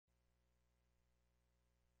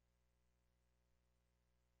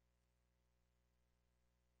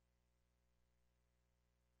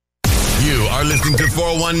are listening to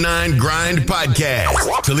 419 Grind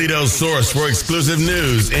Podcast, Toledo's source for exclusive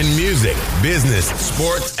news in music, business,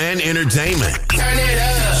 sports, and entertainment. Turn it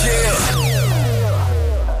up. Chill.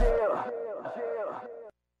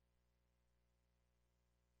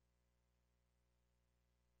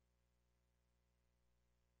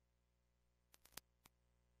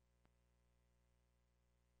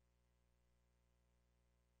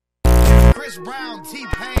 Chris Brown,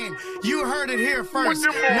 T-Pain, you heard it here first.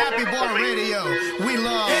 Nappy Boy Radio, we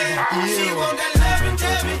love you. She want that loving,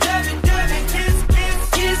 kiss, kiss,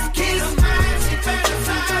 kiss, kiss. She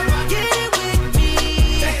fantasize, get it with me.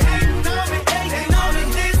 They hating on me, they know me.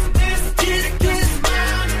 This, kiss, kiss,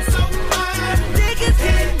 smiling so fine. Niggas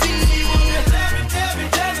hit me. She want that loving,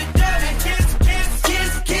 kiss, kiss,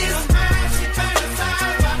 kiss, kiss. She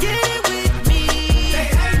fantasize, get it with me. They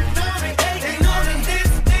hating on me, they know me.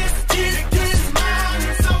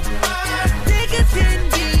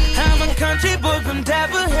 I'm a country boy from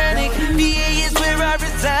Tappahannock. VA is where I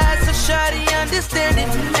reside, so shawty understand it.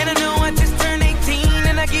 And I know I just turned 18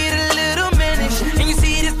 and I get a little mannish. And you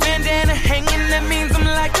see this bandana hanging, that means I'm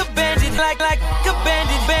like a bandit, like a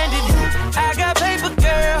bandit. I got paper,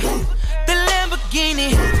 girl, the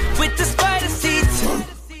Lamborghini with the spider seats.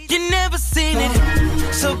 You never seen it,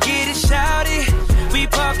 so get it, shawty. We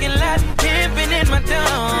parking lot pimping in my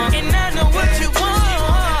dome, and I know what you want.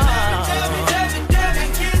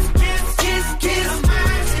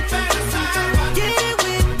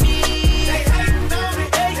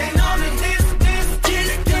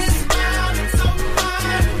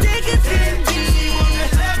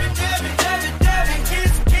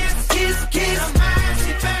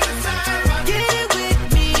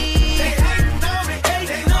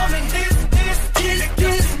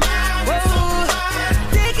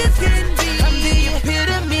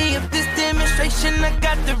 I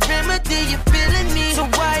got the remedy, you feeling me? So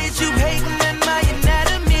why is you hating when my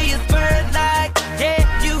anatomy is bird-like? Yeah,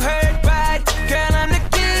 you heard right, girl, I'm the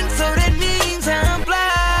king, so that means I'm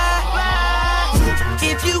fly.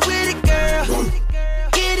 If you with it, girl,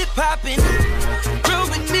 get it poppin'. Grow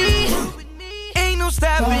with me, ain't no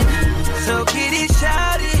stopping. So get it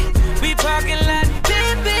shouted, we parking like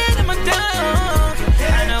pimpin' in my dome.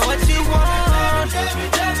 I know what you want.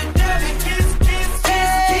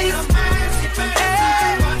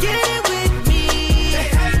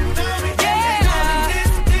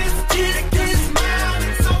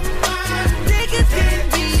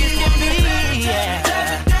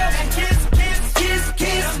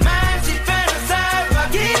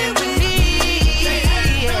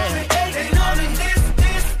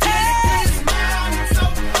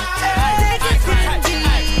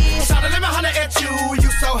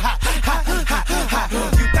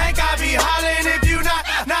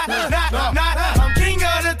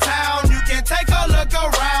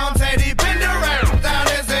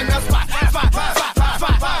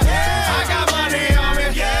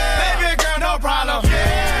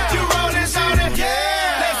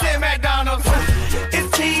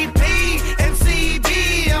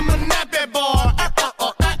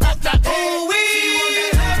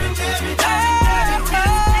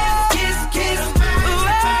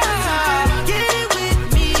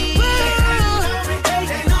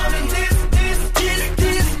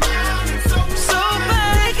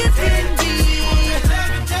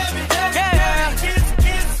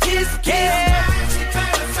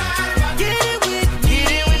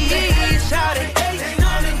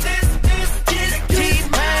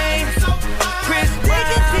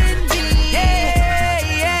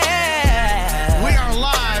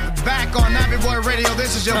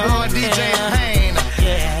 This is your boy DJ Payne.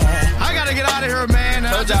 I gotta get out of here, man.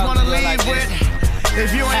 I just wanna leave with,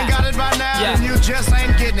 if you ain't got it by now, then you just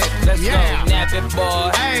ain't getting it. Let's go, nappy boy.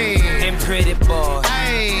 Hey. And pretty boy.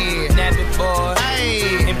 Hey. Nappy boy.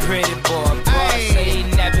 Hey. And pretty boy. Boy, say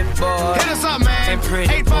nappy boy. Hit us up, man.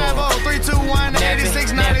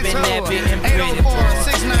 850-321-8692.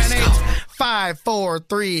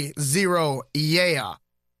 804-698-5430. Yeah.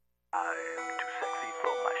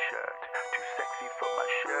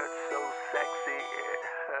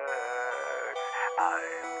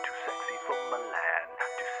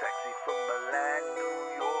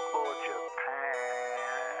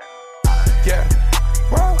 Yeah,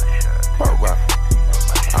 wow.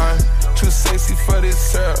 I'm too sexy for this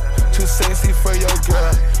syrup, too sexy for your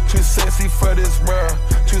girl, too sexy for this world,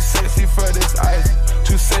 too sexy for this ice,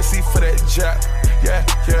 too sexy for that jack. Yeah,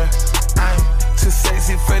 I'm too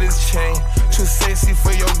sexy for this chain, too sexy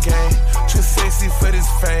for your game, too sexy for this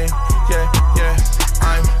fame. Yeah,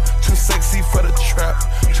 I'm too sexy for the trap,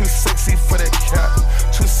 too sexy for that cap,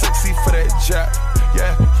 too sexy for that jack.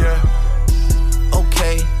 Yeah.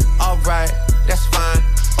 Okay, alright.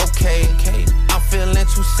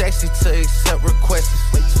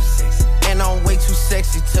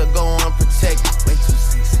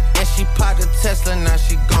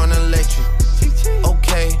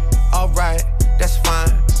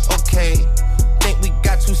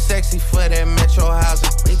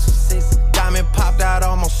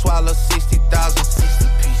 $60,000. 60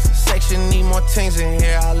 pieces. Section need more things in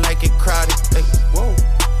here. I like it crowded. Hey, whoa,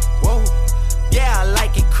 whoa. Yeah, I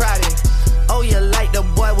like it crowded. Oh, you like the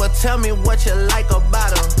boy? Well, tell me what you like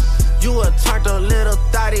about him. You a turned a little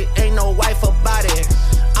thotty, ain't no wife about it.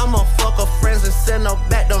 I'ma fuck her friends and send her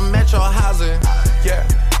back to Metro housing. Yeah,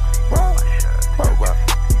 whoa, whoa, whoa.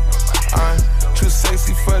 I'm too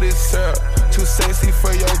sexy for this syrup, too sexy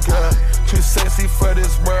for your girl, too sexy for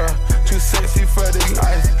this world, too sexy for this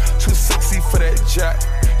ice, too sexy for that jack.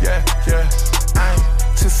 Yeah, yeah. I'm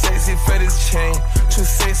too sexy for this chain, too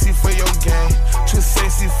sexy for your game, too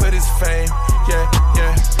sexy for this fame. Yeah,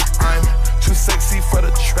 yeah. I'm too sexy for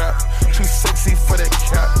the trap, too sexy for that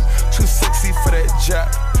cap, too sexy for that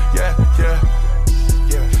jack. Yeah, yeah,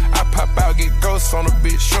 yeah. I pop out, get ghosts on a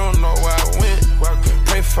bitch, you don't know where I went.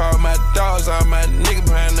 Pray for all my dogs, all my niggas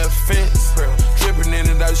behind the fence. Dripping in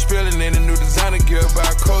it, I was spilling in a new designer gear by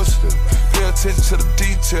a coaster. Pay attention to the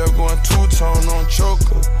detail, going two-tone on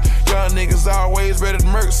choker. Young niggas always ready to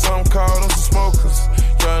murk, some call them some smokers.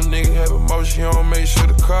 Young nigga have emotion, you don't make sure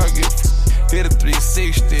the car gets. Hit a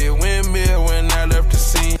 360, windmill when I left the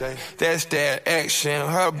scene. That's that action,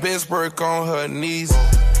 her best work on her knees.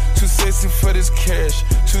 Too sexy for this cash,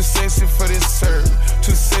 too sexy for this serve,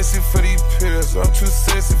 too sexy for these pills, I'm too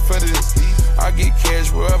sexy for this. I get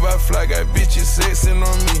cash wherever I fly, got bitches sexing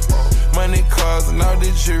on me. Money, cars, and all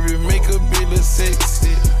the jewelry make a bit look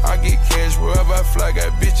sexy. I get cash wherever I fly,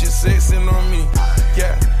 got bitches sexing on me.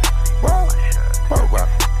 Yeah, wow, wow, wow.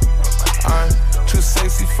 I'm too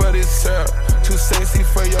sexy for this syrup, too sexy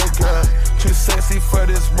for your girl, too sexy for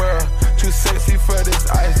this world, too sexy for this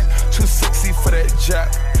ice, too sexy for that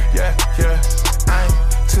jack. Yeah, yeah. I'm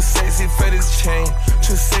too sexy for this chain,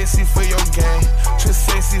 too sexy for your game, too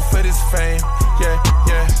sexy for this fame. Yeah,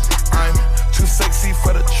 yeah. I'm too sexy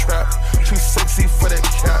for the trap, too sexy for that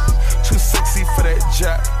cap, too sexy for that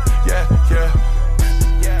jack. Yeah, yeah.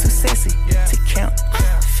 Too sexy to count,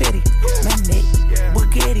 Fetty, my neck,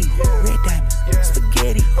 Bugatti, red diamonds,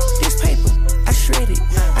 spaghetti, this paper, I shred it,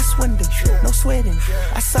 I swindle, no sweating,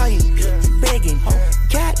 I saw you begging,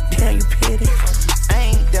 goddamn you petty,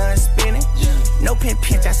 I ain't done spinning, no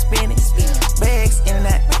pinch, I spin it, bags in and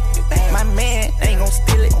out, my man ain't gon'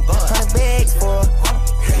 steal it, 100 bags for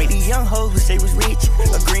me, the young hoes wish they was rich,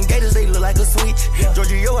 a green gators they look like a switch,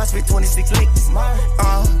 Georgia Yo I spit 26 licks,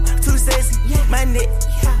 too sexy, my neck,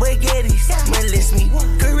 Spaghettis, molest me,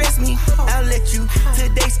 caress me, I'll let you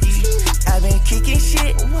today ski. I've been kicking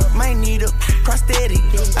shit, might need a prosthetic.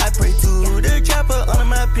 I pray to the chopper under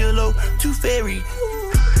my pillow, to ferry.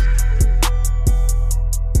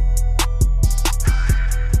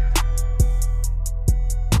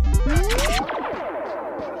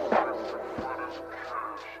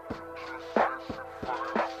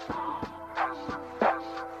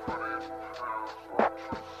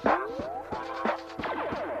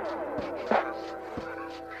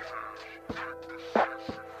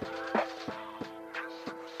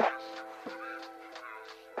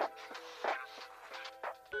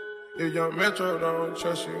 If young Metro don't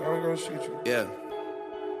trust you, I'm gonna shoot you. Yeah.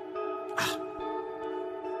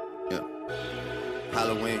 Yeah.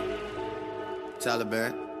 Halloween.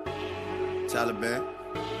 Taliban.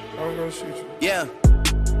 I'm gonna shoot you. Yeah.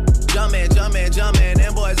 Jumpin',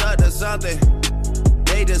 them boys up to something.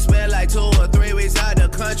 They just spent like 2 or 3 weeks out the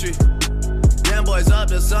country. Them boys up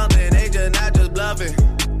to something, they just not just bluffing.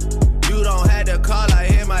 You don't have to call, I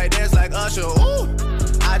hear my dance like Usher, ooh.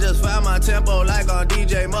 I just found my tempo like on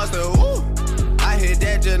DJ Mustard, ooh. I hit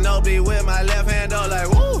that Ginobili with my left hand, though, like,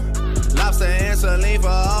 woo. Lobster and saline for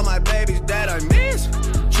all my babies that I miss.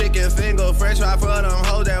 Chicken finger, french fry for them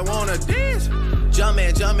hoes that wanna dance.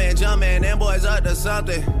 Jumpin', them boys up to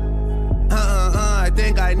something. I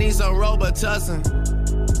think I need some Robitussin.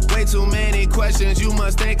 Way too many questions, you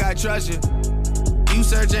must think I trust you. You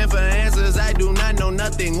searching for answers, I do not know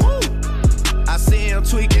nothing, woo. I see him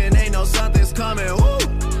tweaking, ain't no something's coming, woo.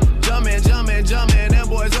 Jumpin', them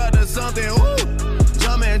boys up to something, woo.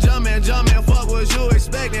 Jumpin', fuck what you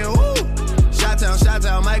expecting, woo.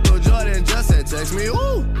 Shot-town, Michael Jordan just said text me,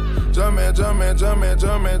 woo. Jumpin'.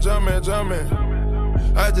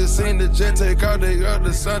 I just seen the jet take out, they up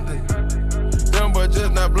to something. Them boys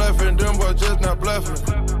just not bluffing, Jumpin', them boys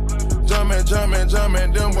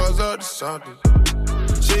up to something.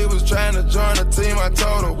 She was trying to join the team, I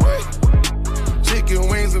told her, wait. Chicken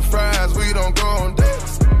wings and fries, we don't go on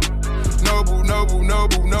dates. Nobu.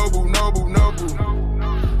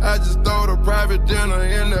 I just throw the private dinner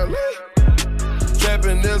in LA.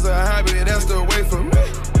 Trapping is a hobby, that's the way for me.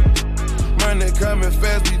 Money coming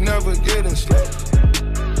fast, we never getting straight.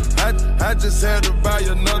 I just had to buy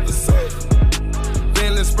another safe.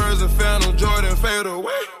 Bentley Spurs and Phantom Jordan fade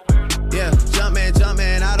away.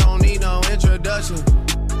 production.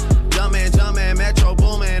 Jumpin', Metro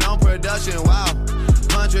Boomin on production, wow.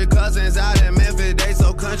 100 cousins out in Memphis, they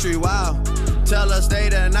so country, wow. Tell her stay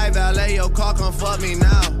the night, valet your car, come fuck me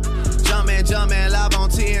now. Jumpin', live on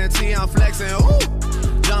TNT, I'm flexing, ooh.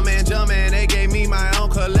 Jumpin', they gave me my own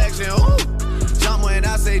collection, ooh. Jump when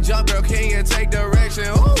I say jump, girl, can you take direction,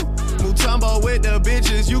 ooh. Mutombo with the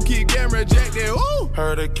bitches, you keep getting rejected, ooh.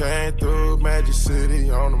 Heard they came through Magic City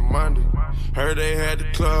on a Monday. Heard they had the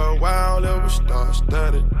club wild, it was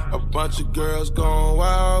star-studded. A bunch of girls going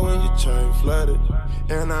wild when your chain flooded.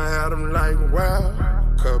 And I had them like, wow,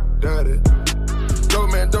 cup dirty.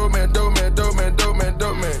 Dope man.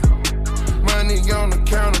 Money on the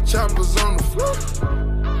counter, choppers on the floor.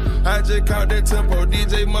 I just caught that tempo,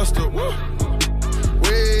 DJ Mustard, whoa.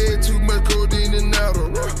 Way too much codeine and outer,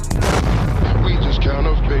 whoa. We just count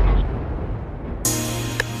up figures.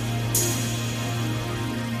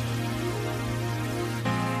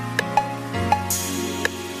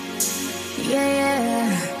 Yeah.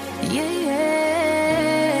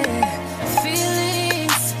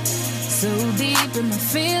 Feelings so deep in my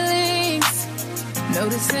feelings.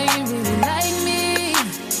 Notice they ain't really like me.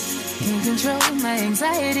 Can't control my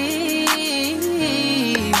anxiety.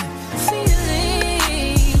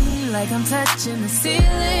 Feeling like I'm touching the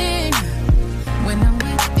ceiling. When I'm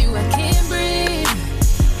with you, I can't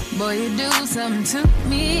breathe. Boy, you do something to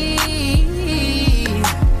me.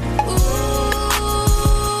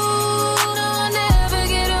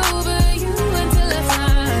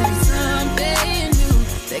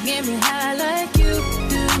 Get me high like you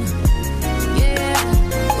do, yeah.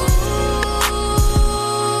 Ooh,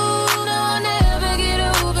 no, I'll never get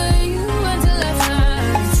over you until I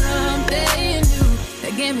find something new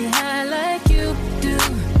that get me high like you do.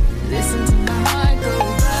 Listen to my heart go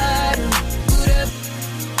bada, boot up,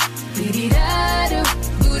 dee-dee-da-do,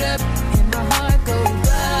 boot up, and my heart go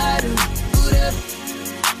bada, boot up,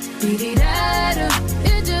 dee-dee-da-do.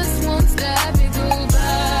 It just won't stop, it go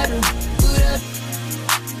bada, boot up.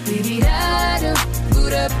 Biddy-da-do,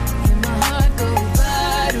 boot up, and my heart go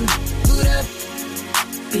bada, boot up,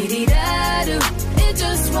 biddy-da-do, it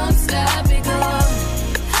just won't stop, it go.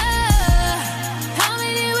 How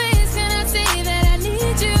many ways can I say that I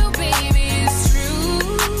need you, baby, it's true.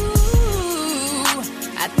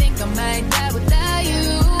 I think I might die without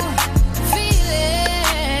you.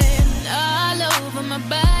 Feeling all over my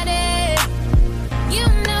body. You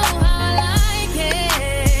know how I like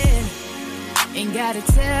it. Ain't gotta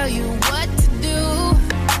tell you what to do,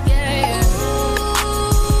 yeah. Ooh,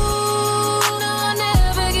 no, I'll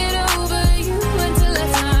never get over you until I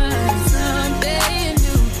find something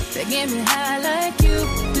new that get me high like you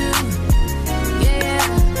do, yeah.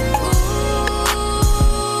 Ooh,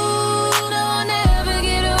 no, I'll never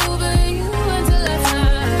get over you until I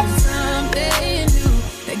find something new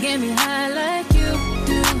that get me high like you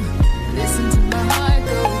do. Listen to my heart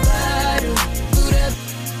go bada, boot up,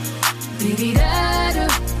 dee-dee-da-do,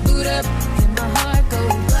 boot up, and my heart go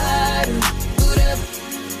bada, boot up,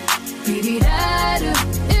 dee-dee-da-do.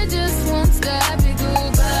 It just won't stop, it go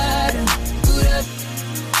bada, boot up,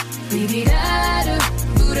 dee-dee-da-do,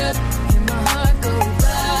 boot up, and my heart go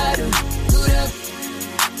bada, boot up,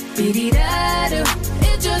 dee-dee-da-do.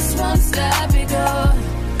 It just won't stop, it go.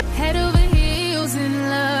 Head over heels in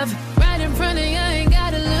love, right in front of you, I ain't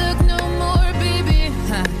gotta look no more, baby.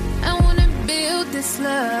 I wanna build this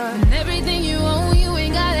love, and everything you own, you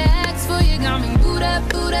ain't gotta ask for. You got me boot up,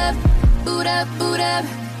 boot up, boot up, boot up.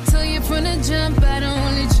 Till you from the jump, I don't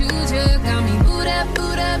only choose you. Got me boot up,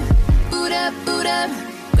 boot up, boot up, boot up.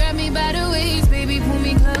 Grab me by the waist, baby, pull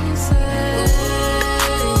me closer. Ooh,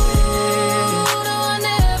 no, I'll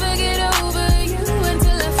never get over you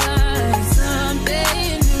until I find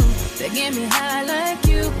something new that get me high like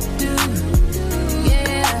you do,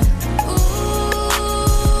 yeah. Ooh,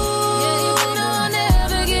 no, I'll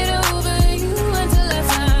never get over you until I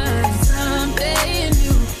find something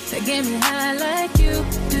new that get me high like you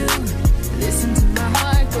do. Listen to my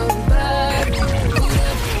heart go by.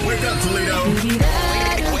 Wake up, Toledo.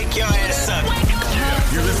 Wake your ass up.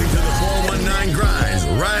 You're listening to the 419 Grinds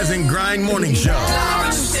Rise and Grind Morning Show.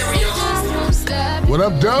 What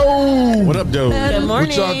up, Doe? What up, Doe? Good morning.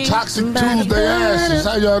 With y'all Toxic Tuesday asses.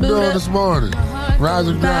 How y'all doing this morning? Rise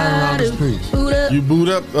and grind around this piece. You boot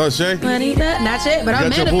up, Shay? Not yet, but I'm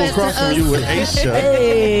got your bulls across from you with Ace shut.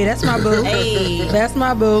 Hey, that's my boo. Hey. That's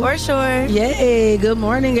my boo. For sure. Yay, good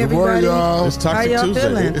morning, Good everybody. morning, y'all. It's Toxic How y'all Tuesday.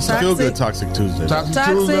 feeling? It's a feel-good Toxic Tuesday. Toxic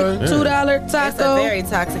Toxic, Tuesday. $2 taco. It's a very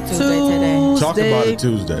toxic Tuesday today. Talk about it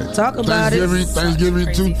Tuesday. Talk about Thanksgiving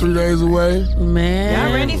 2-3 days away. it. Man.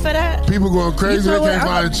 Y'all ready for that? People going crazy. You They know can't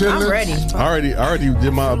what? find chitlins. I'm ready. I already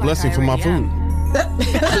did my blessing for my food.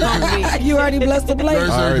 You already blessed the plate. I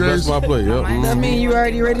already blessed my plate. Yep. That means you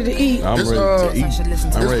already ready to eat. I'm ready to eat.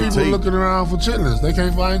 I'm ready There's to people eat. looking around for chitlins. They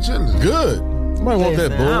can't find chitlins. Good. Somebody want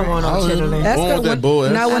that bull. I don't want no chitlins. That's want good. that bull.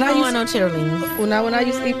 Now when I I don't used want no chitlins. well, now when I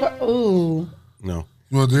used to eat, ooh, No.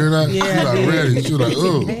 You want to hear that? Yeah, She I like did. ready. She was like,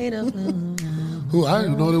 ooh. potatoes. Who? I didn't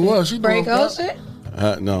even know what it was. She Frank doing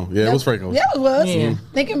Ocean. No. Yeah, it was Frank Ocean. Yeah, it was. Yeah.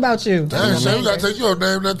 Thinking about you. Damn, Shay, we got to take your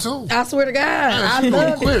name that too. I swear to God, I she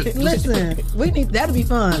love quick. it. Listen, we need that'll be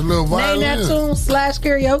fun. A little Name that violin. tune /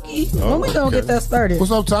 karaoke. When we gonna okay. get that started?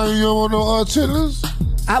 What's up, Tiny? You don't want no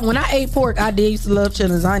chitlins? When I ate pork, I did used to love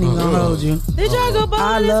chitlins. I ain't even gonna hold you. Did y'all go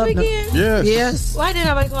I bowling love this them. weekend? Yes. Yes. Why didn't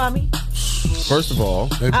nobody call me? First of all,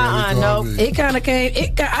 They barely no. called me. It kind of came.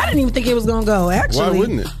 I didn't even think it was gonna go. Actually, why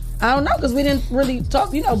wouldn't it? I don't know because we didn't really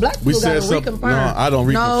talk. You know, black people We got said to something. reconfirm. No, I don't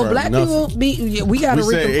No, reconfirm black nothing. people we got to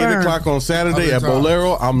We said 8 reconfirm. o'clock on Saturday How at many times?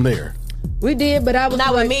 Bolero. I'm there. We did, but I was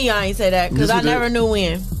Not like, with me, y'all ain't say that because Yes, we I never did. knew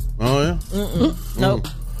when. Oh, yeah? Nope.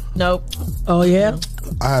 Nope. Oh yeah.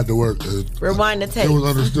 I had to work. Rewind the tape. It was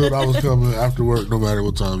understood I was coming after work no matter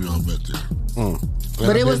what time y'all met there.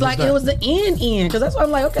 But it was like it was the end because that's why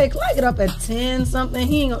I'm like, okay, Clyde get up at 10 something.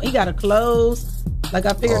 He got to close. Like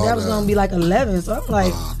I figured that was gonna be like 11. So I'm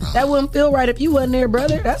like, that wouldn't feel right if you wasn't there,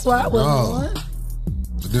 brother. That's why I wasn't going.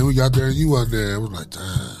 And then we got there and you wasn't there. It was like,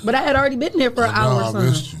 damn. But I had already been there for an hour or I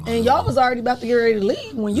missed something, and y'all was already about to get ready to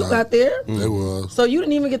leave when you got there. It was. So you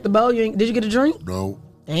didn't even get the bowl. Did you get a drink? No.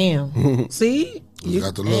 Damn. See, You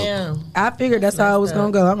got to look. Damn. I figured that's how it was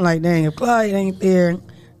gonna go. I'm like, dang, if Clyde ain't there,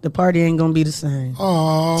 the party ain't gonna be the same.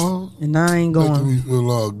 Aww. And I ain't Making going. me feel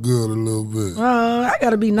all good a little bit. I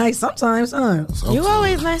gotta be nice sometimes, huh? You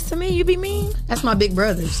always nice to me. You be mean. That's my big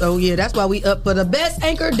brother. So yeah, that's why we up for the best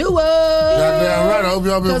anchor duo. Goddamn right. I hope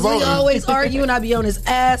y'all been Because we voting. always argue and I be on his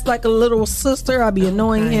ass like a little sister. I be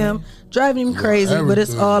annoying him, driving him crazy, but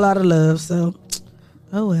it's everything. all out of love. So,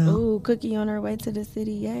 oh well. Ooh, Cookie on her way to the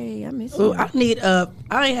city. Yay, I miss Ooh, you. I need I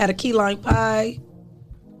ain't had a key lime pie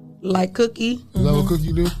like Cookie. Is that what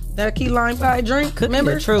Cookie do? That key lime pie drink.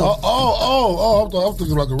 Remember? True. I'm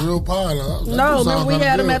thinking like a real pie. No, remember we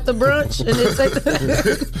had them at the brunch,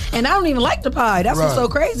 and and I don't even like the pie. That's what's Right. so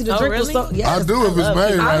crazy. The Oh, drink really? was so. Yes, I do if it's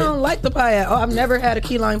made I right. don't like the pie. I've never had a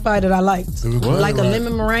key lime pie that I liked. If it's made Like a right.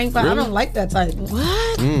 lemon meringue pie. I don't like that type.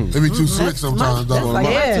 What? They be too slick sometimes. that's Don't like-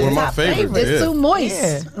 they? yeah. One of my Top favorites. favorite. It's Yeah. too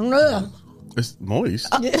moist. Ugh. It's moist.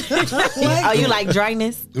 Oh, you like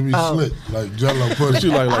dryness? They be slick like Jello But pudding.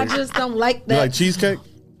 you I like just don't like you that. like cheesecake?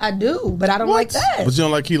 I do, but I don't like that. But you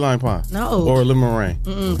don't like key lime pie? No. Or lemon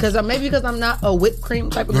meringue? Because maybe because I'm not a whipped cream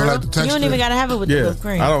type of You girl. don't like the You texture. don't even gotta have it with Yeah. the whipped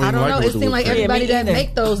cream. I don't I even don't like know. it It with the seems whipped like cream. everybody me that either.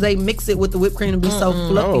 make those, they mix it with the whipped cream to be so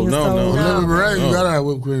fluffy No, and no, so. no. Lemon meringue, you No. gotta have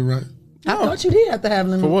whipped cream, right? I thought you did have to have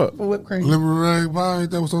lemon For what? for whipped cream. Lemon meringue pie,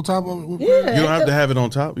 ain't that what's on top of it? Whipped Yeah. cream? You don't have to have it on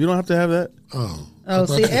top. You don't have to have that. Oh. Oh,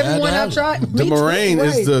 see, everyone I've tried. The me too, meringue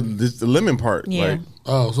right. is the lemon part. Yeah. Like,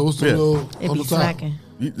 Oh, so what's the Yeah. little It on be the top? smacking.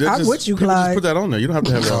 I'm with you, people Clyde. Just put that on there. You don't have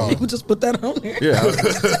to have that on. People just put that on there.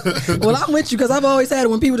 Yeah. Well, I'm with you because I've always had it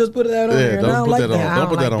when people just put that on there. And I don't don't put like that that. on. Don't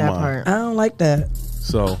put that on like mine. part. I don't like that.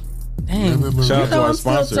 So, Dang. Lemon shout out You to know, our I'm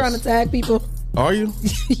still sponsors. trying to tag people. Are you?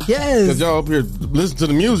 Yes. Because y'all up here listen to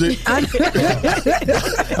the music. I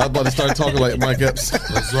was about to start talking like Mike Epps.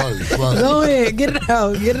 That's right. Go ahead, get it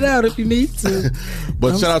out. Get it out if you need to.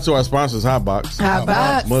 But shout out to our sponsors, Hotbox.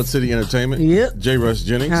 Hotbox. Mud City Entertainment. Yep. J. Rush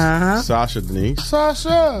Jennings. Uh-huh. Sasha Denise.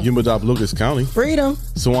 Sasha. Yumadop Lucas County. Freedom.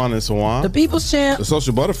 Swan and Swan. The People's Champ. The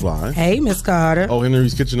Social Butterfly. Hey, Miss Carter. Oh,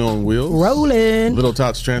 Henry's Kitchen on Wheels. Rolling. Little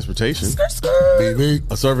Tots Transportation. Skirt, skirt. BB.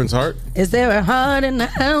 A Servant's Heart. Is there a heart in the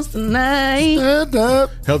house tonight? Stand up.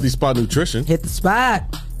 Healthy Spot Nutrition. Hit the spot.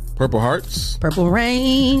 Purple Hearts. Purple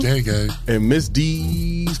Rain. Gang gang. And Miss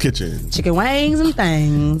D's Kitchen. Chicken wings and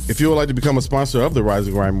things. If you would like to become a sponsor of the Rise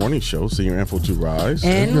and Grind Morning Show, send your info to Rise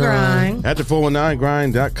And grind. at the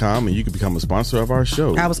 419grind.com and you can become a sponsor of our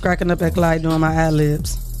show. I was cracking up at Clyde doing my ad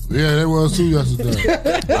libs. Yeah, they was too yesterday.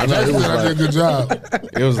 I know it was I did a like, good job.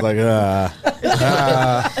 it was like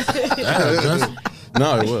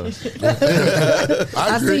no, it was.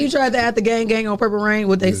 I see you tried to add the gang on Purple Rain.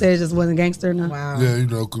 What they said just wasn't gangster enough. Wow. Yeah, you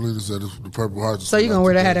know, Kalina said it's the Purple Hearts. So you gonna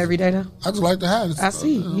wear that hat every day though? I just like the hat. It's, I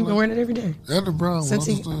see. You've been wearing it every day. And the brown Since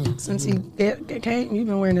one. he came, you've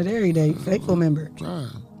been wearing it every day. Faithful member. Trying.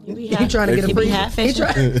 He trying to get a You be free. half He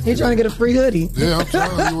trying to get a free hoodie. Yeah, I'm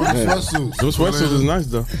trying. You want the sweatsuits. Those sweatsuits is nice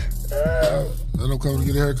though. And I'm coming to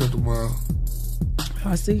get a haircut tomorrow.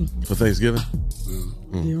 I see. For Thanksgiving.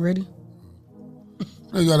 You ready?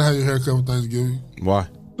 You gotta have your haircut for Thanksgiving. Why?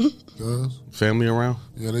 Cause Family around?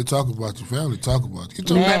 yeah, they talk about you. Family talk about you. Get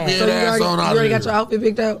your So nappy you ass on out already of got your outfit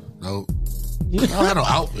picked out? Nope. I don't have no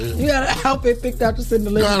outfit. You got an outfit picked out to sit in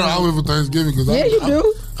the I living don't room. have no outfit for Thanksgiving because Yeah, you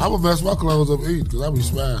do. I'm gonna mess my clothes up and eat because I be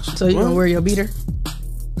smashed. So you gonna wear your beater?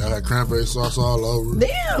 I got cranberry sauce all over.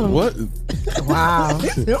 Damn. What? Wow.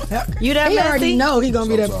 You that He messy? already know he gonna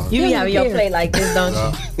be that. Sometimes. You he be don't having your care. plate like this,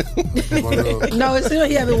 don't you? No, it's still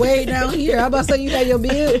he have it way down here. How about say you had your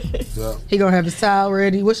beard? Yeah. He gonna have his towel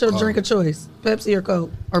ready. What's your drink of choice? Pepsi or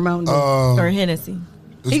Coke or Mountain Dew? Or Hennessy.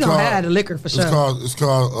 He gonna have the liquor for sure. It's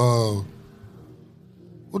called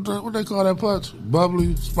what they call that punch?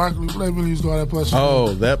 Bubbly, sparkly. What they really used to call that punch?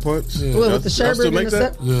 Oh, that punch? Yeah. Well, with the Y'all sherbet still and make the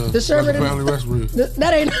that? Yeah. the sherbet like a and family recipe.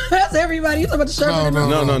 that ain't that's everybody. You talking about the sherbet? No.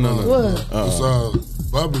 What? It's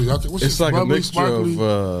bubbly. It's like bubbly, a mixture sparkly,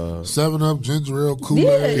 of 7-Up, ginger ale, Yeah,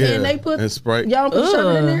 Kool-Aid, and they put and Sprite. y'all don't put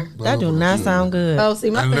sherbet in there. That do not sound good. Oh, see,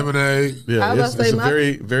 my and lemonade. Yeah, I was it's about to say a my-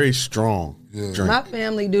 very, very strong drink. My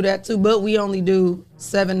family do that too, but we only do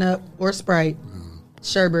 7-Up or Sprite,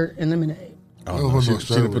 sherbet, and lemonade. Oh, no, she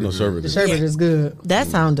didn't put no sherbet The in. sherbet is good. That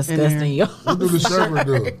sounds disgusting, yo. What do the sherbet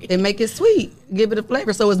do? It make it sweet. Give it a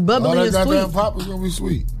flavor, so it's All bubbly that and goddamn sweet. pop is gonna be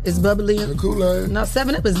sweet. It's bubbly The and Kool-Aid. no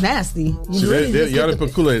 7-Up is nasty. You See, really just y'all get didn't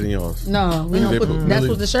put Kool-Aid in yours. No, we don't They put. put That's really-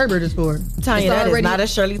 what the sherbet is for. Tanya, It's that is already not a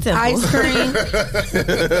Shirley Temple. ice cream.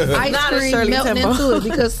 Ice Not a cream Shirley melting Temple. into it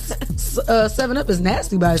because 7-Up is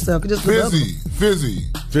nasty by itself. It just Fizzy.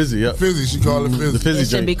 Fizzy, yep. Fizzy, she call it fizzy. The fizzy It should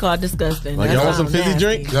drink. be called disgusting. Like, That y'all want some sounds fizzy nasty.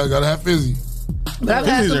 drink? Y'all gotta have fizzy. But I've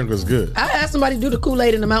had Fizzy some, drink was good. I had somebody do the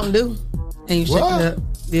Kool-Aid in the Mountain Dew, and you shake What? it up.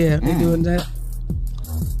 Yeah, they doing that.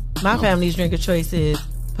 My family's drink of choice is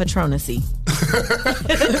Patronacy.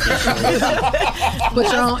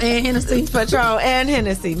 Patron and Hennessy. Patron and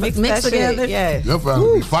Hennessy. Mix that together. Shit. Yeah. Your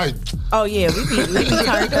family be fighting. Oh, yeah. We be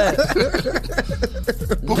turned up.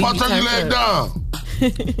 Put my turkey leg down.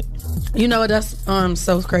 You know, that's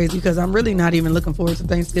so crazy because I'm really not even looking forward to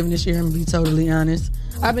Thanksgiving this year. I'm gonna be totally honest.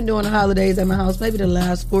 I've been doing the holidays at my house maybe the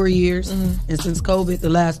last 4 years, and since COVID, the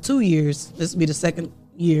last 2 years. This will be the second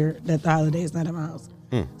year that the holiday is not at my house,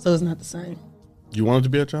 so it's not the same. You wanted to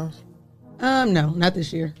be at y'all's? No, not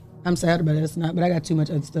this year. I'm sad about it. It's not, but I got too much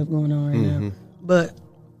other stuff going on right now. But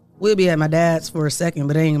we'll be at my dad's for a second,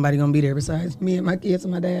 but ain't nobody gonna be there besides me and my kids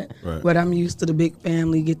and my dad. Right. But I'm used to the big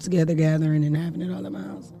family get together gathering and having it all at my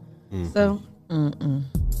house. So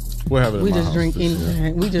We're having it we at my just house drink this year.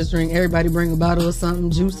 anything. We just drink. Everybody bring a bottle of something,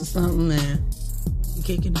 juice or something, and you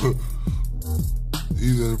kicking it.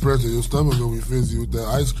 Either the pressure, your stomach gonna be fizzy with that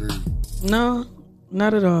ice cream. No,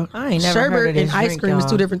 not at all. I ain't never sherbet heard of this and ice drink, cream is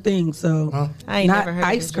y'all. two different things. So I ain't not never heard of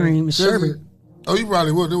ice this drink. cream, it's sherbet. Oh, you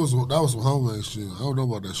probably would. That was some homemade shit. I don't know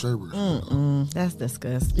about that sherbet. That's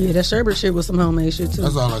disgusting. Yeah, that sherbet shit was some homemade shit too.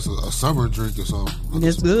 That's all like a summer drink or something. Like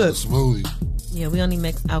It's a, good. Like a smoothie. Yeah, we only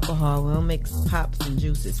mix alcohol. We don't mix pops and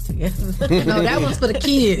juices together. No, that one's for the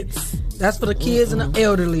kids. That's for the kids and the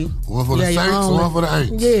elderly. One for the your saints, own. one for the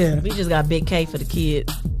ain'ts. Yeah. We just got Big K for the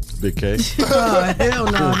kids. Big K. Oh, hell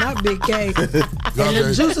no, not Big K. And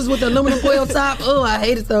the juices with the aluminum foil top. Oh, I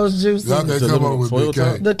hated those juices. Y'all can't come up with Big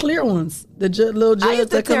K. The clear ones, the little jugs I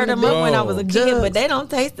used to that come tear in them the up big when I was a kid, jugs. but they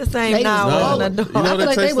don't taste the same They now. was as always- an adult. You know I what feel it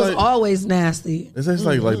like they tastes was like? always nasty. It tastes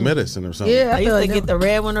like medicine or something. Yeah, I used feel to like get the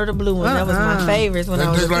red one or the blue one. That was my favorites when I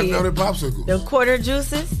That was a tastes like kid. melted popsicles. The quarter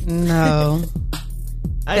juices. No.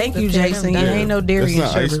 I Thank used you, to tear Jason. them You down. ain't no dairy in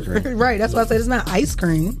That's not ice sherbet. cream. Right, that's why I said it's not ice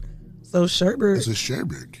cream. So sherbet. It's a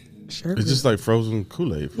sherbet. Sherbet. It's just like frozen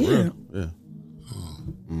Kool-Aid for real. Yeah.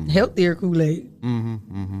 Healthier Kool-Aid.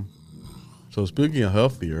 So speaking of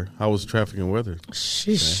healthier, how was traffic and weather?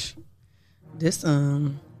 Sheesh. This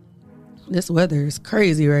weather is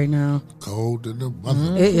crazy right now. Cold in the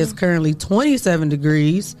mother. It is currently 27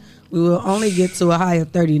 degrees. We will only get to a high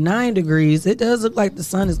of 39 degrees. It does look like the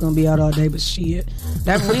sun is going to be out all day, but shit.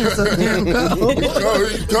 That wind is so damn cold.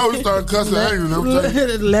 It's cold. You start cussing angry. I'm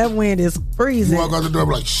telling you. That wind is freezing. You walk out the door, I'm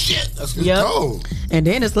like, shit, that's Yep. cold. And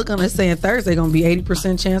then it's looking, it's saying Thursday going to be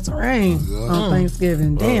 80% chance of rain on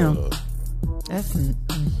Thanksgiving. Damn. That's.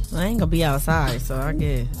 I ain't gonna be outside, so I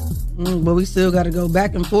guess. But we still got to go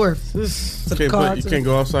back and forth. To the car You to- can't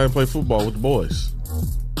go outside and play football with the boys.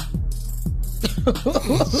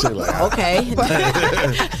 Shit like Okay.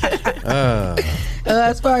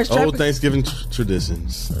 As far as old traffic, Thanksgiving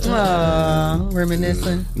traditions.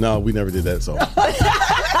 reminiscing. No, we never did that. So we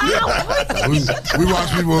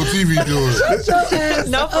watch people on TV do it.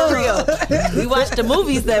 No, for real. We watched the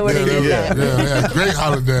movies that were they did that. Yeah, great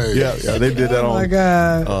holiday. yeah, they did that Oh on. my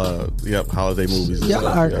God. Holiday movies. And Y'all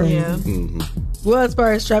stuff. are Yeah. crazy. Yeah. Mhm. Well, as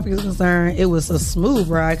far as traffic is concerned, it was a smooth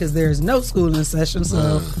ride because there's no school in session.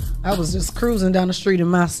 So I was just cruising down the street in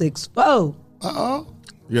my 6'4". Uh-oh.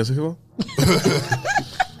 You guys see one?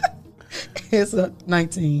 It's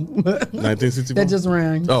 19. 1964? That just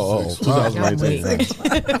ran. Oh,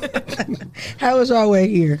 2019. How was y'all way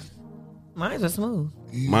here? Mine was smooth.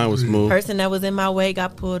 Mine was smooth. Person that was in my way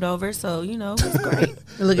got pulled over, so it was great.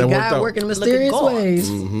 Look at God working in mysterious ways.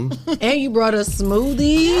 Mm-hmm. And you brought us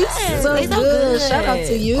smoothies. Yes, so they good. so Shout out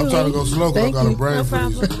to you. I'm trying to go slow because I got a brain No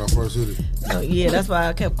freeze problem. when I first hit it. Oh, yeah, that's why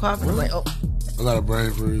I kept coughing. I'm like, oh. I got a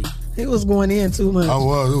brain freeze. It was going in too much. I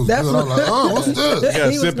was. It was That's good. I was like, oh, what's this? You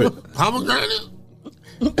gotta sip it. Pomegranate?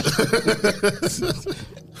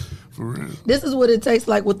 For real. This is what it tastes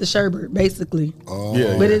like with the sherbet, basically. Oh.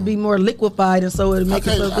 Yeah, But it'd be more liquefied, and so it'd make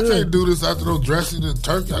it so I good. can't do this after those dressing and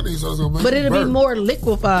turkey. I need something to make But me it'll be burp. more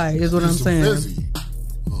liquefied, is what I'm saying. That's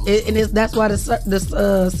why the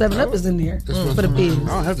 7-Up is in there for the pigs. I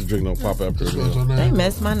don't have to drink no pop after They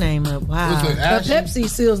messed my name up. Wow. Pepsi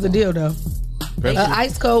seals the deal, though.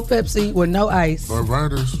 Ice cold Pepsi with no ice. Or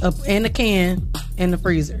burners. In the can in the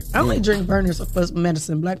freezer. I only drink burners for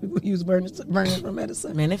medicine. Black people use burners for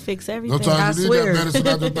medicine. Man, it fix everything. Sometimes you need swear. that medicine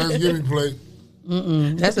after Thanksgiving plate.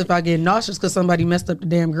 That's if I get nauseous because somebody messed up the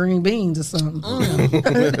damn green beans or something.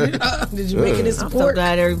 Did you make it in I'm so support?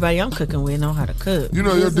 glad everybody I'm cooking with know how to cook. You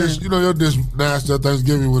know your dish. You know your dish nasty at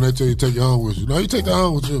Thanksgiving when they tell you take it home with you. No, you take that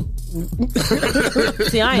home with you.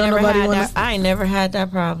 See, I ain't Don't never nobody had wanna that. I ain't never had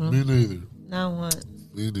that problem. Me neither. Not once.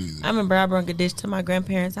 Me neither. I remember I brought a dish to my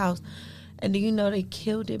grandparents' house, and do you know they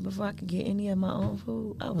killed it before I could get any of my own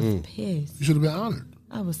food? I was pissed. You should have been honored.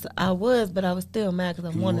 I was, but I was still mad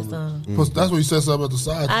because I wanted some. Plus, that's when you set something at the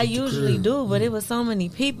side. I to the usually crib. do, but it was so many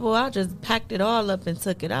people. I just packed it all up and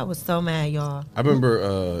took it. I was so mad, y'all. I remember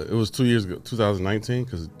it was 2 years ago, 2019,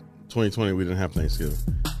 because 2020 we didn't have Thanksgiving.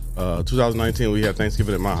 2019 we had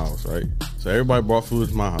Thanksgiving at my house, right? So everybody brought food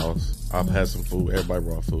to my house. I've had some food. Everybody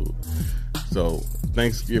brought food. So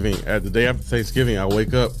Thanksgiving, at the day after Thanksgiving, I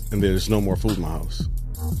wake up and there's no more food in my house.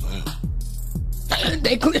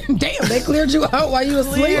 They cleared you out while you was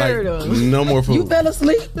asleep. Like, no more food. You fell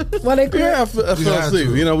asleep while they cleared. Yeah, I fell asleep.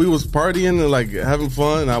 You know, we was partying and like having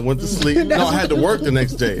fun. And I went to sleep. No, I had to work the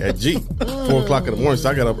next day at G, 4 o'clock in the morning. So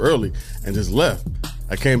I got up early and just left.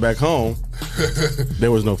 I came back home.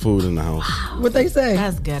 There was no food in the house. What they say?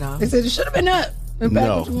 That's ghetto. They said you should have been up.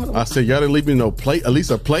 No, I said y'all didn't leave me no plate. At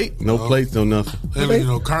least a plate. No plates, no nothing. They leave you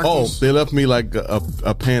no carcass. They left me like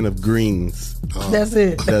a pan of greens. That's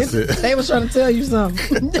it. That's it. They was trying to tell you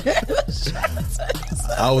something.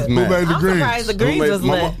 I was mad. Who made the greens? Surprised the greens was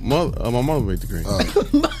left. My mother made the greens.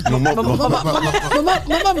 My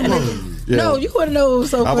mama. Yeah. No, you wouldn't know. It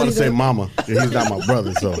was so I was funny about to say though. mama. Yeah, he's not my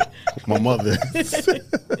brother, so my mother. Jason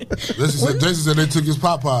said they took his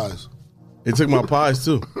Popeyes. They took my pies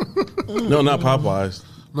too. No, not Popeyes.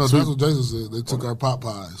 No, that's what Jason said. They took our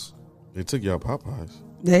Popeyes. They took y'all Popeyes.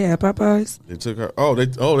 They had Popeyes. They took her.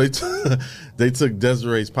 They took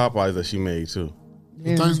Desiree's Popeyes that she made too.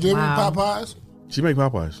 Yeah. Thanksgiving Wow. Popeyes? She make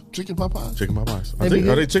Popeyes. Chicken Popeyes? Chicken Popeyes. They I be think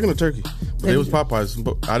good? are they chicken or turkey? But it was Popeyes.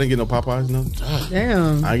 But I didn't get no Popeyes. No.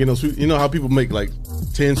 Damn. I ain't get no sweet. You know how people make like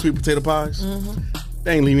 10 sweet potato pies?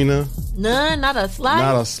 They ain't leave me none. None, not a slice.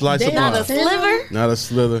 Not a slice of Not a pie. sliver. Not a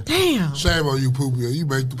slither. Damn. Shame on you, Poopy. You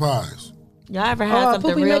make the pies. Y'all ever had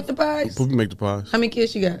something Poopy real? make the pies? Poopy make the pies. How many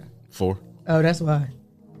kids you got? 4. Oh, that's why.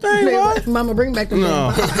 Dang, what? Mama, bring back the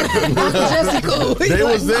No. Jesse cool. They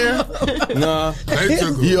was there. Nah. They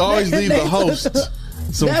took them. You always leave the host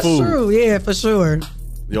some That's food. true. Yeah, for sure.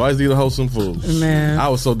 You always leave the host some food. Man. I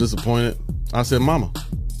was so disappointed. I said, Mama,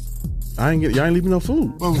 y'all ain't leave me no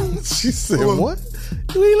food. She said, what?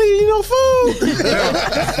 You ain't leaving no food.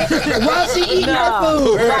 While she eating her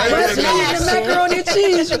food. While she eating the macaroni and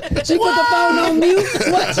cheese. She put the phone on mute.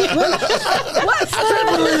 What?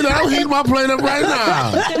 I'm heating my plate up right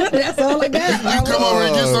now. That's all I got. You come over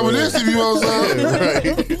and get some of this if you want some.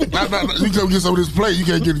 You come get some of this plate. You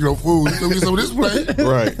can't get no food. You come get some of this plate.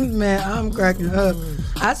 Right. Man, I'm cracking up.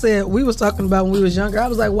 I said, we was talking about when we was younger. I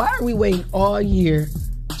was like, why are we waiting all year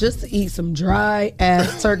just to eat some dry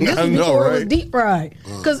ass turkey? This I was know, before it was right? deep fried.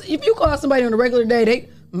 Because if you call somebody on a regular day,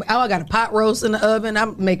 I got a pot roast in the oven.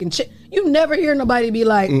 I'm making chicken. You never hear nobody be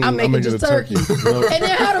like, I'm making just a turkey. No. And then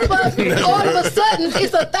how the fuck, all of a sudden,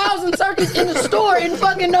 it's 1,000 turkeys in the store in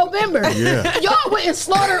fucking November. Yeah. Y'all went and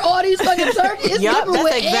slaughtered all these fucking turkeys. It's Yup, different that's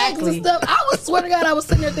with exactly. eggs and stuff. I was, swear to God, I was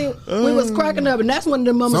sitting there thinking, we was cracking up. And that's one of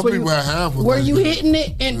the moments Some where people have half of where you Thanksgiving.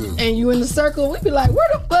 hitting it and you in the circle. We be like, where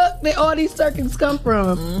the fuck did all these turkeys come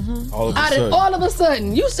from? All of a Out of sudden. all of a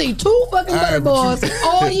sudden, you see 2 fucking Hey, but butterballs you-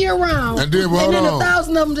 all year round. And then, hold then on.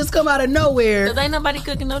 1,000 of them just come out of nowhere. Cause ain't nobody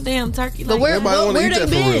cooking no damn turkey. But Like where, that. Everybody where want to they eat that for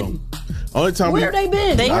been? real. Only time where they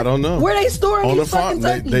been? I don't know. Where they storing on these the farm? fucking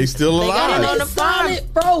turkeys? They still alive. They got it on the farm. Solid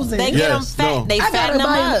frozen. They get them fat. They I fatten gotta them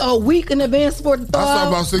buy up. a week in advance for the thaw. I saw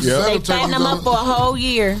about 6 or 7 They turkeys. fatten them up for a whole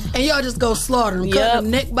year. And y'all just go slaughter them, cut them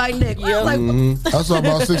neck by neck. I was like, I saw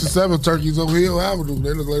about 6 or 7 turkeys on Hill Avenue.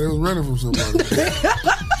 They look like they was running from somebody.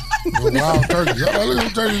 Wild turkeys. Y'all like, look at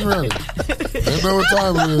them turkeys running. They know what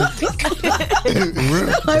time it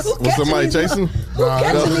is. Was somebody chasing? Nah,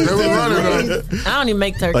 they were running. I don't even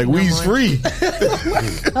make turkey. Like weeds free.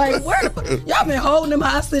 like, y'all been holding them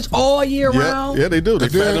hostage all year round? Yeah, they do. They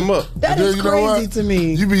fatten them up. That is crazy to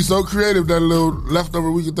me. You be so creative that little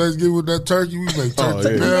leftover week of Thanksgiving with that turkey. We make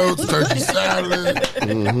turkey belts, turkey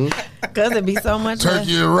salad. Because it be so much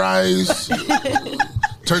turkey and rice.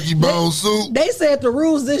 Turkey bowl soup. They said the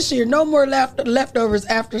rules this year: no more leftovers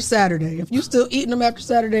after Saturday. If you still eating them after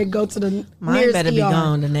Saturday, go to the nearest better ER. be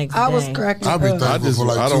gone the next I was day. cracking I'll be up. thankful for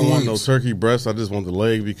like I 2 don't want weeks. no turkey breast. I just want the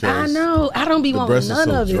leg because I know. I don't be the wanting breast is none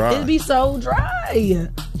so of it. dry. It be so dry.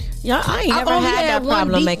 Yeah, I ain't never only had that one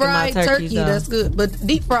problem deep making my fried turkeys. though. That's good, but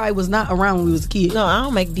deep fried was not around when we was kids. No, I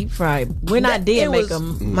don't make deep fried. When I did make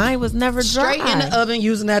them, mine was never dry. Straight in the oven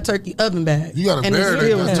using that turkey oven bag. You gotta And it marinate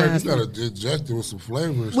still that was turkey. nasty. You gotta inject it with some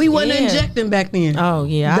flavors. We wasn't injecting back then. Oh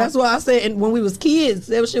yeah, That's why I said and when we was kids,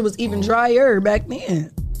 that shit was even drier back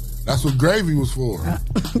then. That's what gravy was for.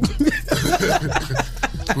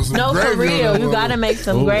 No, for real, you gotta make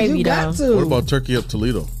some gravy You got though. to. What about turkey up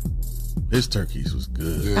Toledo? His turkeys was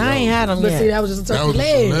good. I ain't had them But yet. see, that was just a turkey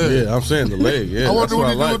leg. Yeah, I'm saying the leg. Yeah, I wonder that's what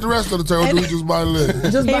he I do like. with the rest of the turkey. Do he just buy the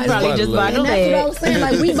leg? Just He buy probably the just buy the And that's what I leg. was saying.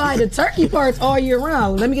 Like we buy the turkey parts all year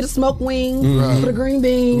round. Let me get a smoked wing for the green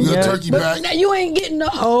beans. We got turkey But back. now you ain't getting the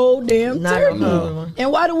whole damn Not turkey. the whole one. And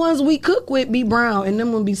why the ones we cook with be brown and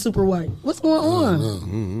them one be super white? What's going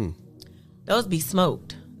on? Those be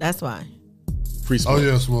smoked. That's why. Free smoke. Oh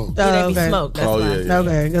yeah, smoke. Yeah, they be smoked. That's why. yeah.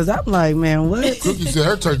 Okay, because I'm like, man, what? Cookie said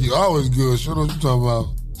her turkey always good. Shut up, what you talking about?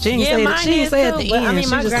 She didn't Yeah, say, mine she didn't is say at too, the but, end. I mean, She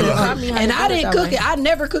my just grandma said, taught me how and to I do it didn't that cook way. it. I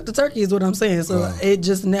never cooked the turkey is what I'm saying. So it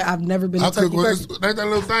just, I've never been a I turkey cook when person. ain't that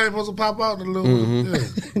little thing supposed to pop out? The little,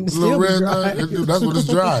 the Still little be red dry. thing. That's what it's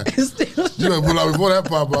dry. It's still You gotta pull out before that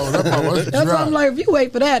pop out. When that pop out, it's That's dry. why I'm like, if you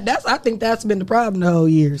wait for that, I think that's been the problem the whole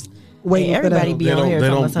years. Waiting for Everybody that. be They on don't- here they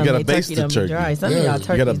talking don't- about you gotta something. baste the Turkey turkey. don't be dry. Some Yeah. of y'all You turkeys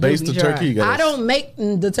You gotta baste do the be dry. turkey. You gotta I don't make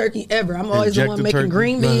the turkey ever. I'm always the Inject one the making turkey.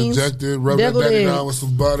 green beans. Inject it, rub that deviled daddy eggs. down with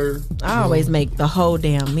some butter. I always make the whole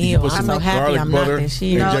damn meal. put I'm some so happy garlic I'm butter. not that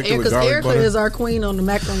shit. No, Inject it with because garlic Erica butter. is our queen on the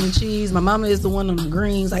macaroni and cheese. My mama is the one on the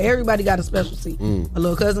greens. Like everybody got a specialty. My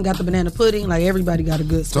little cousin got the banana pudding. Like everybody got a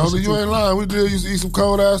good specialty. Tony, you ain't lying. We did used to eat some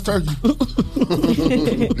cold ass turkey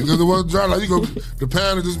because it wasn't dry. Like you go, the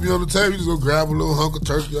pan would just be on the table. You just go grab a little hunk of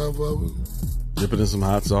turkey off of it. dip it in some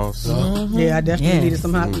hot sauce. Yeah, I definitely Yeah. needed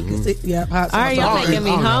some hot. Yeah, hot sauce. All right, y'all making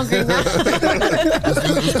me hungry now.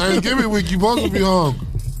 It's Thanksgiving week. You supposed to be hungry.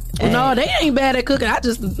 No, they ain't bad at cooking. I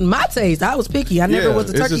just my taste. I was picky. I never was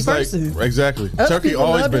a it's turkey just like- person. exactly. Other Turkey people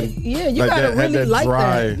always love been. it. Yeah, you like gotta that, had really that like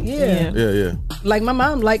dry, that. Yeah. Yeah. Like my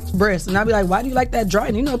mom likes breast, and I'd be like, "Why do you like that dry?"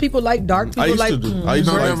 And you know, people like dark. People I used like to do. I used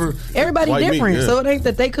to breast. like Everybody white meat, different, yeah. so it ain't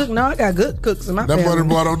that they cook. No, I got good cooks in my That family. butter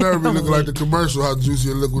bar don't never be looking like the commercial. How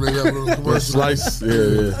juicy it look when they have it on the The commercial. slice,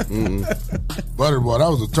 yeah. Butter bar, that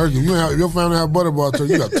was a turkey. If your family have butter bar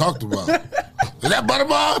turkey, you got talked about. Is that butter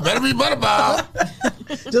bar? Better be butter bar.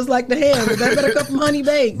 Just like the ham, but that better come from honey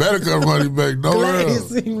baked. Better come honey baked. No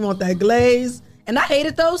glaze. real. You want that glaze? And I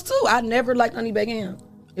hated those too. I never liked honey baked ham.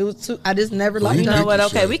 It was too. I just never liked. You know that. what?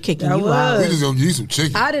 Okay, we kicking That you out. We just gonna give you some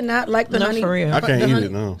chicken. I did not like the No, honey. for real. I the can't eat honey-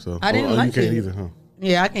 it now. So I didn't you like can't it. either, huh?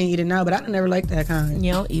 Yeah, I can't eat it now, but I never liked that kind.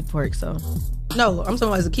 You don't eat pork, so No, I'm talking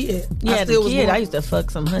about as a kid. yeah. I The still was kid, more- I used to fuck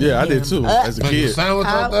some honey. Yeah, I did ham. too as a Make a kid. sandwich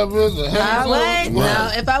off that bitch. a ham I sandwich? would.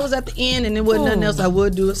 Now, if I was at the end and there wasn't nothing else, I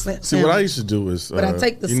would do a sandwich. See, what I used to do is, But I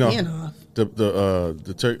take the skin off.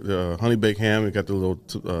 The honey baked ham. It got the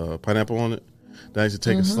little pineapple on it. Then I used to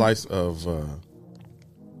take a slice of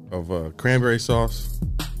cranberry sauce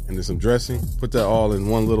and then some dressing. Put that all in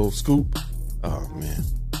one little scoop. Oh man.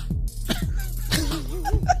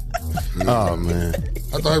 Oh man.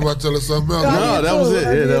 I thought you were about to tell us something else. No, that was it.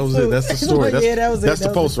 Yeah, that was it. That's the story. That's, Yeah, that was it. that's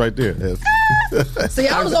That the was post right there. Yeah. See,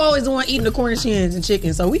 I was always the one eating the corn shins and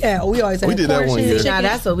chicken. So we always had We did that corn one shins year. and chicken. Now,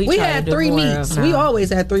 that's what we we try had to do 3 more meats. of We now. always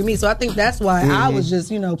had 3 meats. So I think that's why I was just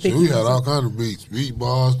picky. So we had all kind of meats: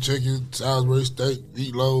 meatballs, chicken, Salisbury steak,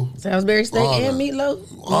 meatloaf. Salisbury steak All and that. meatloaf.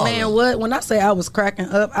 All Man, that. what? When I say I was cracking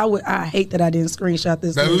up, I hate that I didn't screenshot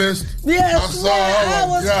this. That list. list. Yes, I saw. man, I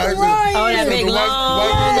was God, crying. Oh, that big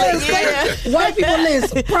long list. White people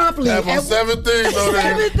list promptly. Have on 7 things on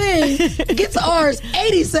there. 7 things. Get to ours,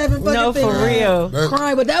 87 fucking No, things. for real.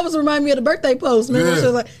 Crying, but that was remind me of the birthday post. Remember, Yeah. she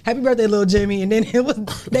was like, "Happy birthday, little Jimmy," and then it was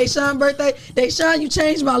Deshaun's birthday. Deshaun, you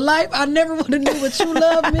changed my life. I never would have knew what you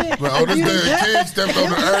love meant. But on this You- day, King stepped on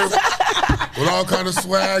the earth with all kind of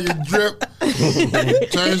swag and drip.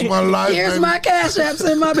 Changed my life. Here's baby. my cash apps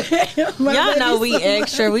in my bed. Y'all know we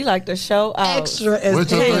extra. We like to show out. extra as Wait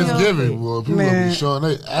till hell. Thanksgiving, boy. People gonna Man. be showing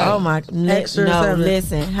they Oh my! Extra No, seven.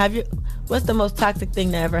 listen. What's the most toxic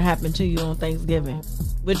thing that ever happened to you on Thanksgiving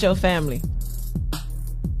with your family?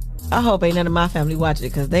 I hope ain't none of my family watch it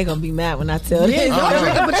because they gonna be mad when I tell Yeah, them. y'all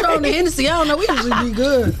drinking Patron and Hennessy. I don't know. We usually be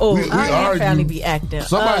good. Oh, We our argue. family be acting.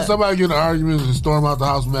 Somebody get in an argument and storm out the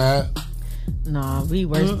house mad. No, we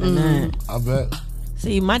worse than that. I bet.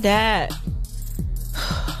 See, my dad.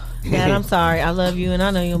 Dad, I'm sorry. I love you, and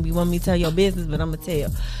I know you don't be wanting me to tell your business, but I'm gonna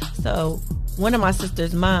tell. So, one of my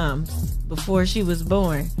sister's moms, before she was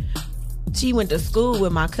born, she went to school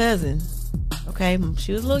with my cousin. Okay,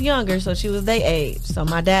 she was a little younger, so she was their age. So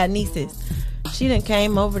my dad nieces, she done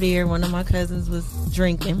came over there. One of my cousins was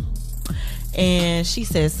drinking, and she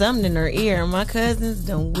said something in her ear, and my cousins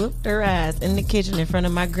done whooped her ass in the kitchen in front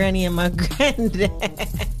of my granny and my granddad.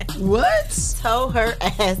 What? Tore her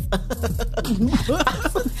ass up.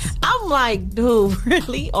 I'm like, dude,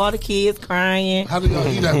 really? All the kids crying. How do y'all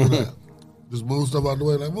eat after that? Just move stuff out the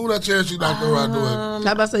way. Like, move that chair she knocked her out the way.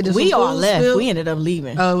 How about to say this? We some all food left. spilled? We ended up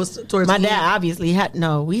leaving. Oh, it was towards My the dad end. obviously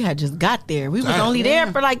we had just got there. We was Damn. only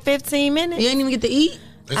there for like 15 minutes. You didn't even get to eat.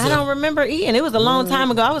 I don't remember eating. It was a long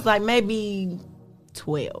time ago. I was like maybe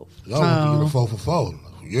 12. Y'all want to get a 4 for 4.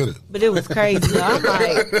 Forget it. But it was crazy. I'm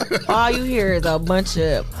like, all you hear is a bunch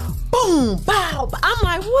of boom, bow. I'm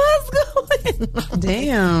like, what's going on?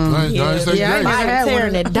 Damn. Y'all ain't say Yeah, I grace. never had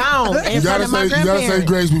Tearing one. it down in You front gotta of my say grandparents.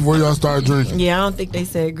 grace before y'all start drinking. Yeah, I don't think they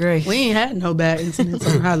said grace. We ain't had no bad incidents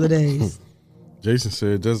on holidays. Jason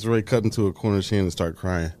said Desiree cut into a corner she and start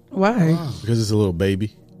crying Why? because it's a little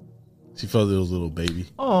baby. She felt it was a little baby.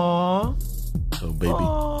 Aw. Little baby.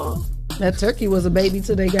 Aw. That turkey was a baby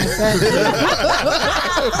till they got fat.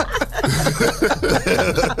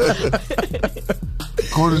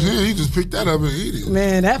 Cornish hen, he just picked that up and eat it.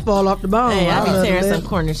 Man, that fall off the bone. Hey, I love be tearing that. some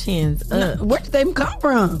Cornish hens up. Where did they come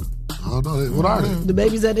from? I don't know. What are they? The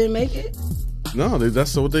babies that didn't make it? No,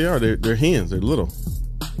 that's what they are. They're hens. They're little.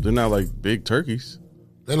 They're not like big turkeys.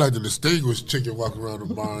 They like the distinguished chicken walking around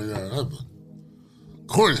the barnyard. I'm a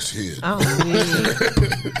Cornish hen. Oh, yeah.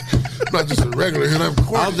 Not just a regular hen. I'm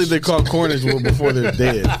Cornish. I don't think they call Cornish before they're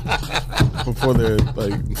dead. Before they're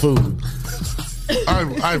like food.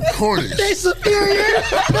 I'm Cornish. They superior.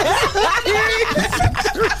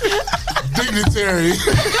 Dignitary.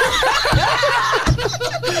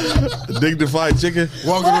 Dignified chicken.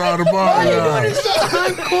 Walking around the barnyard.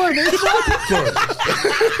 I'm Cornish.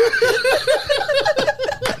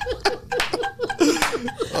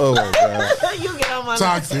 Oh my god. You get on my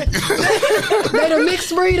Toxic. They the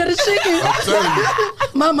mixed breed of the chicken. I'm telling you.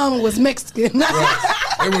 My mama was Mexican.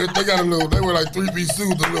 Right. They got a little. They were like 3-piece suit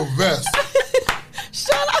with a little vest.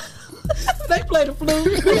 Shut up. They play the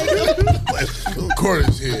flute.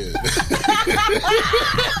 Cornish hen.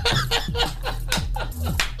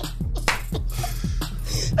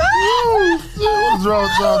 What's wrong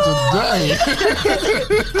with y'all today?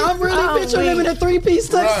 I'm really picturing him in a 3-piece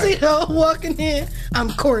tuxedo walking in. I'm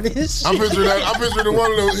Cornish. I'm picturing the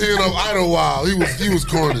one little hen of Idlewild. He was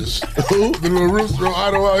Cornish. The little rooster on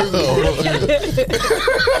Idlewild. He was Cornish.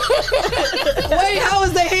 Wait, how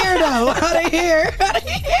is their hair though? How they hair? How they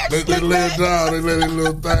hair? They lay it down. They let it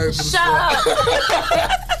little thing to the side.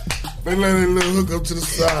 They let it little hook up to the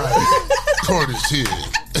side. Cornish hen.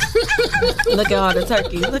 Look at all the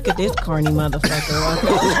turkeys. Look at this corny motherfucker.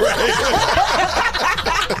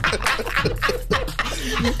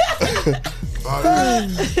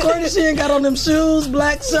 Cornish hen got on them shoes,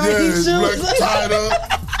 black shiny Yeah, shoes. black, tied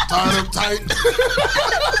up tight.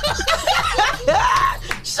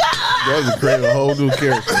 That was create a whole new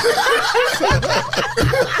character.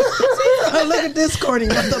 Oh, look at this corny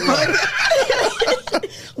motherfucker.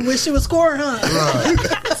 Wish she was scoring, huh? Right.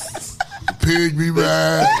 Pig be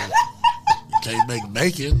mad. Can't make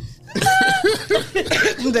bacon.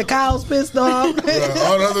 The cow's pissed off. Right.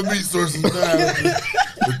 All the other meat sources mad.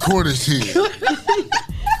 The Cornish hen.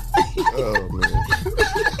 Oh man.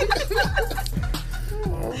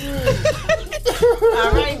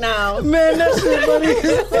 All right now. Man, that shit funny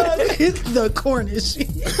as fuck. It's the Cornish.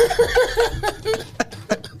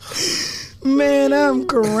 Man, I'm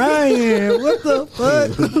crying. What the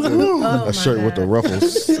fuck? A shirt with the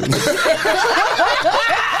ruffles.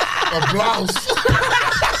 A blouse.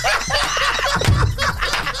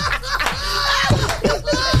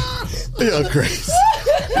 Y'all crazy.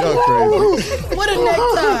 Y'all crazy. What a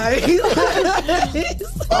necktie.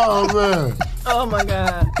 Oh, man. Oh my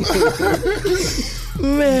God.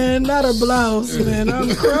 Man, not a blouse, man.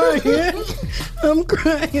 I'm crying. I'm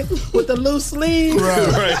crying with the loose sleeve.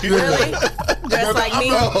 Right. Really? Just like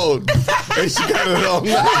me. Oh, hey, she got it on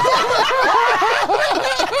now.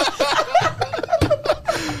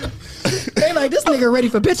 They like, this nigga ready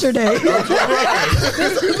for picture day.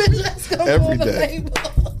 Every day.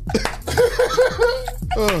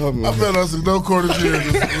 Oh, man. I bet I said no quarter here.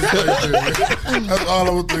 That's all I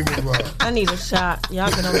was thinking about. I need a shot. Y'all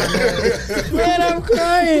get on my nerves. Man, I'm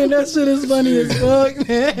crying. That shit is funny as fuck,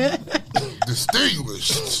 man.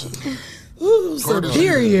 Distinguished. Ooh,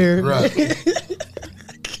 superior. Right.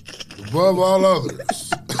 Above all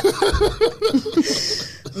others.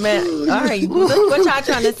 Man, all right. What y'all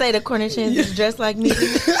trying to say? The Cornishans is dressed like me?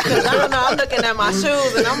 Because I don't know. I'm looking at my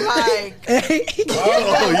shoes and I'm like,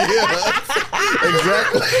 oh yeah,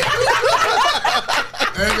 exactly.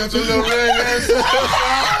 Ain't got your little red ass.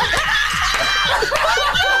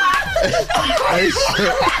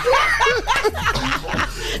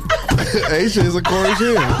 Aisha is a Cornish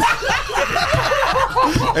hen.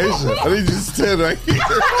 Aisha, I need you to stand right here.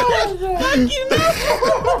 I need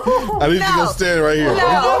you to go stand right here.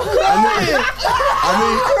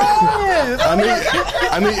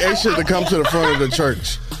 I need Aisha to come to the front of the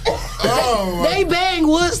church. Oh, they bang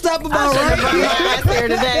Woodstock about right here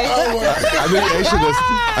today. I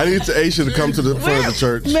need Aisha to come to the front of the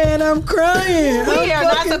church. Man, I'm crying. We are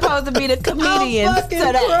not supposed to be the comedians. I'm fucking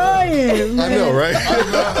crying. I know, right?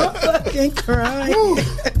 I'm fucking crying.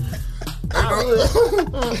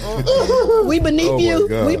 We beneath you.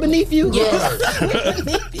 God. We beneath you. Yes. We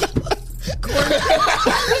beneath you.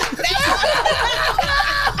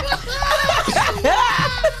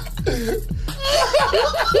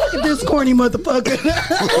 Look at this corny motherfucker.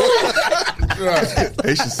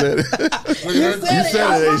 Aisha said it. You said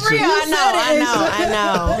it, Aisha. I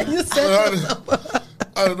know. You said it.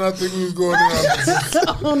 I did not think we was going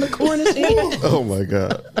down On the Cornish hen. Oh my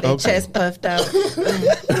God. Okay. Chest puffed out.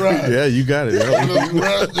 right. Yeah, you got it.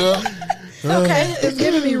 Yeah. Okay, it's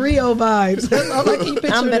giving me Rio vibes. That's all I keep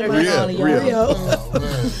picturing. I'm better than all of y'all. Rio. Oh,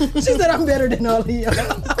 man. She said I'm better than all of y'all.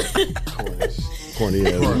 Corny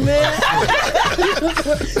ass. Man.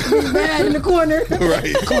 Be mad in the corner.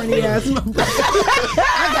 Right. Corny ass. My brother.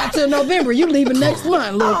 I got till November. You leaving next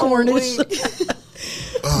month, little Cornish.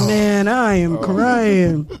 Man, I am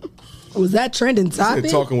crying. Was that trending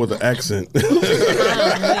topic? Talking with an accent.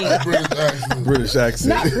 British accent.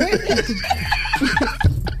 Not British.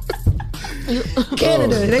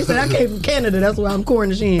 Canada. They said I came from Canada. That's why I'm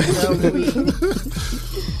Cornish in.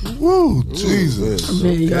 Woo, Jesus.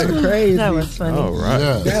 Man, y'all crazy. That was funny. All right.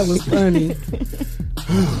 Yeah. That was funny.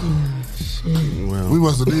 Well, We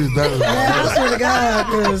must have needed that. Yeah, I swear to God,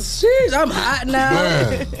 because sheesh, I'm hot now.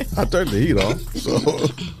 Man. I turned the heat off. So.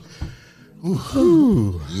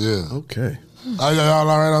 Yeah. Okay. Are y'all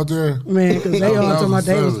all right out there? Man, because they all talking about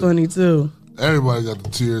they was funny too. Everybody got the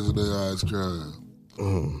tears in their eyes crying.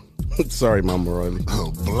 Sorry, Mama Riley.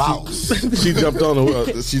 Oh, blouse. She jumped on.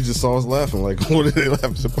 She just saw us laughing. Like, what are they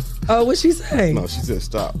laughing about? Oh, what'd she say? No, she said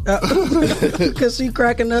stop. Because she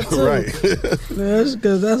cracking up too. Right. That's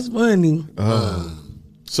because that's funny.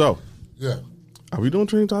 So, Yeah. are we doing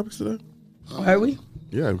trending topics today? Are we?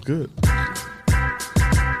 Yeah, good.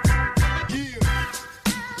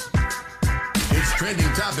 It's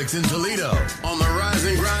Trending Topics in Toledo on the Rise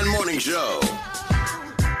and Grind Morning Show.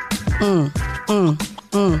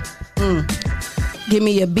 Give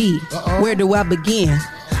me a B. Where do I begin?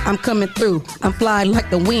 I'm coming through. I'm flying like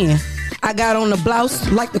the wind. I got on the blouse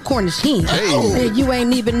like the Cornish hen. And you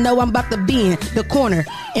ain't even know I'm about to be in the corner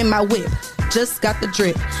in my whip. Just got the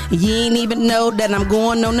drip. And you ain't even know that I'm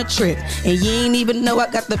going on a trip. And you ain't even know I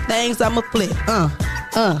got the things I'ma flip.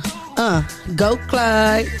 Go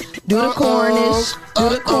Clyde. Do the Cornish. Do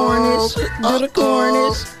the Cornish. Do the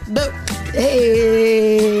Cornish.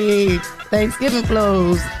 Hey. Thanksgiving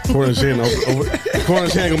flows. Cornish hen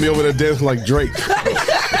gonna be over there dancing like Drake.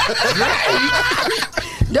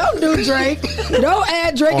 Don't do Drake. Don't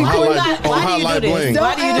add Drake and Cornish. Why do you do this?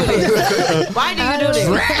 Why do you do this? Why do you do this?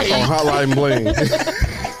 On Hotline Bling.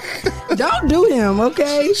 Don't do him,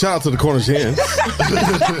 okay? Shout out to the Cornish hen.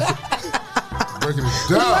 Breaking it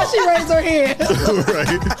down. Why she raised her hand?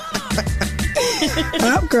 Right.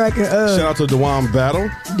 I'm cracking up. Shout out to Dewan Battle.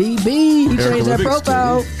 DB, he Erica changed her Livingston.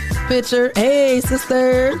 profile picture. Hey,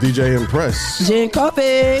 sister. DJ Impress. Jen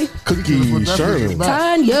Coffee. Cookie Sherman.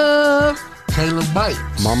 Tanya. Caleb Bites.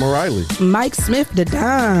 Mama Riley. Mike Smith, the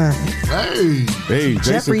Don. Hey. Hey,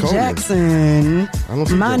 Jason Jeffrey Coleman. Jackson. I don't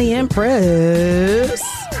see Monty Jeffrey. Empress.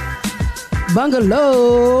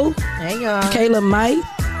 Bungalow. Hey, y'all. Kayla Mike.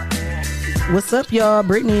 What's up, y'all?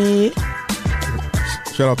 Brittany.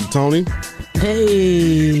 Shout out to Tony.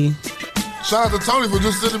 Hey. Shout out to Tony for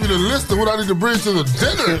just sending me the list of what I need to bring to the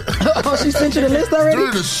dinner. Oh, she sent you the list already?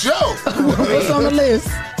 During the show. What's on the list?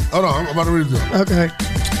 Hold on, I'm about to read it down. Okay.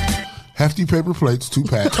 Hefty paper plates, 2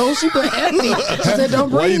 packs. Oh, she put hefty. She said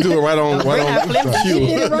don't Why bring you do it right on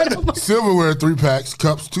cue? Silverware, 3 packs.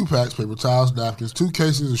 Cups, 2 packs. Paper towels, napkins. 2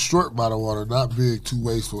 cases of short bottle water, not big, too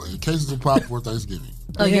wasteful. And cases of pop for Thanksgiving.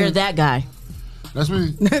 Oh, you're that guy. That's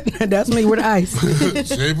me. That's me with ice.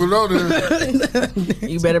 She ain't put it on there.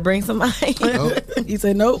 You better bring some ice. Nope. He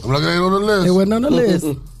said nope. I'm like, it ain't on the list. It wasn't on the list.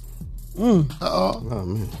 Uh-oh. Oh,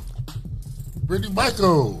 man. Brittany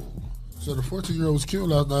Michael. So the 14-year-old was killed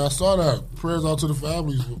last night. I saw that. Prayers out to the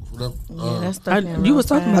families for that. You was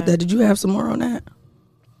talking about that. Did you have some more on that?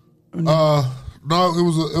 No, it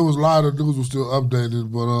was live. The news was still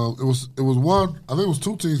updated, but it was one. I think it was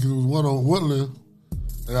 2 teams because it was one on Woodland.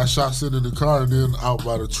 They got shot sitting in the car, and then out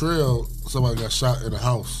by the trail, somebody got shot in the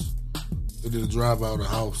house. They did a drive out of the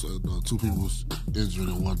house, and 2 people was injured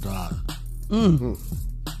and 1 died.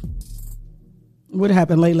 What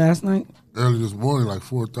happened late last night? Early this morning, like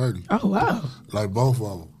 4:30. Oh wow! Like both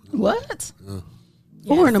of them. What? Yeah.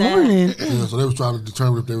 4 in the morning. Yeah, so they was trying to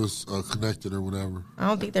determine if they was connected or whatever. I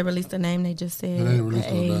don't think they released the name. They just said They didn't release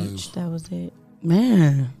the no age. names. That was it.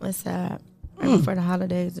 Man, What's sad? Right before the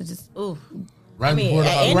holidays, it just ooh. Right I mean, before the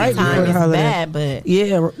at holidays. any Right time before the it's holiday. bad, but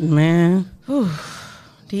yeah, man. whew,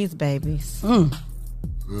 these babies. Yeah.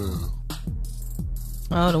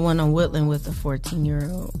 Oh, the one on Woodland was the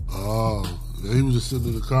 14-year-old. Oh, yeah, he was just sitting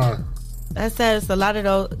in the car. That's sad. It's a lot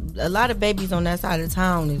of babies on that side of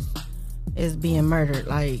town is being murdered.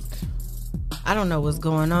 Like, I don't know what's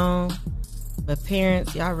going on, but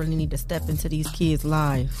parents, y'all really need to step into these kids'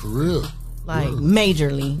 lives. For real. Like,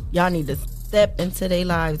 majorly. Y'all need to step into their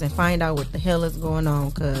lives and find out what the hell is going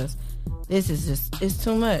on, because this is just, it's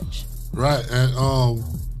too much. Right, and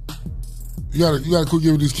you gotta quit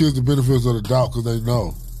giving these kids the benefits of the doubt because they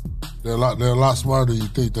know. They're a lot smarter than you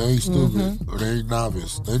think. They ain't stupid or they ain't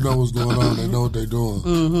novice. They know what's going on. They know what they're doing.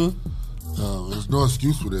 There's no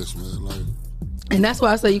excuse for this, man. Like, And that's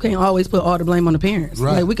why I say you can't always put all the blame on the parents.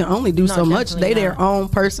 Right. Like we can only do so much. They their own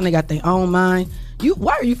person. They got their own mind.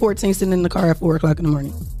 Why are you 14 sitting in the car at 4 o'clock in the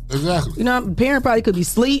morning? Exactly. You know, the parent probably could be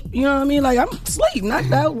asleep. You know what I mean? Like, I'm asleep,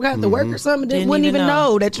 knocked out, got to work or something. They wouldn't even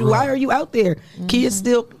know that you. Why are you out there? Kids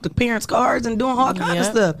steal the parents' cars and doing all kinds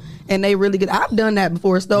of stuff. And they really good. I've done that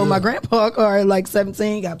before. Stole my grandpa's car at like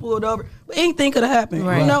 17, got pulled over. But anything could have happened.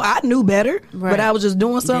 Right. You know, I knew better, but I was just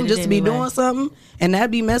doing something Did it just to be anyway. doing something. And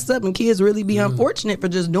that'd be messed up. And kids really be unfortunate for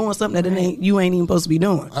just doing something that you ain't even supposed to be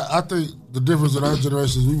doing. I think the difference in our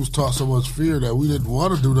generation is we was taught so much fear that we didn't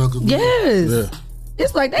want to do nothing. Yes.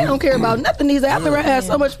 It's like they don't care about nothing these days. I had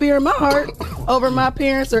so much fear in my heart over my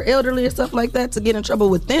parents or elderly or stuff like that to get in trouble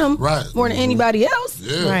with them more than anybody else.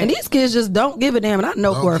 Yeah. Right. And these kids just don't give a damn. And I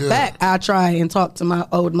know for a fact I try and talk to my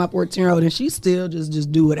 14-year-old and she still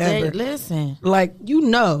just do whatever. Hey, listen. Like, you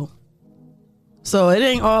know. So it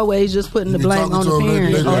ain't always just putting the blame on the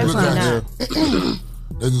parents.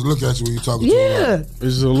 They just look at you when you talking to them.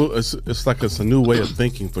 It's like it's a new way of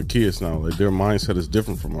thinking for kids now. Like their mindset is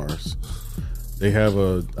different from ours. They have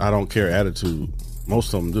a I don't care attitude.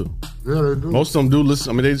 Most of them do. Yeah, they do. Most of them do listen.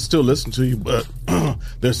 I mean, they still listen to you, but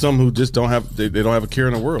there's some who just don't have. They don't have a care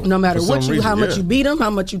in the world. No matter for what some reason. how much you beat them, how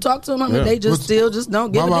much you talk to them, I mean, they just still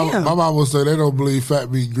don't give a damn. My mom would say they don't believe fat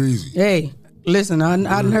meat greasy. Hey, listen, I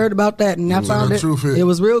done heard about that, and I found it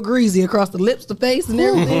was real greasy across the lips, the face, and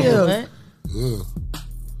everything else. Yeah.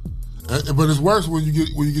 But it's worse when you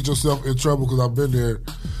get yourself in trouble, because I've been there.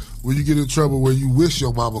 When you get in trouble where you wish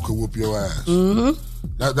your mama could whoop your ass.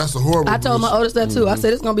 That's a horrible I told my oldest that too. I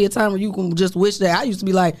said it's gonna be a time where you can just wish that. I used to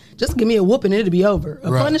be like, just give me a whooping and it'll be over.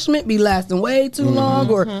 A punishment be lasting way too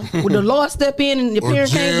long, or when the law step in and your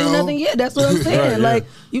parent can't do nothing. Yeah, that's what I'm saying. Like,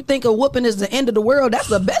 you think a whooping is the end of the world? That's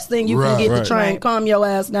the best thing you can get to try and calm your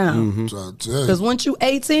ass down. Because once you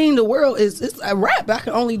 18, the world it's a wrap. I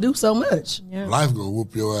can only do so much. Life gonna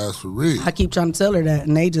whoop your ass for real. I keep trying to tell her that,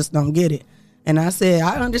 and they just don't get it. And I said,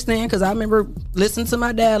 I understand, because I remember listening to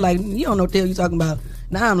my dad, like, you don't know what the hell you talking about.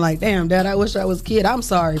 Now I'm like, damn, Dad, I wish I was a kid. I'm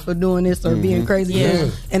sorry for doing this or being crazy.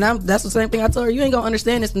 Yeah. And that's the same thing I told her. You ain't going to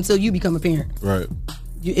understand this until you become a parent. Right.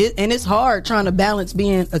 And it's hard trying to balance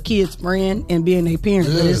being a kid's friend and being a parent.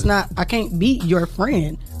 But it's not, I can't be your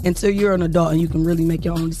friend until you're an adult and you can really make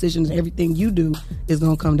your own decisions. And everything you do is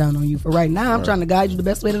going to come down on you. For right now, I'm trying to guide you the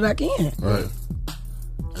best way that I can. Right.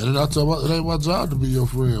 And then I tell you, it ain't my job to be your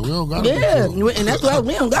friend. We don't got to be and that's why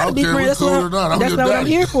we don't got to be friends. That's what I'm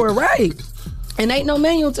here for, right? And ain't no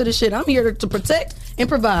manual to this shit. I'm here to protect and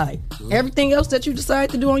provide. Everything else that you decide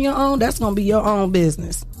to do on your own, that's gonna be your own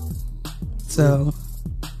business. So,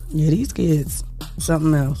 yeah, these kids,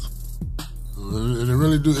 something else. And it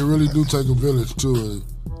really do take a village too.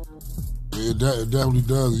 It definitely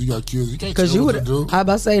does. You got kids. You can't tell you what would. to do. I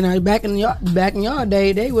about to say now, back in y'all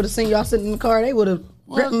day, they would have seen y'all sitting in the car. They would have.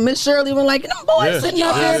 Miss Shirley was like, them boys sitting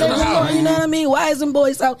out there. You know what I mean? Why is them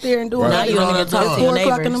boys out there and doing Now you don't even talk to your neighbors.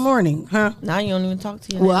 4 o'clock in the morning, huh? Now you don't even talk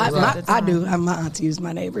to your neighbors. Well, I do. My auntie is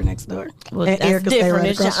my neighbor next door. Well, and that's Erica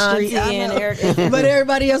different. Stay right across the street. And Erica. But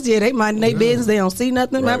everybody else, they mind their business. They don't see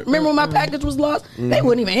nothing. Right. Remember when my package was lost? They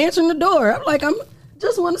wouldn't even answer the door. I'm like,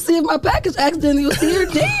 just want to see if my package accidentally was here.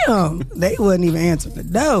 Damn. They wouldn't even answer the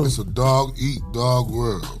door. It's a dog eat dog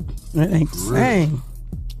world. It ain't the same.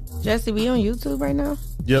 Jesse, we on YouTube right now?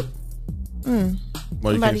 Yep.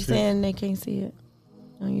 Somebody saying they can't see it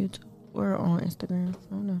on YouTube or on Instagram. I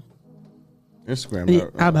don't know. Instagram.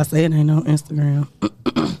 Yeah, I about to say it ain't on Instagram.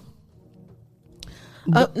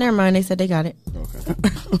 Oh, never mind. They said they got it. Okay.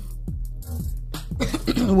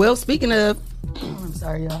 Well, speaking of, I'm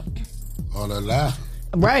sorry, y'all. All that laughing.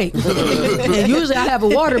 Right. And usually I have a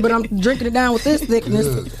water, but I'm drinking it down with this thickness.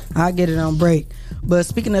 Yeah. I get it on break. But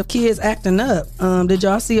speaking of kids acting up, did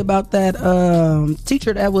y'all see about that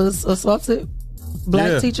teacher that was assaulted?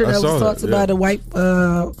 Black teacher that was assaulted by the white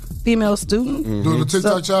female student? Doing the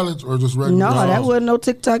TikTok challenge or just regular? No, that wasn't no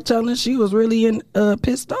TikTok challenge. She was really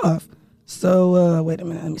pissed off. So, wait a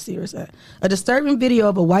minute. Let me see where it's at. A disturbing video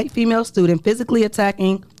of a white female student physically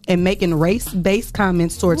attacking and making race-based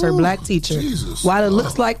comments towards her black teacher. Jesus. While it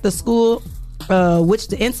looks like the school which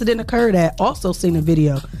the incident occurred at also seen a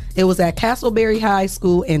video. It was at Castleberry High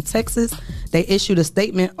School in Texas. They issued a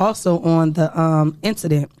statement also on the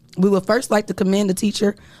incident. We would first like to commend the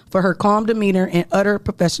teacher for her calm demeanor and utter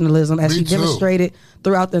professionalism as she demonstrated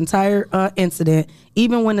throughout the entire incident,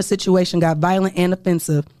 even when the situation got violent and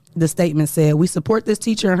offensive. The statement said, "We support this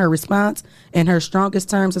teacher in her response in her strongest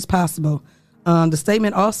terms as possible." The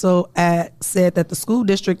statement also said that the school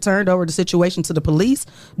district turned over the situation to the police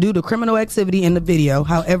due to criminal activity in the video.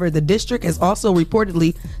 However, the district has also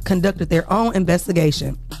reportedly conducted their own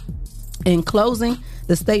investigation. In closing,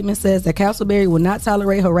 the statement says that Castleberry will not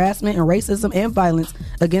tolerate harassment and racism and violence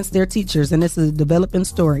against their teachers, and this is a developing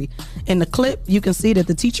story. In the clip, you can see that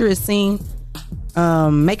the teacher is seen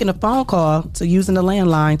making a phone call to using the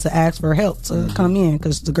landline to ask for help to come in,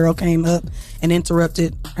 because the girl came up and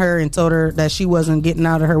interrupted her and told her that she wasn't getting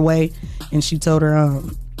out of her way, and she told her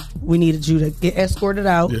we needed you to get escorted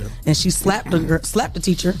out. And she slapped the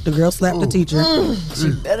teacher. The girl slapped the teacher.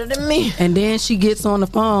 She better than me. And then she gets on the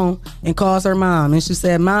phone and calls her mom, and she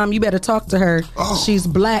said, "Mom, you better talk to her. She's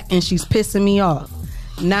black and she's pissing me off."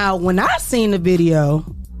 Now, when I seen the video,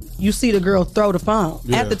 you see the girl throw the phone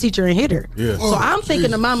at the teacher and hit her. So I'm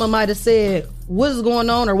thinking the mama might have said, "What is going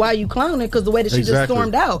on?" or "Why are you clowning?" Because the way that she just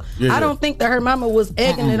stormed out. I don't think that her mama was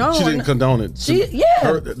egging it on. She didn't condone it.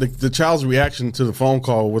 The child's reaction to the phone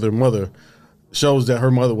call with her mother shows that her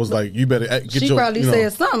mother was like, "You better get your." She probably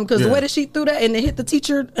said something, because the way that she threw that and it hit the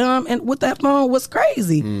teacher and with that phone was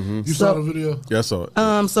crazy. You saw the video? Yeah, I saw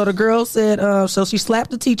it. So the girl said, so she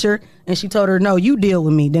slapped the teacher and she told her, "No, you deal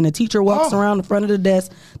with me." Then the teacher walks around the front of the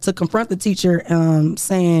desk to confront the teacher,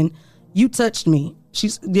 saying, "You touched me."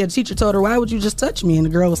 The teacher told her, "Why would you just touch me?" And the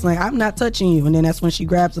girl was saying, "I'm not touching you." And then that's when she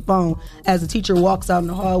grabs the phone as the teacher walks out in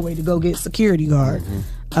the hallway to go get security guard.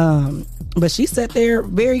 But she sat there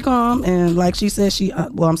very calm, and like she said,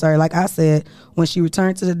 like I said, when she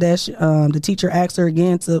returned to the desk, the teacher asked her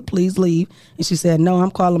again to please leave, and she said, "No,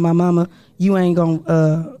 I'm calling my mama. You ain't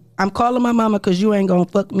gonna. I'm calling my mama because you ain't gonna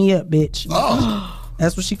fuck me up, bitch."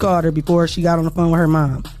 That's what she called her before she got on the phone with her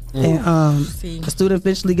mom. And the student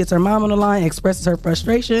eventually gets her mom on the line, expresses her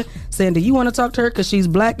frustration, saying, "Do you want to talk to her? Because she's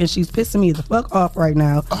black and she's pissing me the fuck off right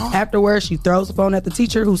now." Afterwards, she throws the phone at the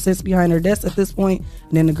teacher, who sits behind her desk at this point,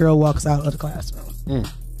 and then the girl walks out of the classroom.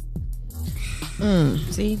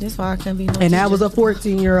 See, that's why I can't be no And teacher. that was a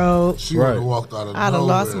 14-year-old. She would have walked out of I'd have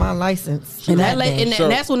lost my license. And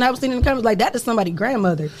that's when I was seeing in the comments, like, that is somebody's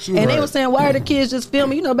grandmother. And they were saying, "Why are the kids just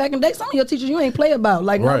filming?" You know, back in the day, some of your teachers you ain't play about.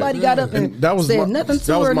 Like, nobody got up and said nothing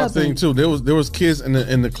to her. That was my nothing. thing too. There was kids in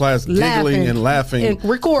the class giggling and laughing and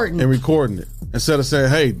recording it instead of saying,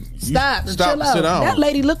 "Hey, stop, sit out. down." That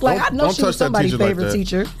lady looked like I know she was somebody's favorite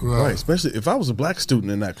teacher. Right, especially if I was a black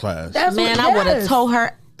student in that class. I would have told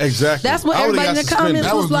her. Exactly. That's what everybody in the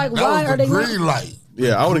comments was like. Why are they green light?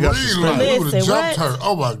 Yeah, I would have got suspended. We would have jumped her.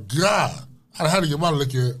 Oh my God! I had to get my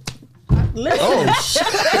lick in. Oh shit!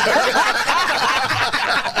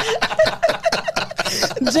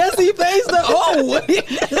 Jesse faced the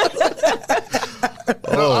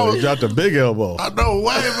Oh, you got the big elbow. I know way,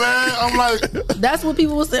 man. I'm like, that's what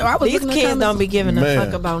people will say. I was These looking at kids comments. don't be giving a Man.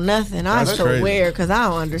 fuck about nothing. I That's swear, crazy. because I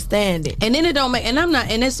don't understand it. And then it don't make, and I'm not,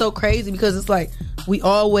 and it's so crazy because it's like we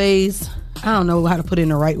always, I don't know how to put it in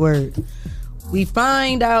the right word. We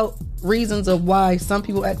find out reasons of why some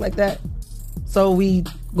people act like that. So we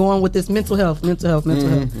go on with this mental health.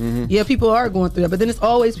 Yeah, people are going through that, but then it's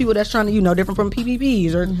always people that's trying to, different from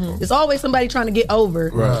PPPs, or it's always somebody trying to get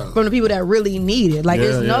over from the people that really need it. Like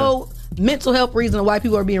there's no mental health reason why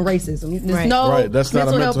people are being racist. There's no That's not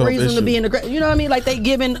a mental health reason issue. to be aggressive. You know what I mean? Like they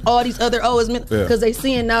giving all these other because they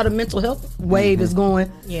seeing now the mental health wave is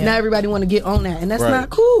going. Yeah. Now everybody want to get on that, and that's not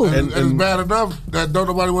cool. and it's bad enough that don't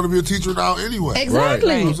nobody want to be a teacher now anyway. Exactly.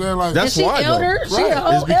 You know what I'm saying? Like, That's and she why, elder, though. she a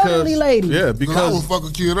whole It's because- elderly lady. Yeah, I because will fuck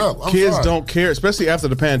a kid up. I'm kids sorry. don't care, especially after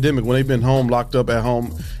the pandemic when they've been home, locked up at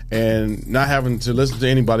home, and not having to listen to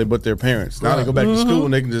anybody but their parents. Now they go back to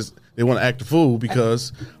school and they want to act a fool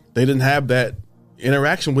because they didn't have that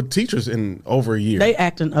interaction with teachers in over a year. They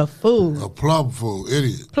acting a fool, A plum fool,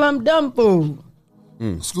 idiot. plum dumb fool.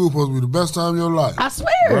 School supposed to be the best time of your life. I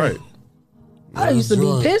swear. Right. I used to be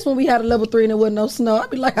enjoy it. pissed when we had a level 3 and there wasn't no snow. I'd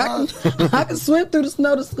be like, I can swim through the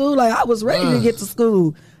snow to school. Like I was ready to get to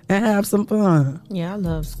school and have some fun. Yeah, I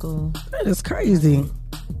love school. That is crazy.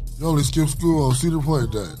 You only skip school on Cedar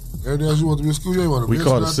Point Day. Everything else you want to be in school, you ain't want to be We in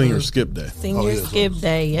call it school senior that day. skip day. Senior skip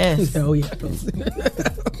day, yes. Oh yeah.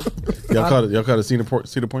 Y'all call it Cedar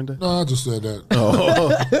Point Day? No, I just said that.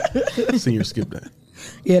 Oh, senior skip day.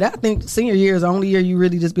 Yeah, I think senior year is the only year you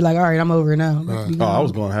really just be like, all right, I'm over it now. Oh, I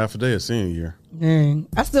was going half a day at senior year. Dang.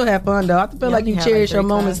 I still have fun though. I feel like you we had, cherish like, your 3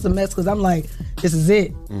 moments the mess because I'm like, this is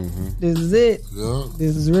it. This is it. Yeah.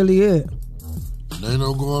 This is really it. There ain't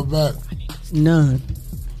no going back. None.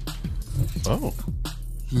 Oh.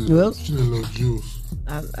 Well, She need a little juice.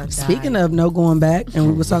 Speaking of no going back, and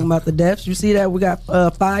we were talking about the deaths. You see that we got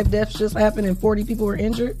 5 deaths just happened and 40 people were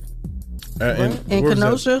injured. In where was that?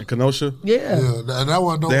 Kenosha? In Kenosha? Yeah. And that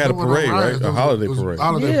one They had a parade, right? A holiday parade.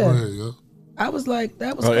 Holiday Yeah. parade, yeah. I was like,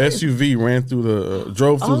 that was A crazy. SUV ran through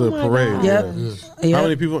drove through the my parade. God. Yep. Yeah. Yep. How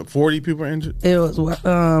many people? 40 people were injured? It was what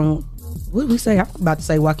did we say? I'm about to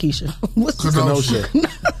say Waukesha. What's the Kenosha.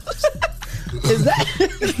 Is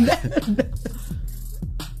that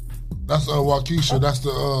That's Waukesha. That's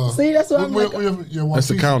the See, that's what I'm like. That's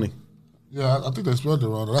the county. Yeah, I think they spelled it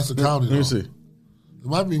wrong. That's the county. Let me though. see. It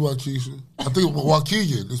might be Waukesha. I think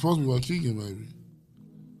Waukegan. It's supposed to be Waukegan, maybe.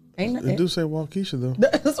 Ain't They do say Waukesha, though.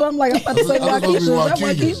 That's what I'm like. I'm about to say I thought it was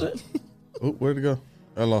Waukesha. Is that Waukegan. Waukesha? Oh, where'd it go?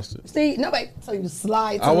 I lost it. See, nobody told you to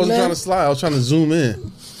slide to I wasn't the trying to left. slide. I was trying to zoom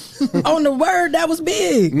in. On the word, that was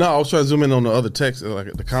big. No, I was trying to zoom in on the other text,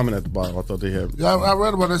 like the comment at the bottom. I thought they had. Yeah, I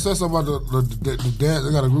read about it. They said something about the dance.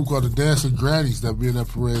 They got a group called the Dancing Grannies that be in that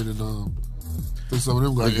parade, and I think some of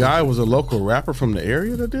them got The guy was a local rapper from the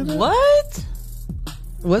area that did that? What?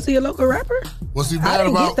 Was he a local rapper? What's he I mad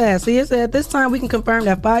didn't about? get that. See, it said at this time we can confirm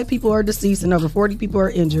that 5 people are deceased and over 40 people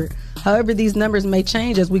are injured. However, these numbers may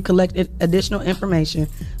change as we collect additional information.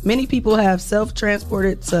 Many people have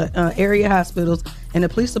self-transported to area hospitals, and the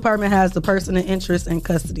police department has the person in interest in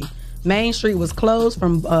custody. Main Street was closed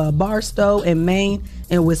from Barstow in Maine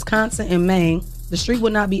and Wisconsin in Maine. The street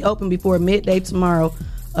will not be open before midday tomorrow,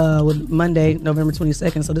 with Monday, November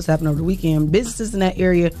 22nd. So this happened over the weekend. Businesses in that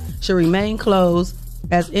area should remain closed,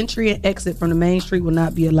 as entry and exit from the main street will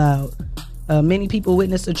not be allowed. Many people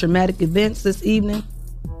witnessed the traumatic events this evening,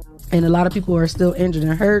 and a lot of people are still injured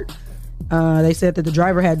and hurt. They said that the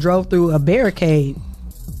driver had drove through a barricade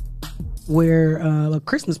where a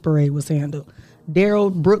Christmas parade was handled.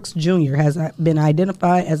 Daryl Brooks Jr. has been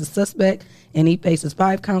identified as a suspect, and he faces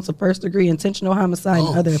 5 counts of first-degree intentional homicide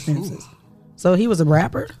and other offenses. So he was a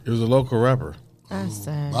rapper? He was a local rapper. That's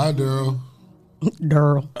sad. Bye, Daryl.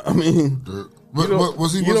 Daryl. I mean, But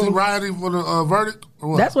was he riding for the verdict? Or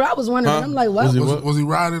what? That's what I was wondering. Huh? I'm like, what? Was he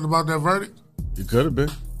riding about that verdict? He could have been.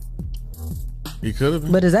 He could have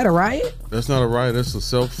been. But is that a riot? That's not a riot. That's a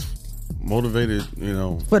self-motivated,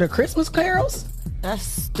 For the Christmas carols? That's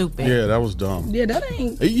stupid. Yeah, that was dumb. Yeah, that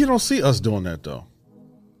ain't. You don't see us doing that, though.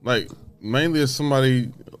 Like, mainly it's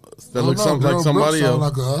somebody that I looks don't know. something like Daryl somebody Brooks else.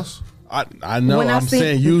 sound like us. I know. When I I'm see-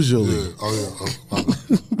 saying usually. Yeah. Oh,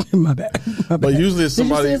 My bad. But usually it's Did you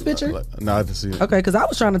somebody. see his picture? No, I didn't see it. Okay, because I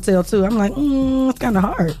was trying to tell too. I'm like, it's kind of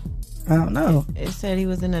hard. I don't know. It said he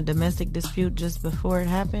was in a domestic dispute just before it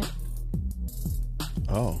happened.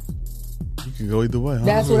 Oh. You can go either way, huh?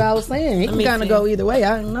 That's what I was saying. It Let can me kind of see. go either way.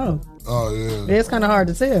 I don't know. Oh, yeah. It's kind of hard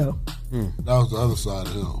to tell. That was the other side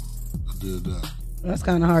of him that did that. That's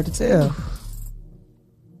kind of hard to tell.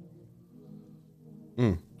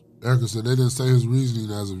 Erica said they didn't say his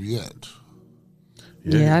reasoning as of yet.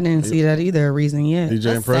 Yeah, I didn't see that either. A reason yet.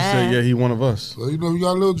 DJ and Press said, yeah, he one of us. So, you know, you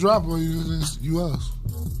got a little drop on you us.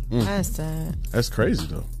 That's sad. That's crazy,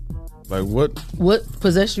 though. Like, what? What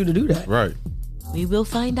possessed you to do that? Right. We will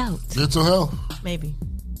find out. Mental health. Maybe.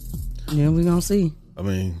 Yeah, we're going to see. I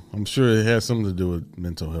mean, I'm sure it has something to do with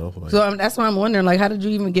mental health. Like, So that's why I'm wondering, like, how did you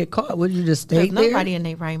even get caught? Would you just stay there? Nobody in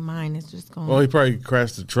their right mind is just going. well, he probably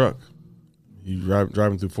crashed the truck. He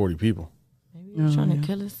driving through 40 people. Maybe he was trying to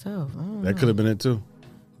kill himself. That could have been it, too.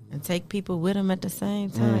 And take people with him at the same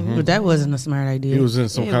time. But that wasn't a smart idea. He was in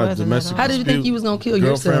some kind of domestic How did you think dispute. you was going to kill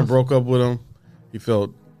Girlfriend yourself? broke up with him. He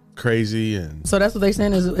felt crazy and So that's what they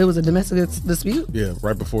saying is it was a domestic dispute? yeah,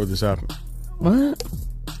 right before this happened. What?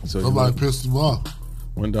 So he Somebody pissed him off.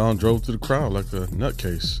 went down, drove through the crowd like a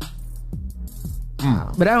nutcase.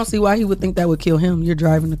 But I don't see why he would think that would kill him. You're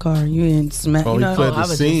driving the car and you ain't smack. Oh, you he know? fled the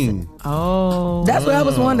scene. That's what I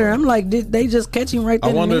was wondering. I'm like, did they just catch him right I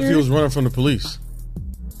then wonder and if there? he was running from the police.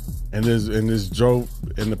 And this drove,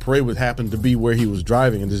 and the parade would happen to be where he was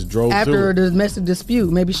driving, and just drove After to the it. domestic dispute,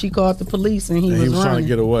 maybe she called the police and he And was he was running. trying to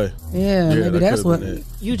get away. Yeah, maybe that that's could've what. been it.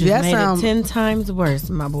 You just That made sound- it 10 times worse,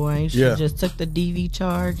 my boy. You should Yeah. have just took the DV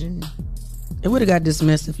charge and. It would have got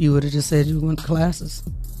dismissed if you would have just said you went to classes.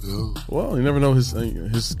 Yeah. Well, you never know his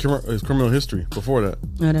criminal history before that.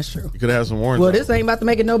 Yeah, that's true. You could have had some warrants. Well, out. this ain't about to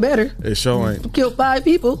make it no better. It sure ain't. Killed 5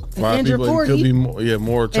 people and 5 injured people. It 40. could be more,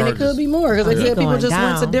 more and charges. it could be more because they Yeah. said people Going just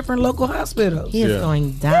went to down. different local hospitals. He is Yeah.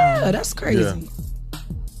 going down. Yeah, that's crazy. Yeah.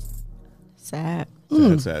 Sad.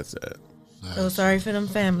 Sad. So sorry for them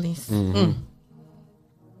families. Mm-hmm.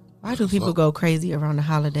 Why do people go crazy around the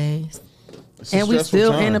holidays? It's a And we stressful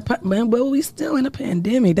still time. in we still in a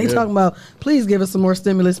pandemic. They Yeah. talking about, please give us some more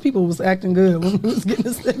stimulus. People was acting good when we was getting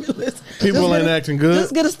the stimulus. People Just ain't get a- acting good.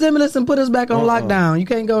 Just get a stimulus and put us back on lockdown. You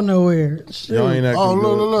can't go nowhere. Shoot. Y'all ain't acting Oh,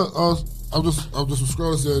 good. look. I'm just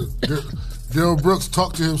scrolling. Said Daryl Brooks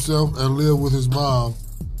talked to himself and lived with his mom,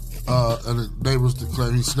 and the neighbors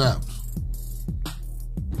claim he snapped.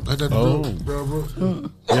 Ain't that the Oh. truth, Daryl Brooks?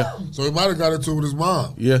 Yeah, So he might have got into it with his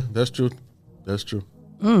mom. yeah, that's true. That's true.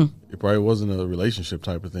 It probably wasn't a relationship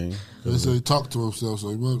type of thing. They say he talked to himself, so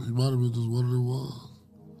he might have been just one of them ones.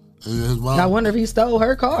 And his mom. I wonder if he stole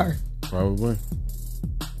her car. Probably.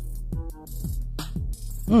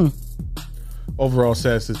 Overall,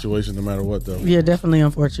 sad situation, no matter what, though. Yeah, definitely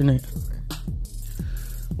unfortunate.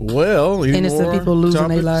 Well, any Innocent more people losing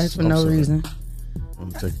their topics? lives for I'm no sorry. reason. I'm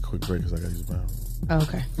gonna take a quick break because I got to use the bathroom.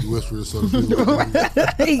 Okay. You whisper this so the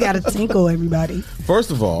people. He got to tinkle everybody. First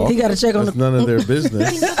of all, He gotta check on that's the- none of their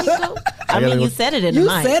business. I mean, gotta- you said it in the You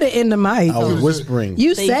mic. said it in the mic. I was whispering.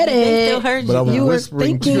 You They- said they still it. heard But I was You were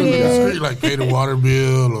whispering to thinking you guys. it. Street, like pay the water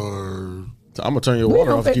bill or. I'm gonna turn your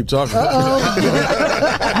water off and keep talking.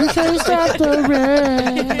 You can't stop the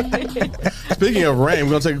rain. Speaking of rain,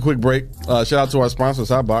 we're gonna take a quick break. Shout out to our sponsors,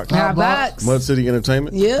 Hotbox, Hot box. Mud City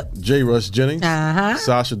Entertainment, Yep. J. Rush Jennings, Uh-huh.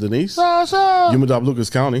 Sasha Denise, Umadop Lucas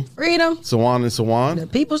County, Freedom. Sawan and Sawan, The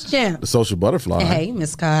people's champ. the Social Butterfly. Hey,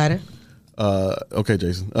 Miss Carter. Okay,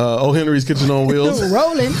 Jason. O. Henry's Kitchen on Wheels,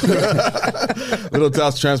 Rolling. Little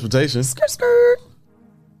House Transportation, Skirt, skirt.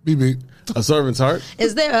 Beep beep. A Servant's Heart,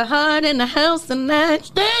 Is there a heart in the house tonight?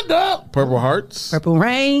 Stand up. Purple Hearts. Purple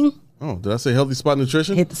Rain. Oh, did I say Healthy Spot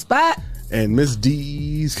Nutrition? Hit the spot. And Miss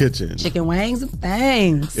D's Kitchen. Chicken wings and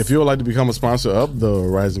things. If you would like to become a sponsor of the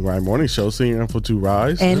Rise and Grind Morning Show, senior info to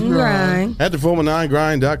Rise. And grind. At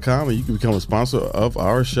the419grind.com and you can become a sponsor of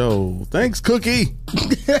our show. Thanks, Cookie.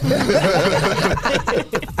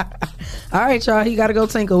 All right, y'all. He got to go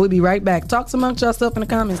tinkle. We'll be right back. Talk amongst yourself in the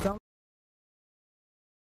comments. Don't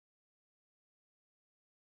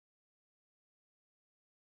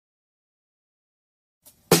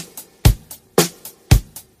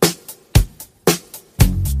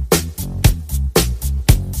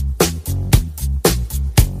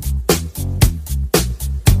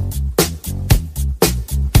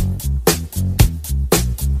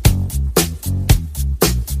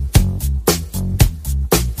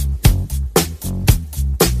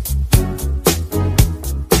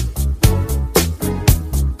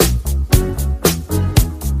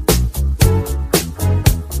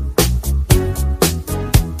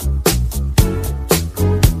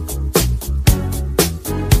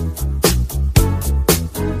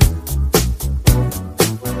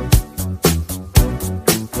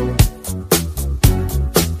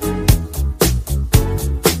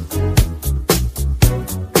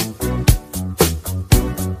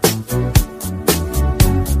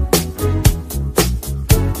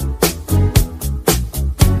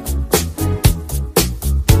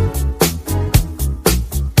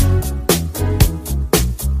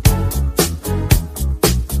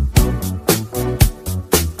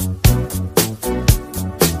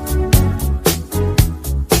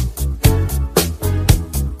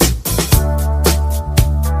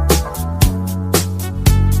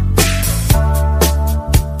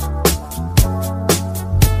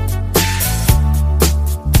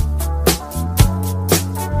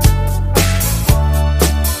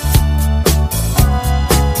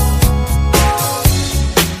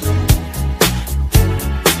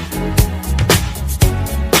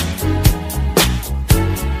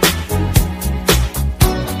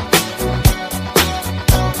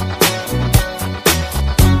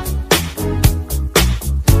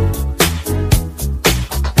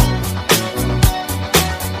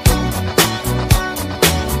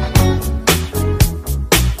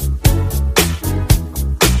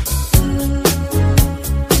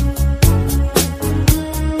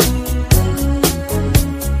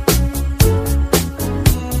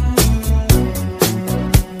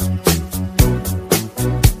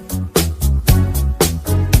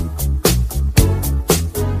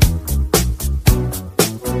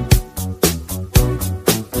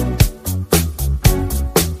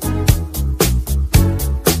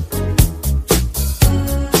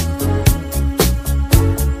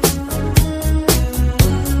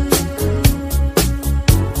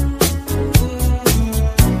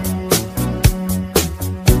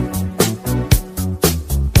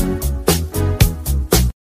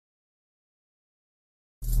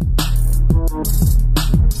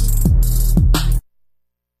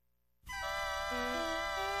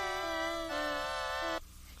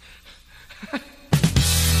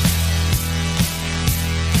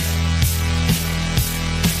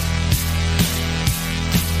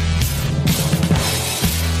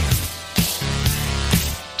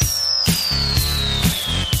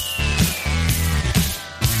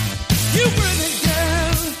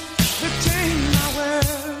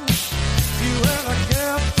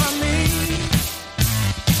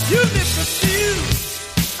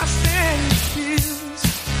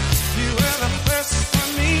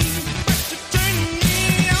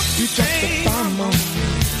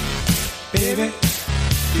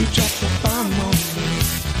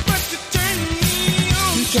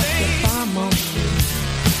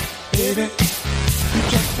baby. You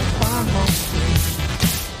just a bomb on me.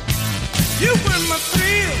 You were my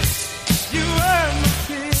thrills, you were my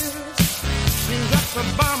pills. You just a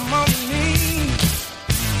bomb on me.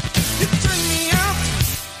 You turn me out,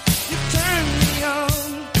 you turn me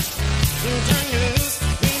on. You turn me loose,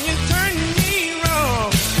 and you turn me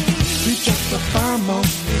wrong. You just a bomb on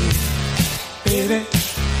me, baby.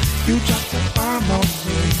 You just a bomb on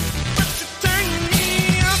me. But you turn me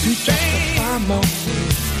out, you just a bomb on me,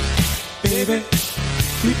 baby.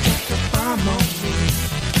 You just a bomb on me.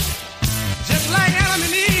 Just like Adam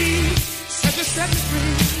and Eve, said you set me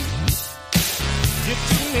free. You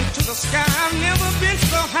took me to the sky, I've never been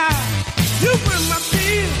so high. You were my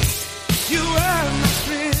pills, you were my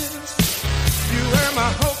thrills. You were my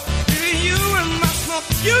hope, you were my smoke.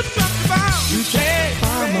 You dropped the bomb, you just a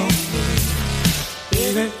bomb on me,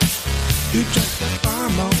 baby. You just a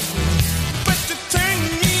bomb on me. But you turn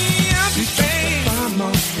me out, you just a bomb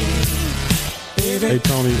on me, baby. Hey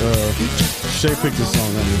Tony, Shay picked this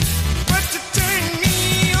song on me. But you turn me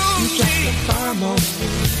on, you just a bomb on me,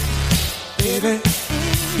 baby.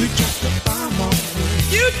 You just a bomb on me.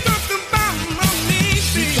 You dropped the bomb on me,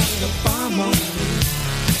 baby. You just a bomb on me,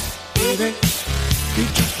 baby. You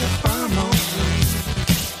just a bomb on me.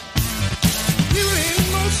 You were in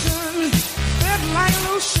motion, felt like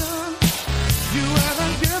lotion. You were the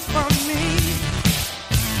gift for me.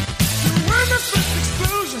 You were the first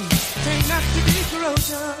explosion, turned out to be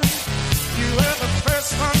corrosion. You were the first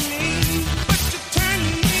for me, but you turned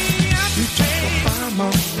me out. You just a bomb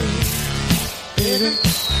on me, baby.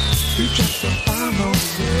 You just a bomb on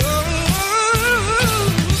me.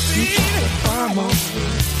 You just a bomb on me,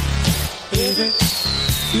 baby.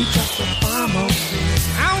 You just a bomb on me.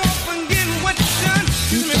 I won't forget what you done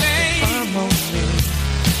to me,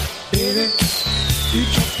 baby. You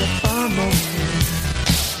just a bomb on me, baby. You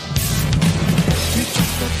just a bomb on me. You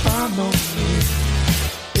just a bomb on me,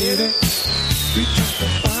 baby. You just a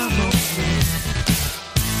bomb on me.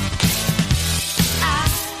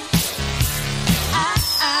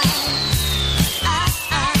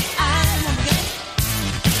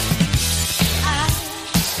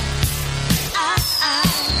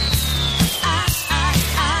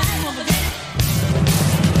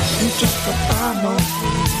 You just a bomb on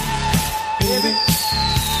me, baby.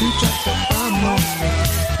 You just a bomb on me.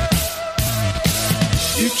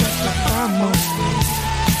 You just a bomb on me,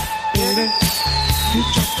 baby. You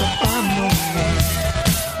just a bomb on me.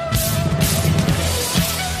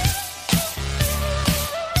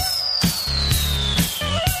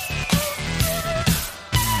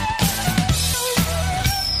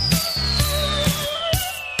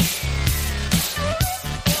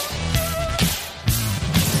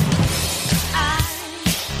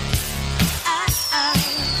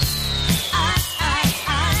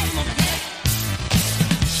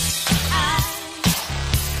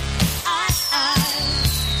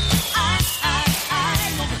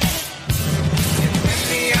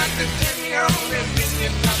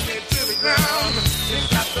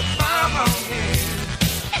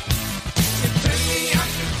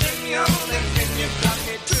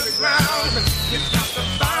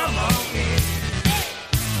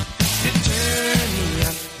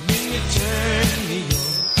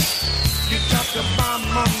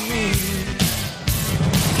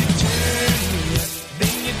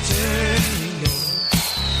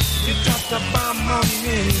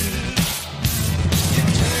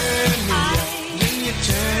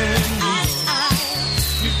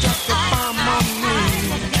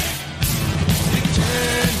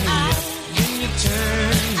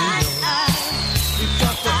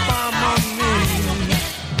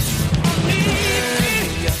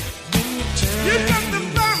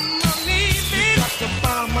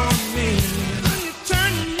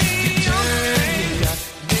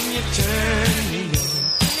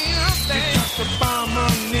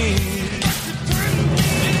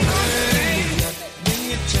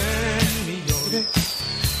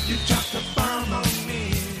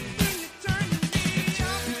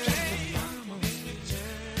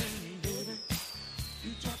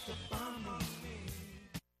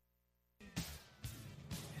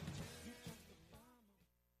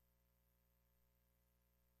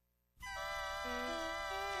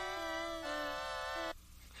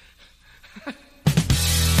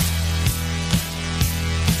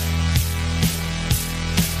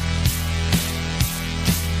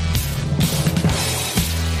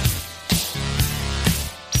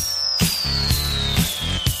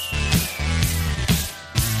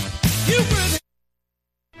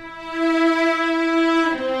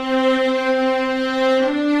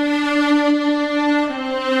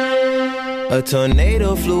 A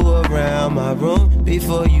tornado flew around my room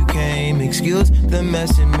before you came. Excuse the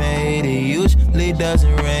mess it made. It usually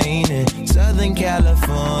doesn't rain in Southern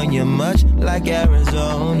California, much like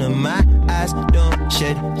Arizona. My eyes don't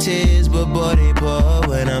shed tears, but boy they pour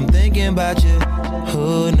when I'm thinking about you.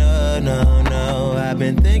 Oh no, no, no, I've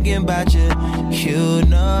been thinking about you. You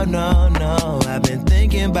no, no, no, I've been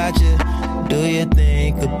thinking about you. Do you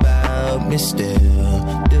think about me still?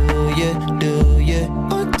 Do you,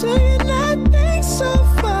 or do you not think so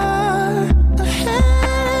far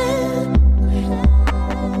ahead?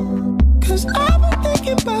 'Cause I've been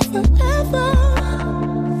thinking about forever.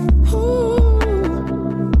 Ooh.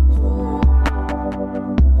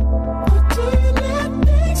 Or do you not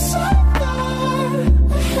think so far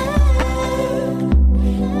ahead?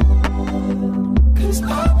 'Cause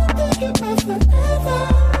I've been thinking about forever.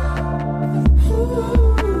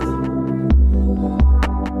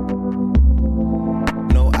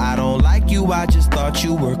 No, I don't like you, I just thought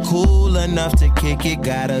you were cool enough to kick it.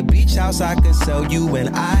 Got a beach house I could sell you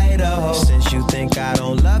in Idaho. Since you think I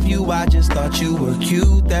don't love you, I just thought you were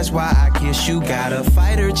cute, that's why I kiss you. Got a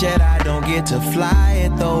fighter jet, I don't get to fly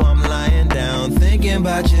it, though I'm lying down thinking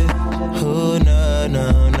about you. Oh no,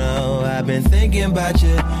 no, no, I've been thinking about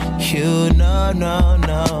you. You no, no,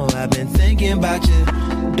 no, I've been thinking about you.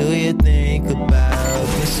 Do you think about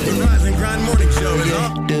me still? The Rise and Grind Morning Show is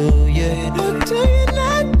on. Do you, or do you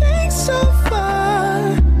not think so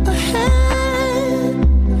far ahead?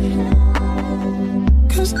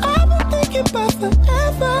 'Cause I've been thinking about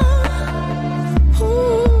forever. Ooh.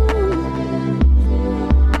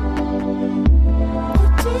 Or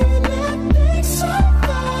do you not think so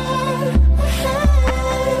far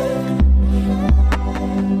ahead?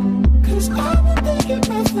 'Cause I've been thinking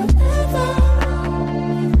about forever.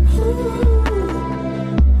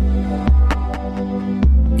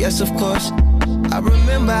 Yes, of course, I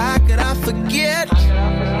remember, how could I forget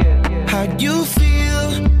how you feel?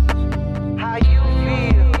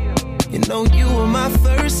 You know you were my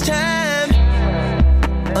first time,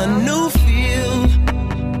 a new feel.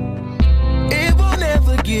 It will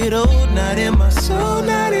never get old, not in my soul,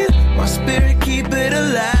 not in my spirit, keep it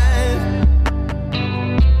alive.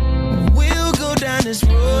 We'll go down this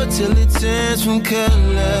road till it turns from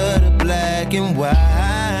color to black and white.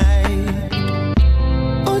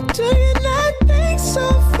 Or do you not think so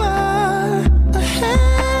far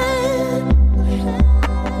ahead?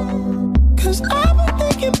 'Cause I've been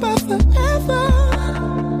thinking about forever.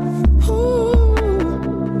 Ooh.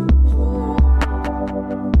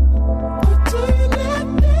 Or do you not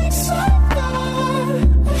think so far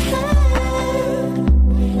ahead?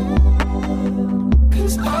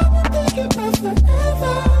 'Cause I've been thinking about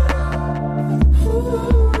forever. Ooh.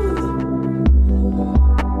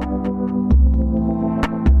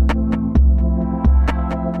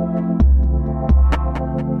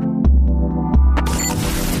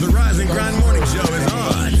 Grind Morning Show is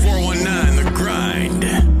on 419 The Grind.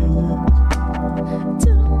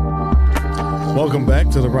 Welcome back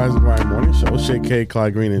to the Rise and Grind Morning Show. Shay K,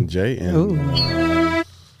 Clyde Green, and Jay. And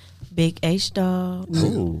Big H Dog.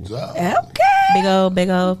 Ooh. Okay. Big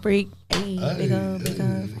old freak. Hey, big old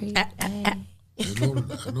freak.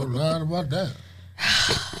 No line about that.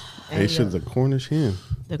 Hey, should the Cornish hen.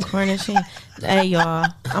 The Cornish hen. Hey, y'all.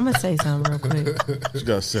 I'm going to say something real quick. What you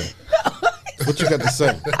got to say? What you got to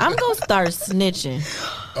say? I'm going to start snitching.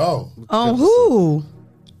 Oh. On who?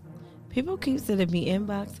 People keep sending me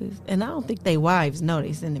inboxes, and I don't think they wives know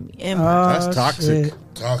they sending me inboxes. That's toxic. Shit.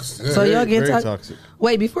 Toxic. So y'all get very toxic.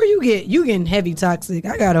 Wait, before you getting heavy toxic.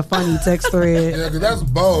 I got a funny text thread. Yeah, 'cause that's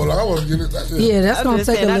bold. I want to get it. Yeah, that's gonna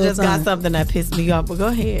take a little I just time. got something that pissed me off, but go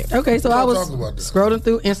ahead. Okay, so I was talk about that. scrolling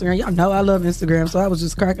through Instagram. Y'all know I love Instagram, so I was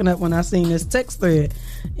just cracking up when I seen this text thread.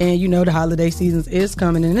 And you know the holiday season is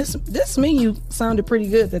coming, and this menu sounded pretty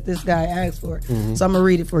good that this guy asked for. Mm-hmm. So I'm gonna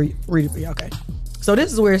read it for you. Okay. So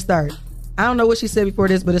this is where it started. I don't know what she said before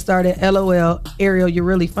this, but it started, LOL, Ariel, you're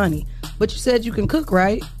really funny. But you said you can cook,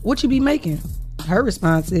 right? What you be making? Her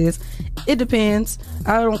response is, it depends.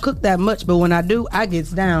 I don't cook that much, but when I do, I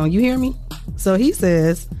gets down. You hear me? So he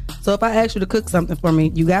says, so if I ask you to cook something for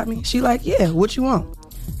me, you got me? She like, yeah, what you want?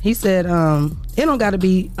 He said, it don't gotta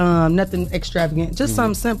be nothing extravagant, just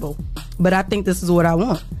something simple. But I think this is what I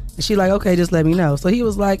want. And she like, okay, just let me know. So he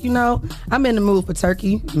was like, I'm in the mood for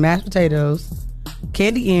turkey, mashed potatoes,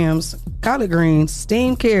 candy yams, collard greens,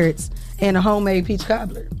 steamed carrots, and a homemade peach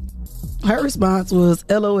cobbler. Her response was,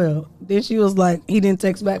 LOL, Then she was like, he didn't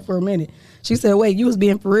text back for a minute. She said, wait, you was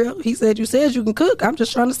being for real? He said, you said you can cook. I'm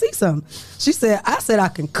just trying to see something. She said, I said I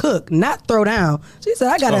can cook, not throw down. She said,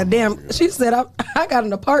 I got I got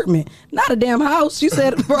an apartment, not a damn house. She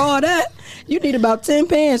said, for all that, you need about 10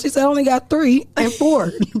 pans. She said, I only got 3 and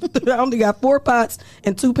 4. I only got 4 pots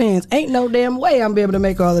and 2 pans. Ain't no damn way I'm be able to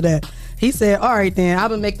make all of that. He said, all right then, I'm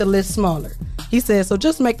gonna make the list smaller. He said, so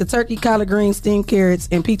just make the turkey, collard greens, steamed carrots,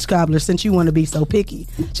 and peach cobbler since you want to be so picky.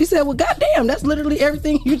 She said, well, goddamn, that's literally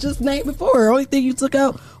everything you just named before. The only thing you took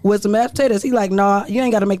out was the mashed potatoes. He like, nah, you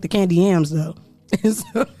ain't got to make the candy yams, though. And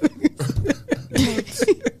so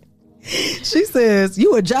she says,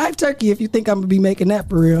 you a jive turkey if you think I'm going to be making that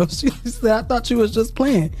for real. She said, I thought you was just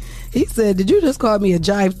playing. He said, did you just call me a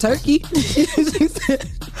jive turkey? She said,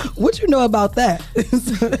 what you know about that?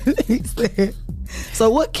 He said, so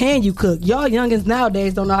what can you cook? Y'all youngins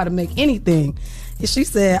nowadays don't know how to make anything. She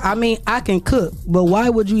said, I mean, I can cook, but why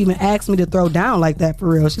would you even ask me to throw down like that for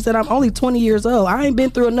real? She said, I'm only 20 years old. I ain't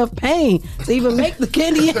been through enough pain to even make the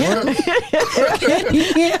candy yams.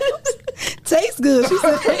 Candy yams taste good. She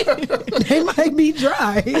said, they might be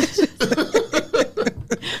dry.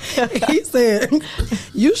 He said,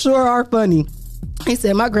 you sure are funny. He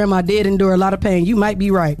said, my grandma did endure a lot of pain. You might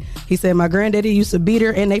be right. He said, my granddaddy used to beat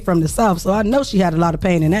her, and they from the South, so I know she had a lot of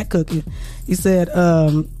pain in that cooking. He said,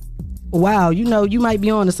 wow, you know, you might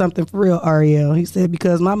be on to something for real, Ariel. He said,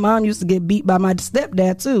 because my mom used to get beat by my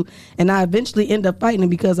stepdad, too, and I eventually ended up fighting him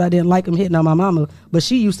because I didn't like him hitting on my mama, but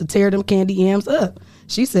she used to tear them candy yams up.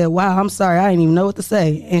 She said, wow, I'm sorry, I didn't even know what to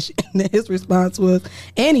say. And his response was,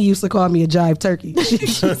 Annie used to call me a jive turkey. She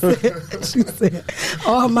said,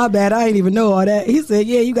 oh, my bad, I didn't even know all that. He said,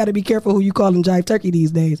 yeah, you got to be careful who you call them jive turkey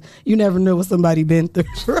these days. You never know what somebody been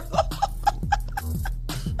through.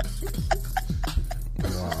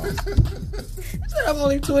 I'm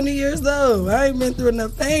only 20 years old. I ain't been through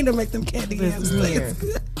enough pain to make them candy yams.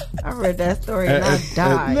 I read that story and I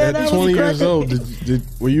died. At 20 years old,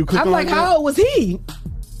 were you cooking? I'm like, how old was he?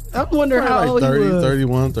 I'm wondering how old 30, he was.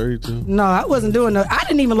 31, 32. No, I wasn't doing that. I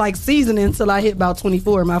didn't even like seasoning until I hit about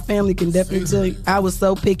 24. My family can definitely tell you I was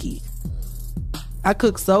so picky. I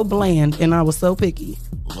cooked so bland and I was so picky.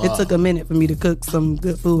 Wow. It took a minute for me to cook some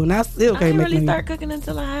good food, and I still can't make really start cooking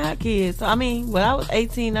until I had kids. So I mean, I was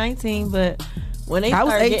 18, 19, but when they I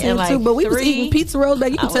was 18 like too, but we 3, was eating pizza rolls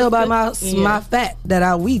back. You can tell by my fat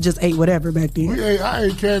that we just ate whatever back then. I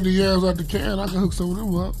ate candy yams out the can. I can hook some of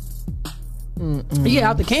them up.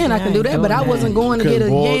 Yeah, out the can I can do that, but I wasn't going to get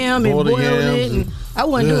a yam and boil it. And I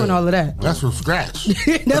wasn't doing all of that. That's from scratch.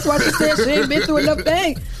 That's why she said she ain't been through enough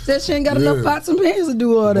things. Said she ain't got enough pots and pans to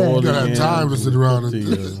do all that. You gotta have time to sit around and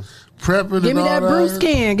prepping. Give me that Bruce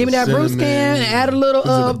can. Give me that Bruce can and add a little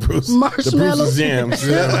marshmallows. Yams.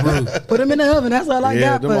 Put them in the oven. That's all I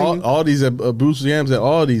got for you. All these Bruce yams at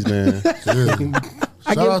Aldi's, man.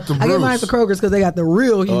 I get mine to Kroger's because they got the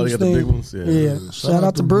real huge they got thing. The big ones? Yeah. Shout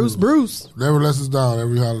out to Bruce. Never lets us down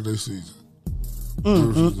every holiday season.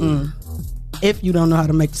 If you don't know how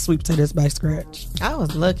to make the sweet potatoes by scratch. I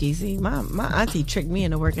was lucky. See, my auntie tricked me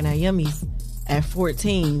into working at Yummy's at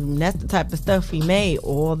 14. That's the type of stuff he made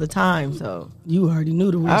all the time. So you already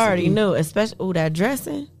knew the recipe. I already knew, especially that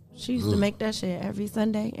dressing. She used to make that shit every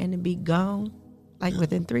Sunday and it'd be gone like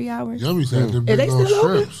within 3 hours. Yummy's had them big old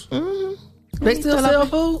shrimps. They still sell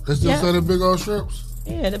food? They still sell the big old shrimps?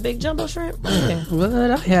 Yeah, the big jumbo shrimp. Yeah.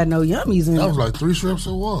 Well, I had no Yummies in That was like 3 shrimps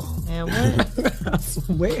in one. And what? I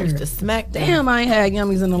swear. The smack down. Damn, I ain't had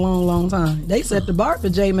Yummies in a long, long time. They set the bar for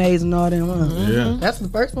J Mays and all them. Yeah. That's the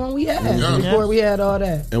first one we had before we had all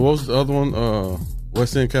that. And what was the other one?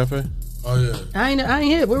 West End Cafe? Oh, yeah. I ain't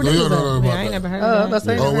hit. Where were they? I ain't never heard of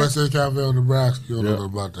that. West End Cafe on Nebraska. You don't know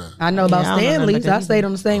about that. I know about Stanley's. I stayed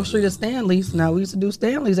on the same street as Stanley's. Now, we used to do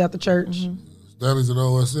Stanley's after church. Stanley's and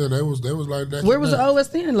OSN, they was like that. Where was the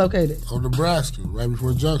OSN located? On Nebraska, right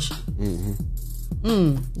before Junction.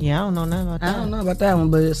 Yeah, I don't know nothing about that. I don't know about that one,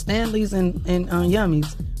 but Stanley's and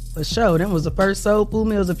Yummy's for sure. Them was the first soul food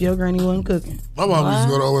meals if your granny wasn't cooking. My mom used to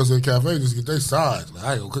go to OSN Cafe just get their sides. Like,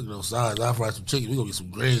 I ain't gonna cook no sides. I'll fry some chicken. We gonna get some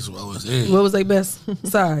greens from OSN. What was their best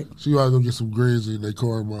side? She always gonna get some greens in their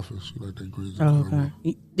corn muffins. She like their greens.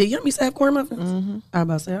 Okay. Did Yummy's have corn muffins? I was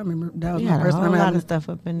about to say, I remember that was my first time having stuff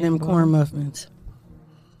up in them corn muffins.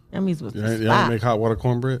 Yummy's was y'all make hot water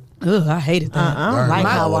cornbread? Ugh, I hated that. I don't like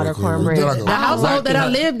hot water cornbread. The household that I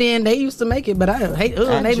lived in, they used to make it, but I hate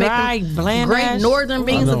it. They make bland great northern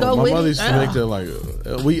beans to go with it. My mother used to make that like,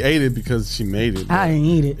 we ate it because she made it. I didn't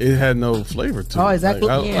eat it. It had no flavor to it. Oh, exactly.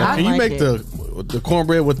 Can you make the the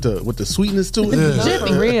cornbread with the sweetness to it. Yeah.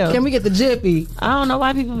 Jiffy. real. Can we get the Jiffy? I don't know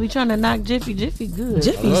why people be trying to knock Jiffy. Jiffy good.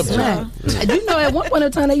 Jiffy love smack. You know, at one point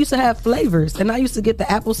in time, they used to have flavors, and I used to get the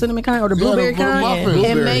apple cinnamon kind or the blueberry kind, muffins. and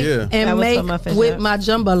Blueberry, make yeah. That and was make some muffins, with yeah. my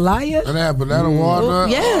jambalaya. And they have banana walnut.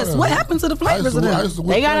 Yes. What happened to the flavors of them?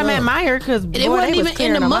 They got them at Meyer because It wasn't even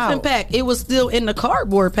in the muffin out. pack. It was still in the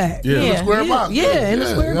cardboard pack. Yeah. In the square box. Yeah, in the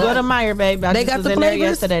square Go to Meyer, babe. I They just got was the in there flavors.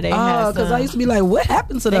 yesterday. They had because some. I used to be like, what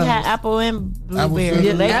happened to They those? had apple and blueberry. cinnamon.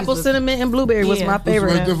 The ladies Apple was- cinnamon and blueberry was Yeah. my What's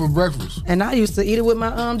favorite. right there for breakfast? And I used to eat it with my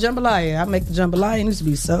jambalaya. I make the jambalaya and it used to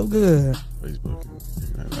be so good.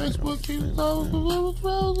 Facebook keeps those little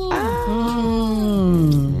trousers.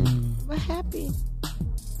 What happened?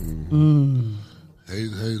 Hey,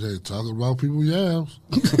 talking about people yams.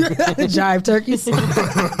 Jive turkeys.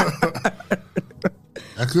 That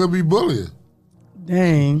could be bullying.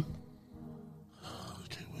 Dang.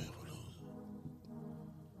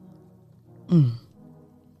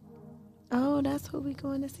 Oh, that's who we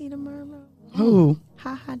going to see tomorrow. Who?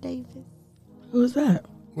 Ha Davis. Who is that?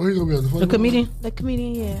 Where you gonna be at? The comedian? The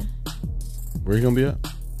comedian, yeah. Where you gonna be at?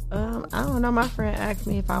 I don't know. My friend asked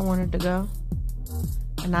me if I wanted to go,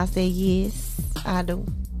 and I said yes, I do.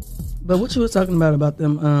 But what you was talking about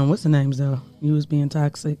them, what's the names though? You was being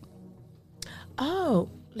toxic. Oh,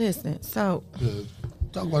 listen. So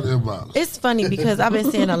Talk about the inbox. it's funny because I've been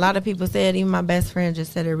seeing a lot of people say it. Even my best friend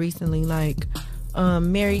just said it recently. Like,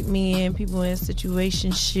 married men, people in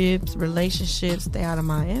situationships, relationships, stay out of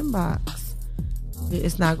my inbox.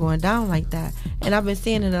 It's not going down like that. And I've been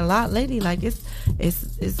seeing it a lot lately. Like it's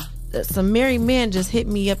some married men just hit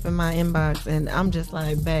me up in my inbox, and I'm just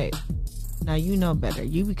like, babe, now you know better.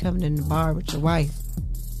 You be coming in the bar with your wife.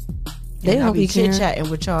 They and I don't be be caring. chit chatting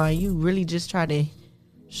with y'all, and you really just try to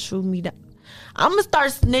shoot me down. I'm gonna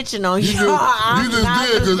start snitching on You y'all. I'm just not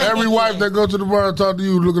did because every mistaken. wife that go to the bar and talk to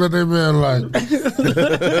you looking at their man like,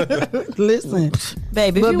 Listen,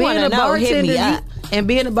 baby, if but you being want to a know, hit bartender, me up. and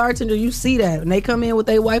being a bartender, you see that, and they come in with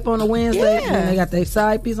their wife on a Wednesday, Yeah. and they got their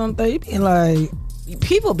side piece on Thursday, you be like,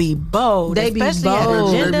 People be bold. They be especially at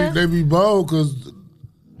bold. agenda. they be bold because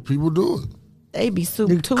people do it. They be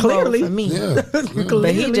super too Clearly. bold for me. Yeah. But he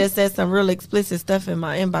Clearly. just said some real explicit stuff in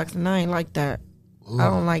my inbox, and I ain't like that. I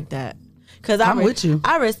don't like that. Cause I'm with you.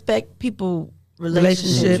 I respect people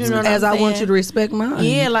relationships, You know what as I'm I want saying? you to respect mine.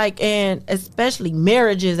 Yeah, like, and especially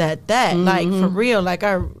marriages at that. Like for real. Like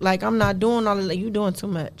I'm not doing all of that. You doing too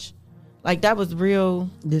much. Like that was real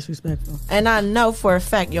disrespectful. And I know for a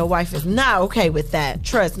fact your wife is not okay with that.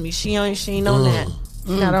 Trust me, she ain't on that.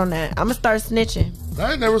 She not on that. I'm gonna start snitching.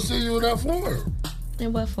 I ain't never seen you in that form.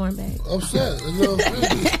 In what form, babe? Upset. Don't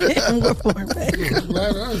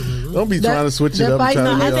Don't be trying to switch it up. and try to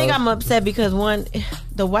No, be I think all- I'm upset because one,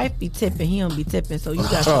 the wife be tipping, he don't be tipping, so you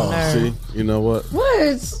got some Oh, nerve. see, you know what?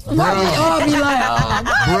 What? Why we all be like,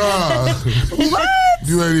 Bruh. what?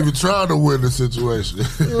 You ain't even trying to win the situation.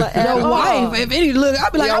 Your wife, if any look,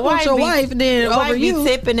 I'd be like, I want your wife, then your over wife you be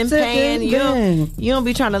tipping and paying. dang. You don't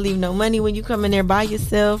be trying to leave no money when you come in there by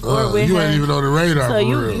yourself or with you her. ain't even on the radar. So for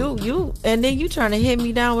you, real. and then you trying to hit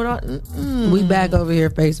me down with all. We back over here,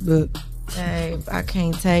 Facebook. Babe, I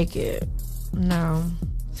can't take it. No,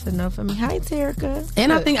 it's enough for me. Hi, Terica.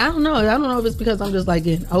 And I don't know if it's because I'm just like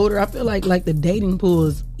getting older. I feel like the dating pool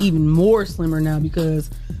is even more slimmer now because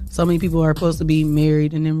so many people are supposed to be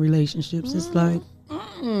married and in relationships. It's like,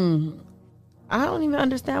 I don't even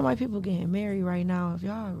understand why people getting married right now if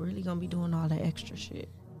y'all really gonna be doing all that extra shit.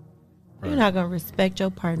 You're not gonna respect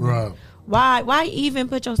your partner. Right. Why even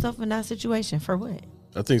put yourself in that situation? For what?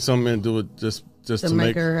 I think some men do it just to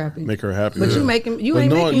make her happy. Make her happy. but yeah. you ain't making me But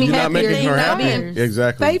happier. you're not making her Not happy. being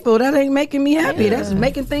Exactly. faithful. That ain't making me happy. That's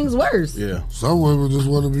making things worse. Yeah. Some women just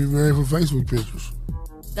want to be married for Facebook pictures.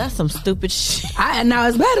 That's some stupid shit. Now,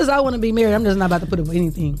 as bad as I want to be married, I'm just not about to put up with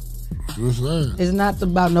anything. Just saying. It's not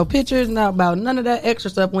about no pictures, not about none of that extra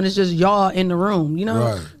stuff when it's just y'all in the room, you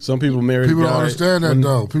know? Right. Some people marry. People the don't guy understand that when-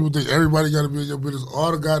 though. People think everybody got to be in your business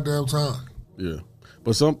all the goddamn time. Yeah.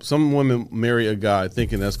 But some women marry a guy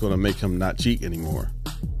thinking that's going to make him not cheat anymore.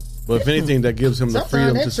 But if anything, that gives him the Sometimes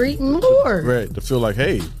freedom they're to treating more. right, to feel like,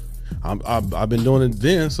 hey, I've been doing it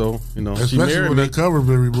then, so you know, she Especially married when me. that cover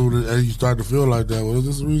been removed and you start to feel like that. Well, is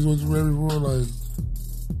this the reason what you married for? Like,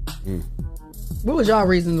 What was y'all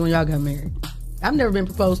reasons when y'all got married? I've never been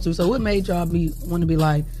proposed to, so what made y'all want to be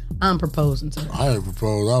like, I'm proposing to her? I ain't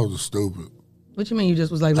proposed. I was just stupid. What you mean you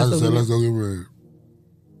just was like, I let's just go said, get let's go get married.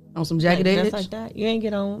 on some jagged Like, edge? just like that. You ain't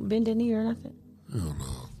get on bended knee or nothing. Hell no.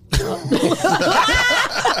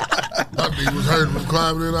 My knee was hurting from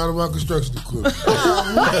climbing in out of my construction equipment.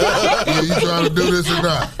 Yeah, you trying to do this or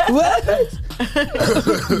not? What?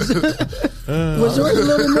 Was yours a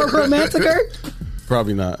little bit more romanticer?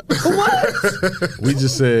 Probably not. What? We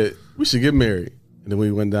just said we should get married, and then we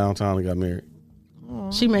went downtown and got married.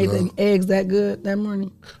 She made the eggs that good that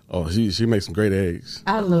morning. Oh, she makes some great eggs.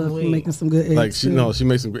 I love making some good eggs. Like she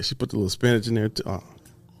makes some great. She put the little spinach in there too. Oh.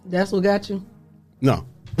 That's what got you? No.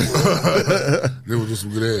 There was just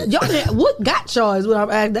some good eggs. Y'all, what got y'all is what I'm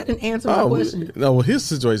asking. That didn't answer my question. No, well, his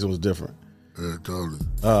situation was different. Yeah, totally.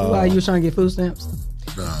 Why you was trying to get food stamps?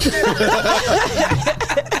 Nah.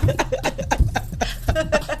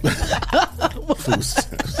 Food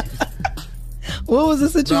stamps. What was the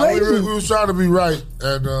situation? Nah, we was trying to be right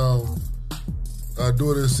and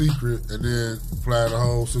do it in secret and then plan the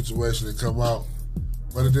whole situation and come out.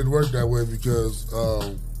 But it didn't work that way because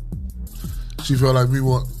she felt like we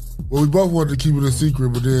both wanted to keep it a secret,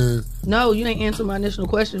 but then... No, you ain't answer my initial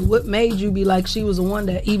question. What made you be like she was the one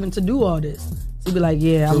that even to do all this? She'd be like,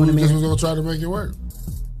 yeah, I want to marry. We just was going to try to make it work.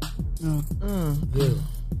 Yeah.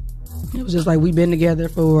 It was just like we've been together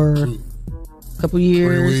for a couple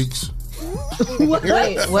years. 3 weeks. What?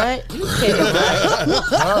 Wait, what? You kidding,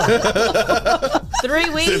 right? 3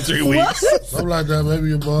 weeks? 3 weeks. Something like that,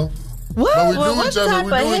 maybe a month. What? No, we Well, do what each other. type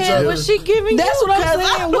We of do each head other. was she giving That's you? what I'm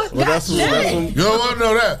saying. What Well, got that's you? what- You don't want to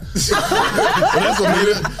know that.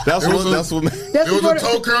 It was a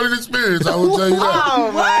toe curling experience. I will tell you that.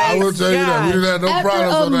 Oh, my I will tell you that. We didn't have no After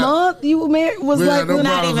problems a on that. month, you were married was We like had no when-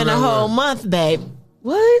 Not problems even a with that whole way. month, babe.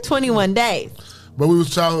 what? 21 days. But we was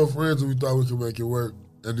childhood friends and we thought we could make it work.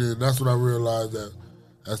 And then that's when I realized that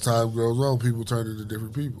as time goes on, people turn into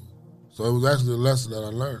different people. So it was actually a lesson that I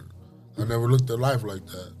learned. I never looked at life like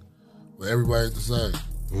that. But everybody ain't the same.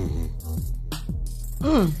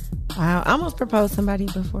 Wow, I almost proposed somebody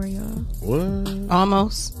before y'all. What?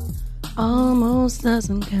 Almost. Almost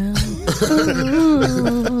doesn't count. She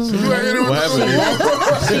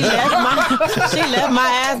left my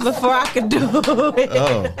ass before I could do it.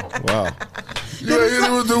 Oh, wow. You ain't hit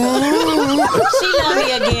it with the woo. She love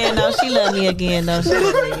me again though. She love me again though. She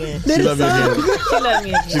love me again. She love you again. She love me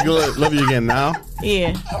again. She gonna love you again now?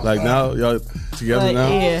 Yeah. Like now? Y'all together Like, now?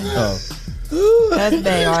 yeah. Oh. That's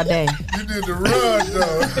day all day. You did the run,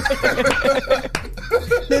 though.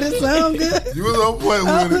 Did it sound good? You was on point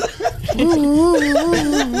with it.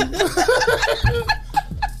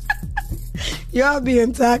 Y'all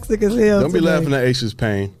being toxic as hell. Don't be today. laughing at Aisha's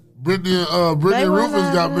pain. Brittany and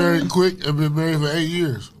Rufus got married quick and been married for 8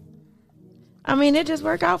 years. I mean, it just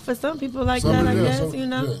work out for some people like that, I guess, you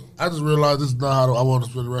know. Yeah. I just realized this is not how I want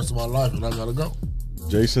to spend the rest of my life, and I gotta go.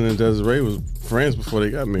 Jason and Desiree was friends before they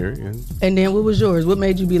got married. And then what was yours? What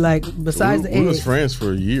made you be like, besides the we was eggs? friends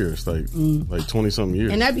for years, like 20-something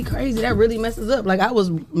years. And that'd be crazy. That really messes up. Like I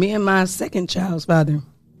was me and my second child's father,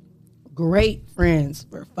 great friends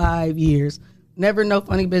for 5 years. Never no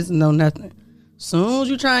funny business, no nothing. Soon as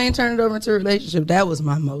you try and turn it over into a relationship, that was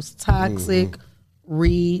my most toxic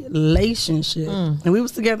relationship. And we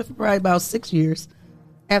was together for probably about 6 years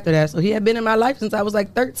after that. So he had been in my life since I was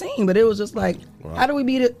like 13. But it was just like, how do we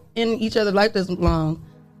be in each other's life this long?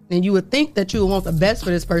 And you would think that you would want the best for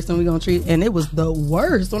this person we're going to treat. And it was the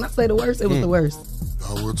worst. When I say the worst, it was the worst.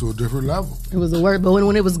 I went to a different level. It was the worst. But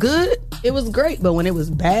when it was good, it was great. But when it was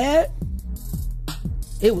bad,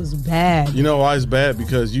 it was bad. You know why it's bad?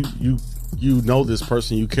 Because you know this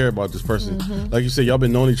person, you care about this person. Like you said, y'all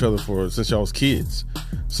been knowing each other since y'all was kids.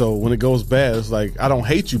 So when it goes bad, it's like, I don't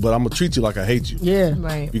hate you, but I'm gonna treat you like I hate you. Yeah.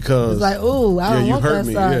 Right. Because it's like, oh, I don't you want hurt that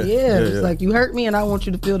me. side. Yeah. It's yeah. like you hurt me and I want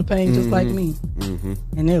you to feel the pain just like me.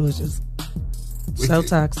 And it was just so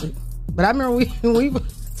toxic. But I remember we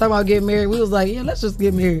talking about getting married, we was like, yeah, let's just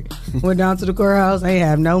get married. Went down to the courthouse, ain't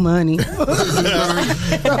have no money. So we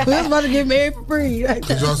was about to get married for free.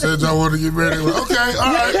 Y'all said y'all wanted to get married. They went, okay,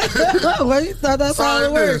 all right. Well, you thought that's how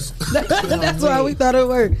it worked. That's why we thought it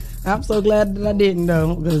worked. I'm so glad that I didn't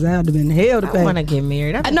though, because that would have been hell to pay. I want to get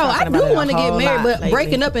married. I know I do want to get married, but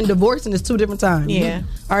breaking up and divorcing is 2 different times. Yeah.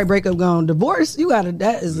 All right, break up, gone. Divorce,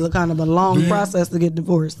 that is a kind of a long process to get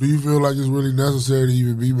divorced. Do you feel like it's really necessary to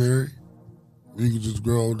even be married? You can just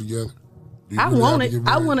grow old together. I want it.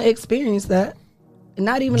 I want to experience that.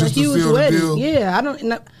 Not even Just a to huge seal the wedding. deal? Yeah, I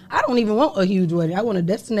don't even want a huge wedding. I want a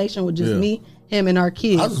destination with just me, him, and our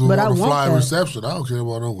kids. I just but want I a want fly that. reception. I don't care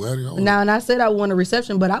about no wedding. Now, and I said I want a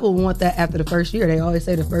reception, but I would want that after the first year. They always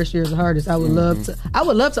say the first year is the hardest. I would love to. I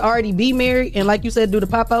would love to already be married and, like you said, do the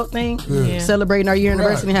pop out thing, celebrating our year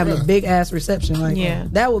anniversary and having a big ass reception. Like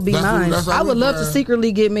that would be mine. I would love to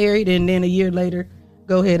secretly get married and then a year later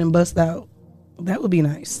go ahead and bust out. That would be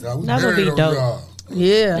nice. That would be dope.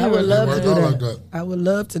 Yeah, I would love to do like that. I would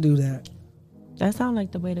love to do that. That sounds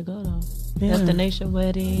like the way to go, though. Yeah. Destination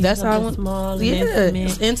wedding. That's how I want. Small, and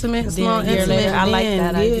it's intimate, Then small, a year intimate. later, I like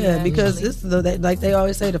that idea, because this is like they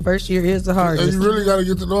always say, the first year is the hardest. And you really got to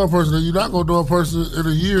get to know a person. And you're not going to know a person in a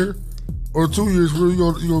year or 2 years. Where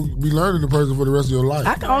you're going to be learning the person for the rest of your life.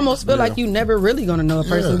 I can almost feel like you never really going to know a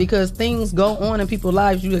person because things go on in people's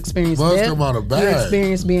lives. You experience death. Come out of bag. You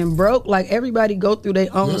experience being broke. Like everybody go through their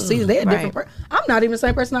own season. They're a different. I'm not even the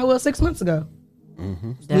same person I was 6 months ago.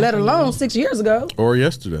 Let alone 6 years ago. Or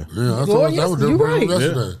yesterday. Yeah, you're right.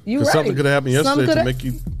 Yesterday. You're right. Something could have happened yesterday to make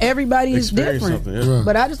you. Everybody is different.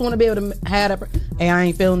 But I just want to be able to have that. Hey, I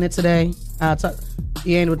ain't feeling it today. I'll talk.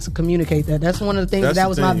 You ain't able to communicate that. That's one of the things. That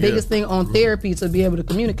was my biggest thing on therapy, to be able to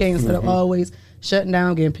communicate instead of always shutting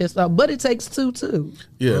down, getting pissed off. But it takes two too.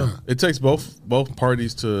 Yeah, it takes both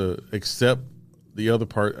parties to accept the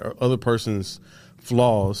other person's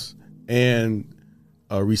flaws and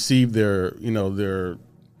receive their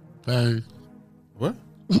pain. What?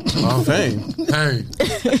 Pain.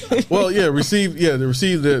 Well, yeah, receive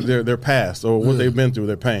their past or what they've been through,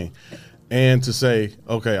 their pain. And to say,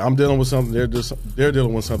 okay, I'm dealing with something, they're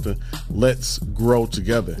dealing with something. Let's grow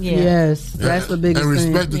together. Yeah. Yes, that's the biggest thing.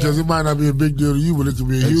 And respect it, because it might not be a big deal to you, but it could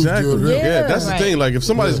be a huge deal to them. Yeah, that's the thing. Like, if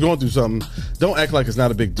somebody's going through something, don't act like it's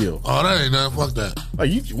not a big deal. Oh, that ain't nothing. Fuck that.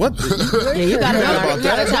 Like, you what? You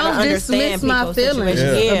gotta don't dismiss my feelings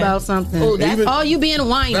about something. All you being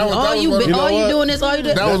whiny, all you doing this, all you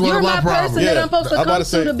doing. You're my person that I'm supposed to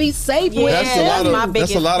come to be safe with.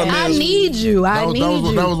 That's a lot of I need you. I need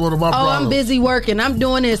you. That was one of my problems. I'm busy working. I'm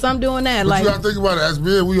doing this. I'm doing that. But like, you gotta think about it. As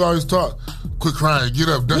men, we always talk. Quit crying. Get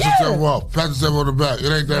up. Dust yourself off. Pat yourself on the back.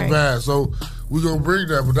 It ain't that bad. So we gonna bring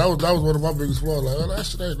that. But that was one of my biggest flaws. Like, that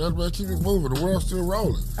shit ain't nothing, man. Keep it moving. The world's still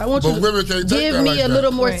rolling. I want you to give me a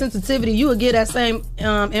little more sensitivity. You would give that same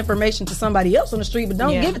information to somebody else on the street, but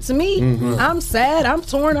don't give it to me. Mm-hmm. I'm sad. I'm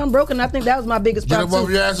torn. I'm broken. I think that was my biggest problem. Get up off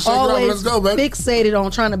your ass and shake it off. Let's go, baby. Fixated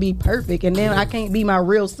on trying to be perfect, and then I can't be my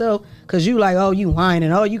real self. Cause you like, oh, you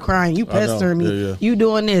whining, oh, you crying, you pestering me, you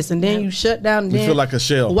doing this, and then you shut down. And you then, feel like a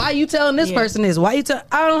shell. Why you telling this person this? Why you tell?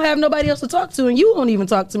 I don't have nobody else to talk to, and you won't even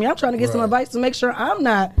talk to me. I'm trying to get some advice to make sure I'm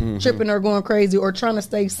not tripping or going crazy or trying to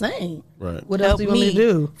stay sane. Right. What else do you want me to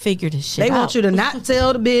do? Figure this shit out. They want you to not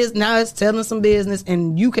tell the business. Now it's telling some business,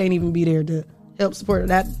 and you can't even be there to help support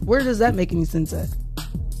that. Where does that make any sense at?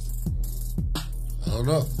 I don't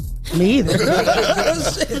know. Me either.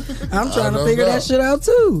 I'm trying to figure that shit out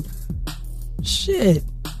too. Shit.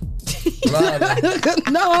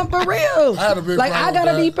 No, I'm for real. Like, I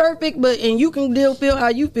gotta be perfect, and you can feel how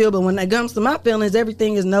you feel, but when it comes to my feelings,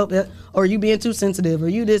 everything is nope, or you being too sensitive, or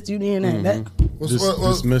you this, you doing that.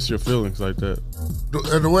 Dismiss your feelings like that.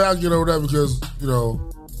 And the way I get over that, because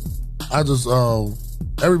I just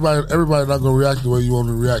everybody not gonna react the way you want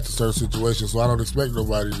to react to certain situations, so I don't expect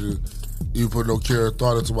nobody to even put no care or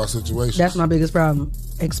thought into my situation. That's my biggest problem.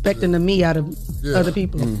 Expecting the me out of other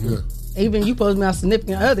people. Yeah. Even you supposed to be my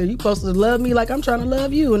significant other. You supposed to love me like I'm trying to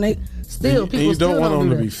love you, and people you don't want them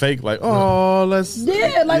to be fake. Like, oh, let's.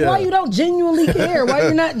 Yeah, like why you don't genuinely care? Why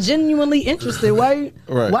you're not genuinely interested? Why?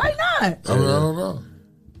 Right. Why not? I don't know.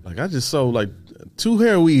 Like, I just sold like 2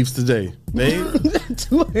 hair weaves today.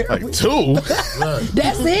 Two hair weaves. 2.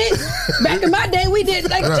 That's it. Back in my day, we did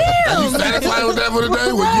like damn. Are you satisfied with that for the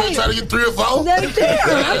day? When you ain't trying to get 3 or 4? Damn,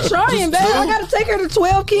 I'm trying, babe. I gotta take her to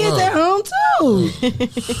 12 kids at home too.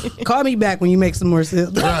 Call me back when you make some more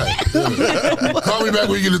sense. Right. Call me back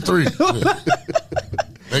when you get to 3.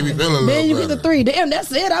 Make me feel a little Then you better. get the 3. Damn,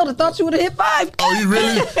 that's it. I would have thought you would have hit 5. Oh, you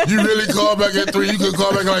really call back at 3? You could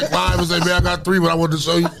call back at like 5 and say, man, I got 3, but I wanted to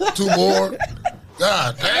show you 2 more.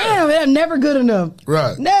 God damn. That's never good enough.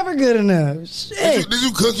 Right. Never good enough. Shit. Did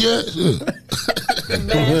you cook yet? Shit.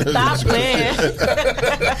 Man, stop playing.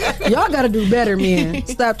 Y'all got to do better, man.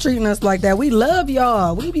 Stop treating us like that. We love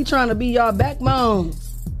y'all. We be trying to be y'all backbone.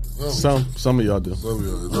 Some of y'all do.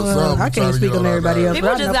 I can't speak on everybody else.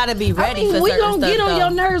 People just got to be ready for certain we gonna stuff, get on though.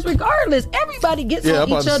 your nerves regardless. Everybody gets Yeah, on I'm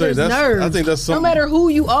about each to say, other's that's- nerves. I think that's no something- matter who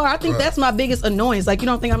you are. I think that's my biggest annoyance. Like, you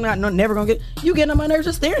don't think I'm never gonna get you getting on my nerves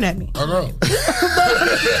just staring at me. I know.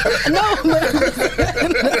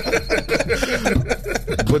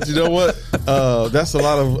 But you know what? That's a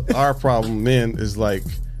lot of our problem, men, is like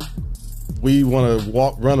we want to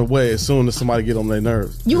run away as soon as somebody get on their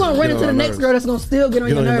nerves. You gonna run into the next girl that's gonna still get on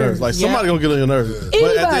your nerves. Like, somebody gonna get on your nerves.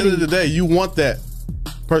 But at the end of the day, you want that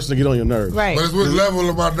person to get on your nerves. Right. But it's what level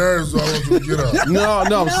of my nerves do I want you to get up?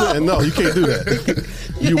 No, I'm saying, no, you can't do that.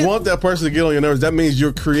 You want that person to get on your nerves. That means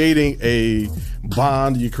you're creating a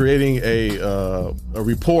bond. You're creating a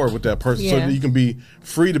rapport with that person so that you can be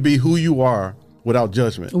free to be who you are without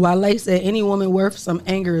judgment. Wale said, any woman worth some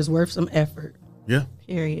anger is worth some effort. Yeah.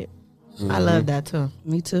 Period. I love that too.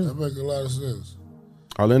 Me too. That makes a lot of sense.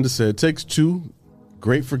 Arlinda said, it takes two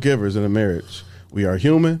great forgivers in a marriage. We are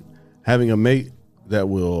human. Having a mate that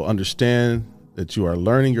will understand that you are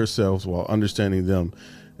learning yourselves while understanding them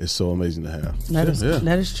is so amazing to have. That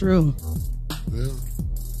is true. Yeah.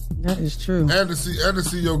 That is true. And to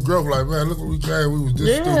see your growth, like, man, look what we came. We was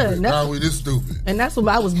this stupid. Now we this stupid. And that's what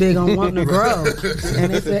I was big on, wanting to grow.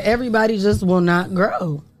 And they said everybody just will not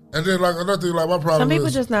grow. And then, like, another thing, like, my problem Some people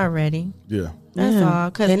is, just not ready. Yeah. That's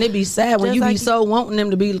all. And it be sad when you be so wanting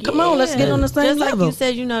them to be, come on, let's get on the same just level. like you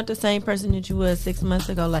said, you're not the same person that you was 6 months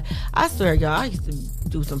ago. Like, I swear, y'all, I used to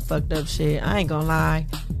do some fucked up shit. I ain't gonna lie.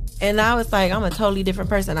 And I was like, I'm a totally different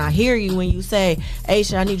person. I hear you when you say,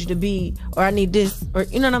 Aisha, I need you to be, or I need this, or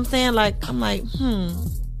you know what I'm saying? Like, I'm like,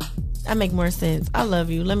 that make more sense. I love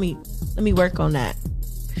you. Let me work on that.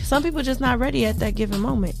 Some people just not ready at that given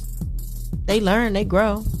moment. They learn, they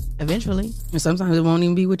grow eventually. And sometimes it won't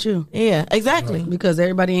even be with you. Yeah, exactly. Because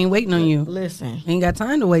everybody ain't waiting on you. Listen. Ain't got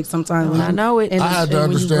time to wait sometimes. I know it. I had to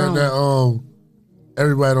understand that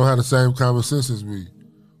everybody don't have the same common sense as me.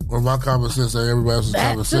 Or my common sense ain't everybody else's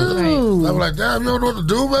common sense. Right. I'm like, damn, you don't know what to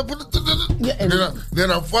do, man.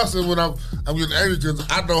 Then I'm fussing when I'm getting angry because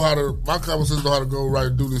I know how to, my common sense know how to go right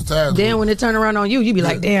and do this task. Then when it turn around on you, you be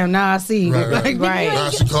like, damn, now I see. Right. Now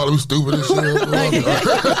she calling me stupid and shit.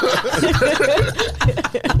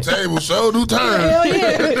 Table show do turn. Hell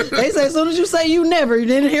yeah. They say as soon as you say you never,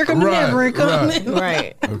 then here come the never and come.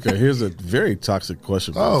 Right. Okay, here's a very toxic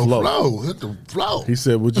question from Oh, Flo. Flo. Hit the flow. He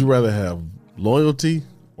said, would you rather have loyalty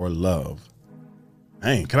or love?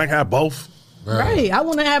 Dang, can I have both? Right. I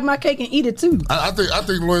want to have my cake and eat it too. I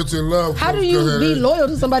think loyalty and love. How do you be loyal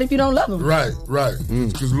to somebody if you don't love them? Right.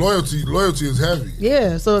 Because loyalty is heavy.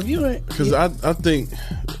 Yeah. So if you, because I think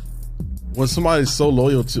when somebody's so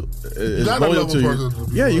loyal to loyal to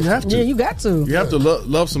you, you have to. Yeah, you got to. You have to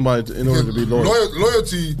love somebody in order to be loyal.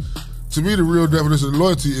 Loyalty. To me, the real definition of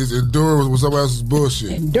loyalty is enduring with somebody else's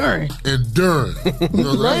bullshit. Enduring. You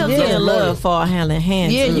know, loyalty and love fall hand in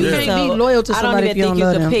hand. Yeah, you can't be loyal to somebody if you don't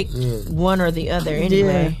love them. I don't even think you could pick one or the other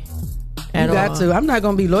anyway. You got to. I'm not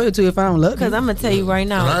going to be loyal to you if I don't love you. Because I'm going to tell you right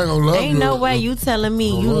now, I ain't gonna love ain't you. no way you telling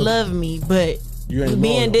me you love me, but you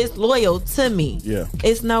being disloyal to me. Yeah.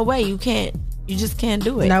 It's no way. You just can't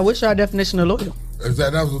do it. Now, what's your definition of loyal?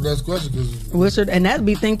 Exactly. That was the next question. And that'd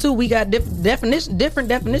be thing too. We got different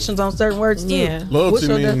definitions on certain words too. Yeah. Loyalty what's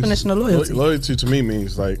your means, definition of loyalty? Loyalty to me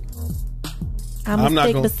means like I'm not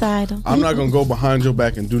stick beside him. I'm not gonna go behind your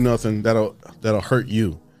back and do nothing that'll hurt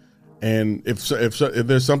you. And if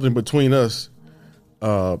there's something between us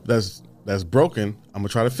that's broken, I'm gonna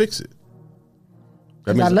try to fix it.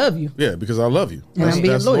 That means I love you. Yeah, because I love you. And I'm being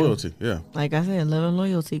that's loyal. loyalty. Yeah. Like I said, love and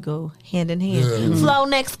loyalty go hand in hand. Yeah. Flo,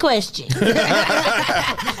 next question.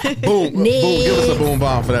 Boom. Boom. Give us a boom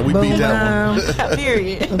bomb for that. We beat that one.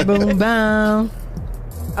 Period. Boom bomb.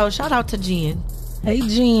 Oh, shout out to Jen. Hey,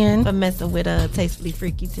 Jen. For messing with Tastefully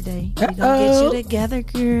Freaky today. We gonna get you together,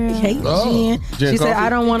 girl. Hey, Jen. She said, "I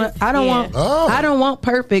don't want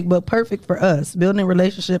perfect, but perfect for us. Building a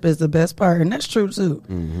relationship is the best part," and that's true too.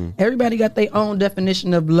 Mm-hmm. Everybody got their own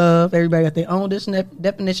definition of love. Everybody got their own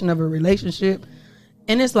definition of a relationship.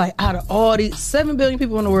 And it's like, out of all these 7 billion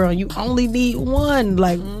people in the world, you only need one,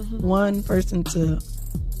 one person to.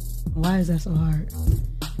 Why is that so hard?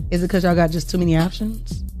 Is it because y'all got just too many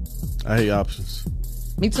options? I hate options.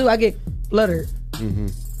 Me too. I get fluttered. Mm-hmm.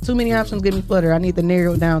 Too many options get me fluttered. I need to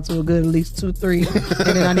narrow it down to a good at least 2, 3, and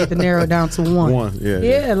then I need to narrow it down to one.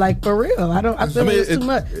 Yeah, like for real. I feel like it's too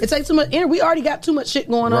much. It takes too much. We already got too much shit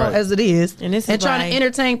going on as it is, and trying to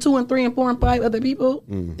entertain 2 and 3 and 4 and 5 other people.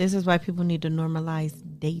 This is why people need to normalize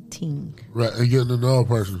dating. Right, and getting to know a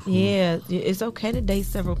person. Yeah, it's okay to date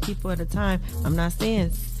several people at a time. I'm not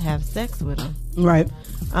saying have sex with them. Right.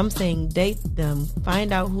 I'm saying date them,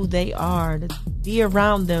 find out who they are, to be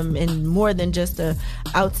around them in more than just a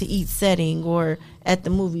out to eat setting or at the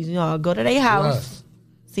movies. You know, go to their house,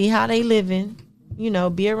 see how they living,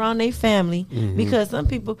 be around their family. Mm-hmm. Because some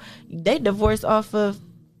people, they divorce off of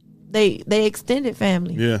they extended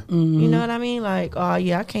family. Yeah. Mm-hmm. You know what I mean? Like, oh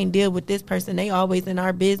yeah, I can't deal with this person. They always in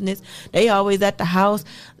our business. They always at the house.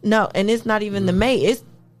 No, and it's not even the mate. It's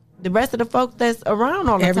the rest of the folks that's around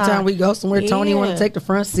all the time. Every time we go somewhere, Tony want to take the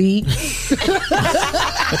front seat. You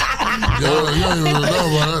don't even know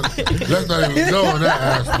about that. Let's not even go in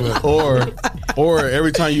that aspect. Or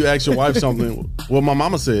every time you ask your wife something, What my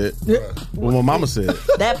mama said. What my mama said.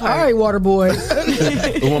 That part. All right, water boy.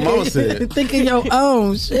 What my mama said. Thinking your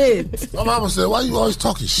own shit. My mama said, "Why you always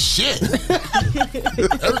talking shit?"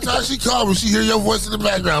 Every time she called me, she hear your voice in the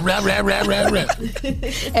background. Blah, blah, blah, blah, blah.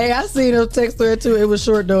 Hey, I seen a text thread too. It was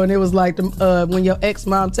short though, and it was like when your ex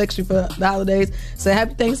mom texts you for the holidays, say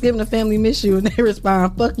Happy Thanksgiving, the family miss you, and they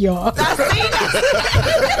respond, "Fuck y'all."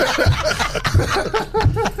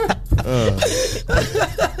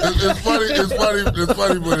 It's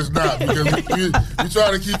funny, but it's not, because you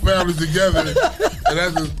try to keep families together, and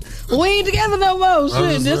that's just, we ain't together no more.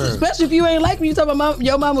 Shit, especially if you ain't like me. You talk about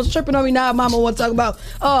your mom was tripping on me. Now mama want to talk about,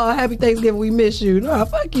 oh, Happy Thanksgiving, we miss you. No,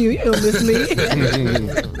 fuck you. You don't miss me.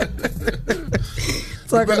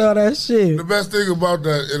 Talking all that shit. The best thing about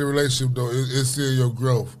that in a relationship though is seeing your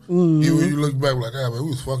growth. Mm-hmm. Even when you look back like, man, we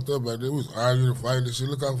was fucked up back then. We was arguing and fighting and shit.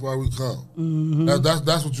 Look how far we come. Mm-hmm.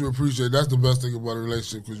 That's what you appreciate. That's the best thing about a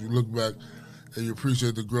relationship, because you look back and you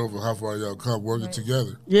appreciate the growth of how far y'all come working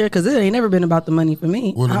together. Yeah, because it ain't never been about the money for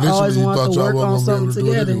me. Well, I always you want to work on something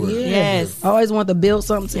together. Anyway. Yes. I always want to build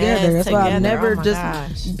something together. That's why I've never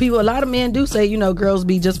people, a lot of men do say, girls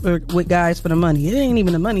be just with guys for the money. It ain't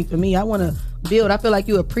even the money for me. I want to build. I feel like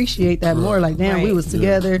you appreciate that more. Like, damn, we was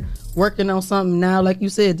together working on something now, like you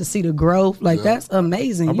said, to see the growth. Like, that's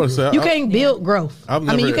amazing. You can't build growth.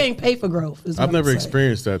 You can't pay for growth. I've never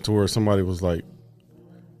experienced that to where somebody was like,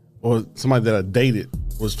 or somebody that I dated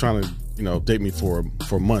was trying to, date me for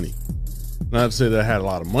money. Not to say that I had a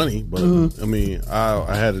lot of money, but I mean,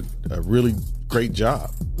 I had a really great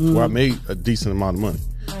job where I made a decent amount of money.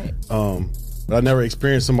 Right. But I never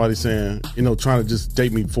experienced somebody saying, trying to just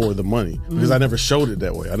date me for the money, because I never showed it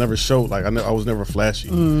that way. I never showed, like, I was never flashy.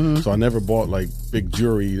 So I never bought like big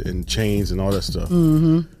jewelry and chains and all that stuff.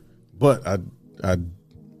 But I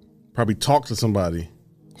probably talked to somebody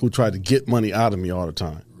who tried to get money out of me all the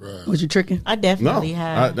time. Right. Was you tricking? I definitely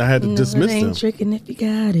had. I had to dismiss them. Ain't tricking if you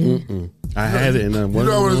got it. I had it, and then you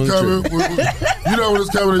know when it's coming. You know when it's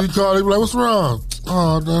coming, and you call, they be like, "What's wrong?"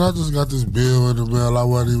 "Oh, man, I just got this bill in the mail. I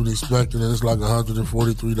wasn't even expecting it. It's like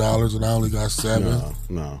 $143, and I only got $7."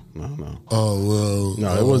 No. Oh well.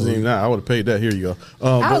 No, it wasn't even that. I would have paid that. Here you go.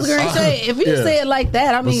 I was going to say, if you say it like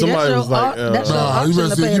that, I mean, that's your option. You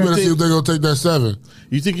better see if they're gonna take that $7.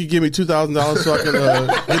 You think you give me $2,000 so I can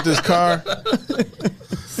get this car?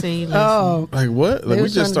 See, like what? Like, we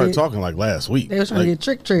just started talking like last week. They were trying to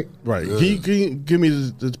get trick. Right. Yeah. Can you give me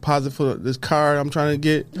the deposit for this car I'm trying to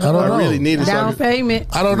get? I don't know. Really need it. Down payment.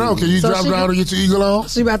 I don't know. Can you drop down and get your Eagle on?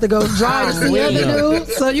 She about to go drive to see other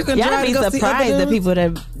dudes, so you can drive to go see other dudes. Y'all be surprised the people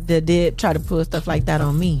that did try to pull stuff like that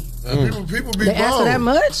on me. People be they ask for that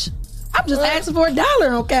much? I'm just asking for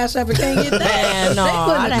 $1 on Cash App and can't get that. No,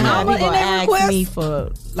 I done had people ask me for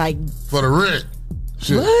the rent.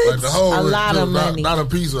 Shit, what? Like the whole a lot of money, not a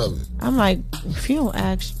piece of it. I'm like, if you don't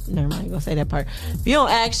ask, never mind, I'm gonna say that part. If you don't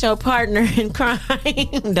ask your partner in crime,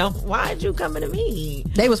 why'd you coming to me?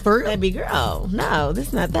 They was for real. Baby girl, no, this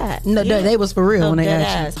is not that. No, they was for real when they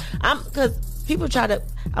asked you. Because people try to.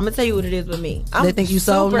 I'm gonna tell you what it is with me. They think you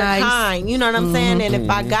so nice, kind. You know what I'm saying? And if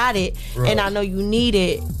I got it, and I know you need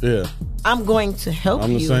it, I'm going to help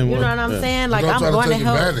you. You know what I'm saying? Like, I'm going to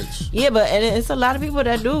help. Advantage. Yeah, but and it's a lot of people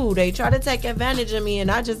that do. They try to take advantage of me,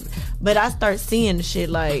 and I start seeing the shit.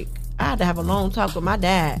 Like, I had to have a long talk with my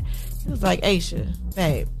dad. He was like, "Aisha,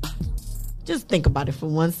 babe, just think about it for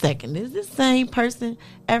 1 second. Is this same person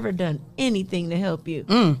ever done anything to help you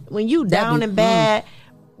when you down and bad?"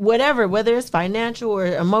 Whatever, whether it's financial or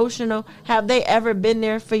emotional, have they ever been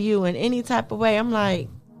there for you in any type of way? I'm like,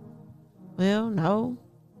 well, no.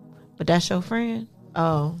 But that's your friend?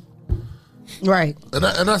 Oh. Right. And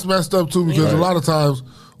that's messed up, too, because a lot of times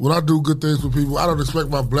when I do good things for people, I don't expect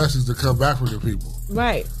my blessings to come back from the people.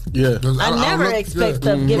 Right. Yeah. I never expect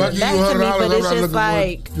stuff given back to me, but it's just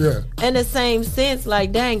like, in the same sense,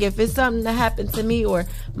 like, dang, if it's something that happened to me or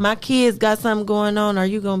my kids got something going on, are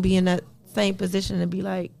you going to be in that same position to be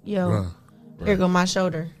like, yo, here go my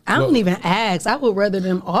shoulder? I don't even ask. I would rather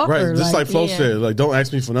them offer. Right, just like Flo said, like, don't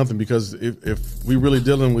ask me for nothing, because if we really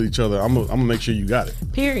dealing with each other, I'm gonna make sure you got it.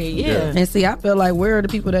 Period. Yeah. And see, I feel like, where are the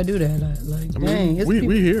people that do that? Like, dang,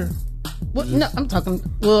 we here. Well, no, I'm talking.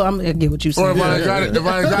 Well, I'm gonna get what you said. Or if I ain't got it,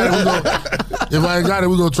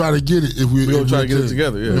 we're gonna try to get it. If we gonna try to get it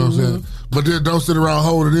together, you know what I'm saying? But then don't sit around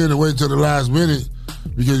holding it in and wait until the last minute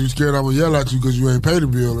because you're scared I'm gonna yell at you because you ain't paid the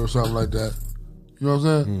bill or something like that. You know what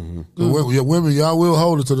I'm saying? Women, y'all will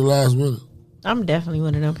hold it to the last minute. I'm definitely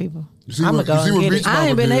one of them people. I'm gonna go and get it. I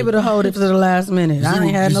ain't been able to hold it to the last minute. I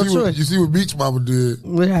ain't had no choice. You see what Beach Mama did?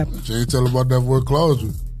 What happened? She ain't tell about that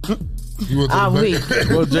foreclosure.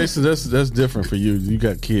 Well, Jason, that's different for you. You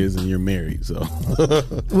got kids and you're married, so.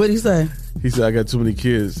 What'd he say? He said, I got too many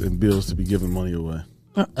kids and bills to be giving money away.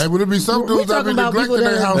 Hey, would it be some dudes that be talking about neglecting people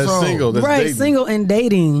their that- household? That's single. That's right, dating. single and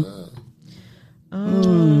dating. I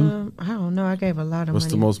don't know. I gave a lot of What's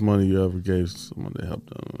money. the most money you ever gave someone to help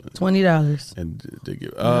them? $20. And they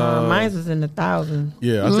give. Mine was in the thousands.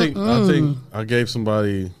 Yeah, I think I gave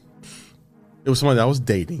somebody. It was somebody that I was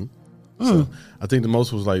dating. So I think the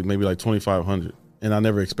most was like maybe like $2,500, and I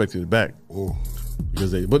never expected it back. Oh.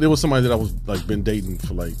 Because but it was somebody that I was like been dating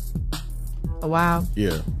for like A while.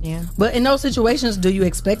 yeah. Yeah. But in those situations, do you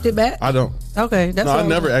expect it back? I don't. Okay, that's No, what I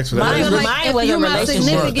never asked for that. Mine- Like, mine if was a you're my relationship,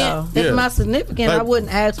 significant, though. if Yeah. my significant, I Like-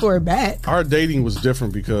 wouldn't ask for it back. our dating was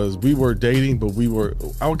different because we were dating, but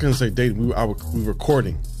I wouldn't say dating. We were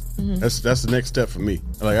courting. That's the next step for me.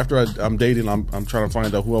 Like after I'm dating, I'm trying to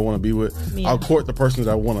find out who I want to be with. Yeah. I'll court the person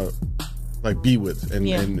that I want to like be with and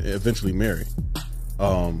eventually marry.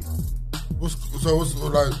 So it's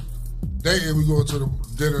like dating, we go to the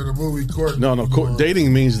dinner, the movie, court. No.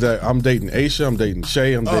 Dating means that I'm dating Aisha, I'm dating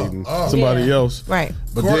Shay, I'm dating somebody Yeah. else. Right.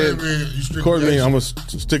 But Courting then means you strictly courting means Aisha. I'm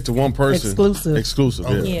gonna stick to one person. Exclusive.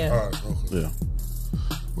 Okay. Yeah. Yeah. All right, okay. Yeah.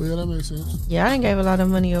 Well, yeah, that makes sense. Yeah, I didn't give a lot of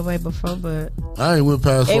money away before, but I ain't went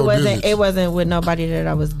past 4 digits. it wasn't with nobody that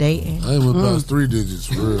I was dating. I ain't went past 3 digits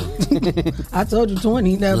for real. I told you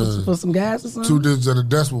 20. That was for some gas or 2 something. digits at a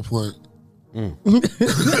decimal point.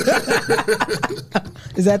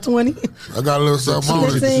 Is that 20? I got a little something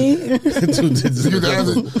on it. 15? 2 digits. You can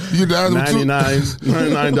ask him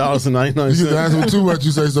 $99.99. You can ask him too much.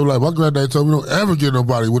 You say something like, my granddad told me don't ever give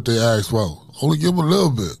nobody what they ask for. Only give them a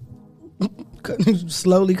little bit.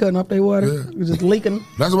 Slowly cutting off their water. Yeah. You're just leaking.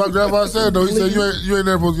 That's what my grandpa said though. He said you ain't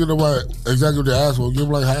never supposed to give nobody exactly what they ask for. Give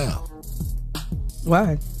them like half.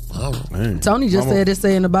 Why? I don't know. Man. Tony just said it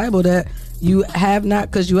say in the Bible that you have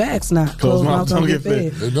not because you ask not. Closed mouth don't get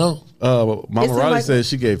fed. They don't. Mama It seemed Riley like- said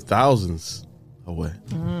she gave thousands away.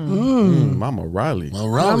 Mama Riley.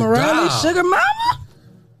 Mama Riley, died. sugar mama.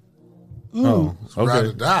 Oh, Ride or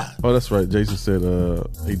okay. die. Oh, that's right. Jason said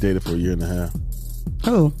he dated for a year and a half.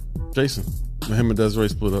 Who? Jason. When him and Desiree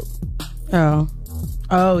split up.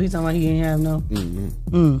 Oh, he's talking about he ain't have no.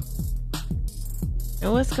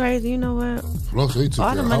 And what's crazy, you know what? Plus, they took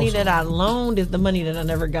All the their money house that off. I loaned is the money that I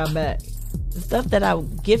never got back. The stuff that I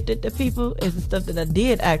gifted to people is the stuff that I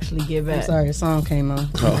did actually give I'm back. sorry, a song came on.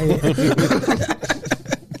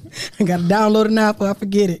 I gotta download it now before I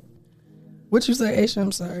forget it. What you say, Aisha?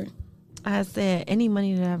 I'm sorry. I said any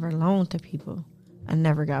money that I ever loaned to people, I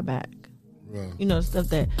never got back. Right. You know, stuff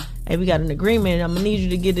that, hey, we got an agreement, I'm gonna need you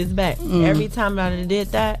to get this back. Every time I did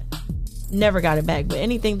that, never got it back. But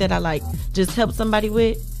anything that I like just helped somebody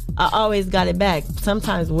with, I always got it back.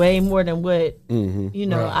 Sometimes way more than what you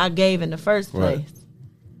know I gave in the first place. Right.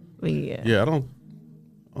 But yeah. Yeah, I don't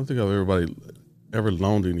think I've ever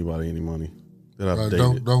loaned anybody any money that I've Like,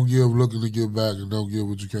 dated. don't give looking to give back and don't give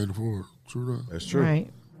what you can't afford. True that. That's true. Right.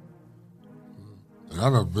 And I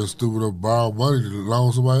done been stupid up borrow money to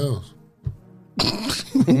loan somebody else.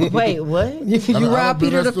 Wait, what? You I rob been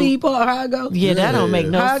Peter that to feed Paul? How it go? Yeah, that don't make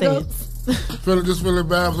no How it go? sense. Feeling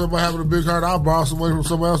bad for somebody having a big heart. I'll borrow some money from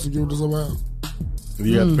somebody else and give it to somebody else.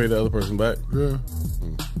 You have to pay the other person back. Yeah.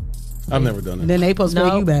 I've never done that. Then they supposed to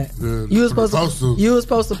pay you back. Yeah, You was supposed supposed to. to. You was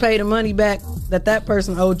supposed to pay the money back that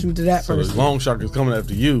person owed you to that So this person. long shark is coming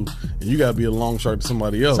after you, and you got to be a long shark to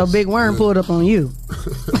somebody else. So Big Worm pulled up on you.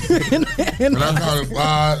 And I got it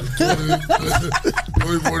 5,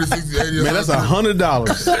 20, 40, 60, 80. Man, that's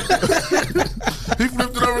 $100. He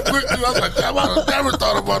flipped it over quick too. I was like, damn, I never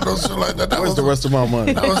thought about no shit like that. Where's the rest of my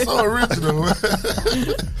money? That was so original, man.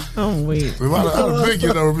 Oh wait. If I'd have been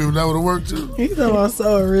getting over people, that would have worked too. He's about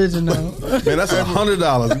so original. Man, that's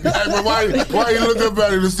 $100. Hey, but why you look up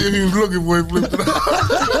at him to see if he was looking for it? Flipped it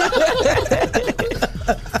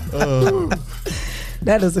over.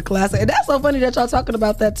 That is a classic. And that's so funny that y'all talking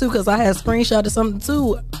about that too, because I had screenshot of something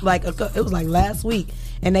too. Like it was like last week,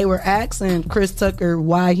 and they were asking Chris Tucker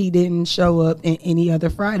why he didn't show up in any other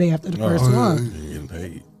Friday after the first one. Getting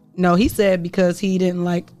paid. No, he said because he didn't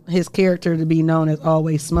like his character to be known as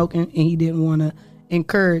always smoking, and he didn't want to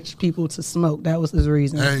encourage people to smoke. That was his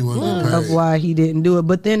reason And he wasn't getting of paid. why he didn't do it.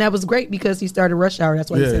 But then that was great because he started Rush Hour. That's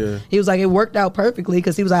why he Yeah, said yeah. he was like it worked out perfectly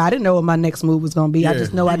because he was like I didn't know what my next move was going to be. I Yeah,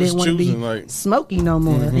 just know I he was didn't want to be choosing, like- smoky no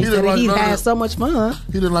more. He He said didn't like he none of had it. so much fun.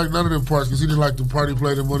 He didn't like none of them parts because he didn't like the party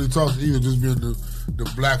play and when he talks either, just being the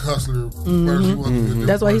black hustler person. He wanted to be a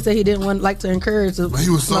That's why he different said he didn't want like to encourage. But he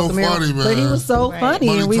was so smoke marijuana. funny, man. But he was so funny,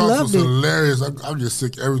 Money and we Talks loved was it. hilarious. I'm just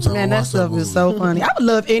sick every time Man, I that watch stuff movie. is so funny. I would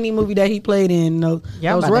love any movie that he played in. Those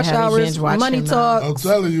Y'all about Rush to have me Hours, binge watch Money him now. Talk, I'm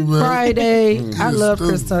telling you, man. Friday. He I is love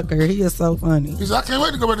Chris stupid. Tucker. He is so funny. He said, I can't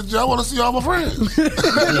wait to go back to jail. I want to see all my friends.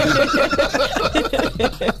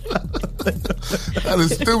 That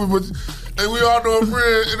is stupid, but and we all know a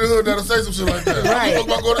friend in the hood that'll say some shit like that. Right. I'm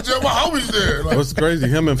about to go to jail. My homie's there. Like, What's crazy?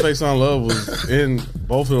 Him and Face on Love was in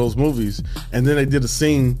both of those movies, and then they did a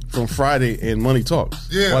scene from Friday in Money Talks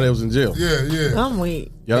while they was in jail. Yeah. I'm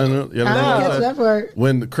weak. Y'all know that part.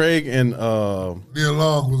 when Craig and Neil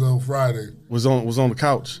Long was on Friday. Was on the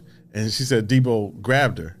couch, and she said Debo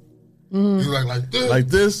grabbed her. He was like this. Like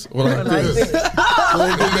this or like this?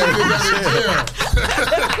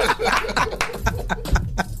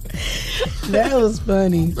 That was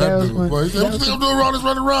funny. That was funny. He said, I'm still doing all this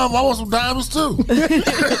running around. I want some diamonds too.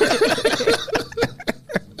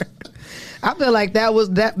 I feel like that was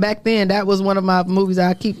that back then. That was one of my movies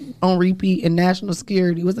I keep on repeat in National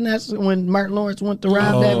Security. Was the National when Martin Lawrence went to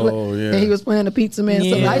rob that, and he was playing the pizza man.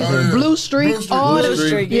 So Blue Streak, Blue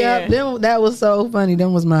Streak. Yeah, that was so funny. That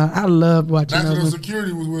was I loved watching National those.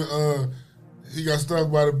 Security was when he got stung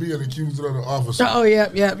by the bee and accused of the officer. Oh,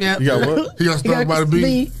 yep. You got what? He got stung by the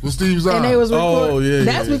bee with Steve Zahn. And they was recording.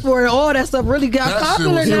 That's before all that stuff really got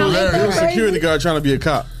popular now. He was a security guard trying to be a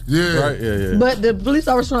cop. Yeah. Right? Yeah. But the police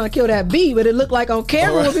officer trying to kill that bee, but it looked like on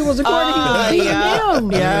camera when people was recording, he was beating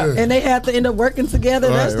him. Yeah. And they had to end up working together.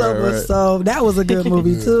 That stuff was so, that was a good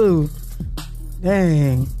movie too.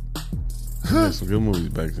 Dang. Yeah, some good movies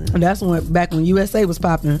back then. And that's back when USA was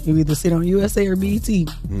popping. You either sit on USA or BET.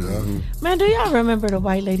 Mm-hmm. Man, do y'all remember the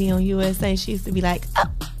white lady on USA? She used to be like,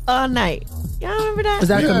 up all night. Y'all remember that? Was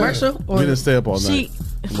that a commercial? We didn't stay up all night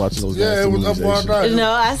watching those it was movies. up all night.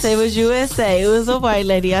 No, I say it was USA. It was a white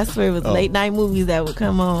lady. I swear it was late night movies that would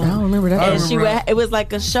come on. I don't remember that. And it was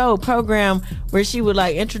like a program where she would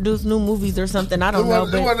like introduce new movies or something. I don't know.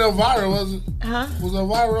 It wasn't Elvira, was it? Huh? Was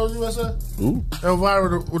Elvira on USA? Who?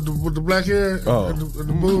 Elvira with the black hair. Oh. And the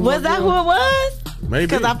boob. Was that who it was? Maybe.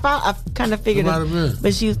 Because I kind of figured It might have been.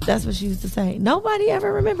 But that's what she used to say. Nobody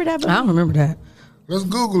ever remembered that. I don't remember that. Let's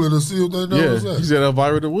Google it and see what they know. Yeah, he said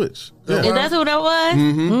Elvira the Witch. Yeah. And that's who that was?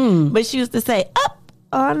 Mm-hmm. But she used to say, up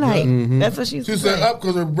all night. Mm-hmm. That's what she used She to said say. up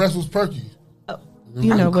because her breast was perky.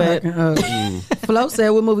 You know what? Flo said,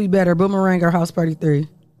 what movie better, Boomerang or House Party 3?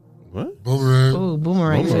 What? Boomerang. Ooh,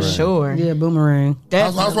 Boomerang for sure. Yeah, Boomerang.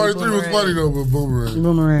 House Party 3 was funny though, but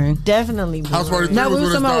Boomerang. Definitely House Party 3 Now was we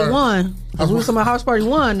when was they talking about started. one. We was talking about House Party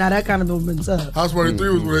 1. Now that kind of been tough. House Party 3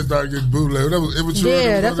 was when they started getting bootleg. That was immature.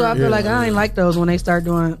 Yeah, that's why I feel like I ain't like those when they start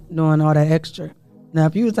doing all that extra. Now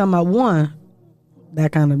if you was talking about one,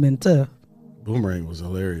 that kind of been tough. Boomerang was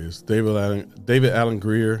hilarious. David Allen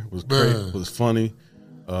Greer was great. Was funny.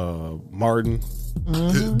 Martin.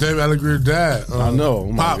 Mm-hmm. David Allen Greer died. I know.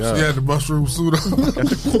 Oh my Pops, God. he had the mushroom suit on.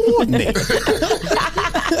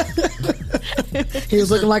 He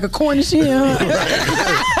was looking like a corny shit, huh?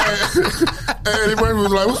 Eddie Murphy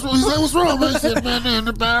was like, what's wrong? He said, what's wrong, man? He said, man, they're in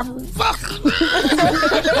the bathroom. Fuck.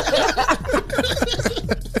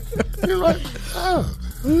 He was like,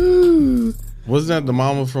 oh. Wasn't that the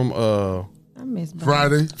mama from I miss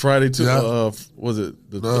Friday? Friday to Yeah. was it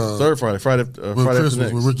the third Friday? Friday With after Christmas,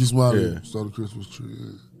 next. with Ricky Smiley Yeah. stole the Christmas tree.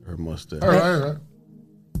 Yeah. Her mustache. All right.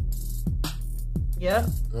 Yep.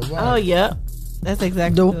 All right. Oh, yep. That's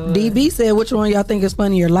exactly what it was. DB said, which one y'all think is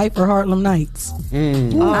funnier, Life or Harlem Nights? Oh I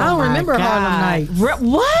don't my remember God. Harlem Nights.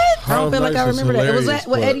 What? I don't feel like I remember that. Was that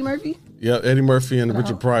with Eddie Murphy? Yeah, Eddie Murphy and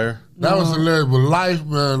Richard Pryor. That was hilarious, but Life,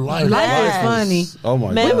 man, Life. Life is funny. Oh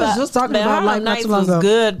my Man, We God. was just talking man, about Harlem Life not Nights too long was ago.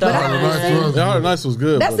 good, though. But Harlem Nights was- Yeah, Harlem Nights was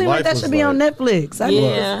good. that but seemed like Life that was should be on Netflix.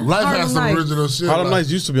 Yeah. Life Harlem has some Nights. original shit. Harlem like- Nights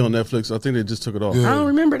used to be on Netflix. I think they just took it off. Yeah. I don't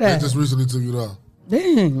remember They that. just recently took it off.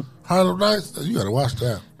 Dang. Harlem Nights, you got to watch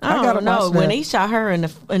that. I gotta don't know. watch When that. he shot her in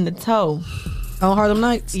the toe. On Harlem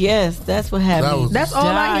Nights? Yes, that's what happened. That was- That's all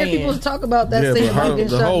I hear Dying. people talk about that Yeah, scene but when he Harlem,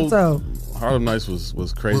 getting the shot in whole the toe. Harlem Nights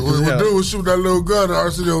was crazy. When Yeah. dude was shooting that little gun,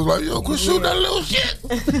 Arsenio was like, yo, quit shooting that little shit.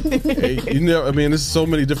 Hey, you know, I mean, there's so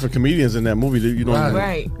many different comedians in that movie that you don't even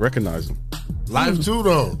Right. recognize them. Life too,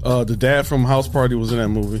 though. The dad from House Party was in that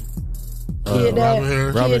movie. Kid Dad. Robin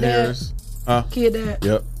Harris. Robin Kid Dad. Harris. Kid Dad.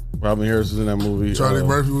 Yep. Robin Harris was in that movie. Charlie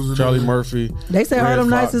Murphy was in Charlie there. Murphy. They say Red Harlem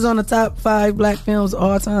Nights Fox. is on the top 5 black films of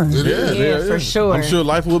all time. It is. Yeah, for sure. I'm sure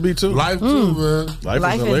Life will be too. Life too, man. Life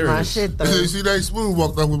Life is is hilarious. my shit, though. You see that Smooth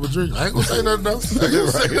walked up with a drink. I ain't gonna say nothing though. I ain't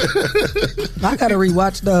gonna say nothing. I gotta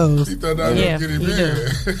rewatch those. He thought I was Yeah, gonna get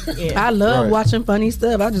him you in. I love Right. watching funny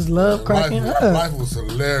stuff. I just love cracking up. Life was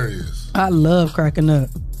hilarious. I love cracking up.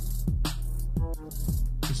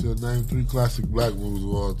 He said name 3 classic black movies of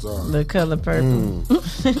all time. The Color Purple.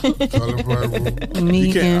 Color Purple. You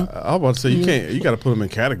Me can't. and I was about to say you can't. You got to put them in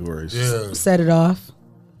categories. Yeah, Set It Off.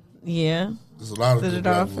 Yeah. there's a lot of Set good it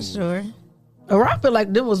black off for movies. sure. Or I feel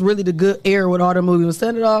like them was really the good era with all the movies.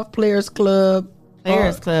 Set It Off, Players Club,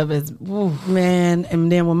 Players Club is man,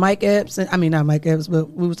 and then with Mike Epps, not Mike Epps,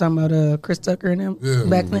 but we were talking about Chris Tucker and them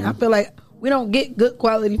back then. I feel like we don't get good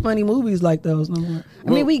quality funny movies like those no more. I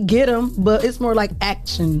mean, we get them, but it's more like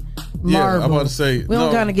action, Marvel. Yeah, I'm about to say we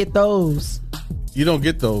don't kind of get those. You don't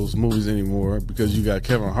get those movies anymore because you got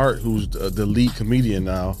Kevin Hart, who's the lead comedian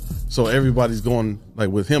now. So everybody's going like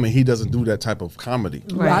with him, and he doesn't do that type of comedy.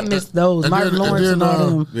 Right. I miss those. And Martin Lawrence and all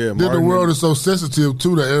them. Yeah, then the world is so sensitive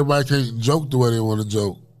too that everybody can't joke the way they want to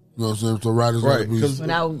joke. You know what I'm saying? So writers right.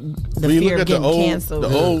 Without the when you fear look of at getting the canceled.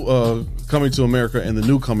 old Coming to America and the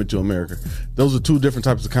new Coming to America, those are two different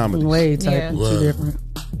types of comedies. Way too different.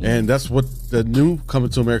 And that's what the new Coming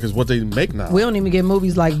to America is what they make now. We don't even get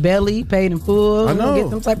movies like Belly, Paid in Full. I know. We don't get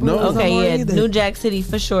them type of movies Okay, no more yeah, either. New Jack City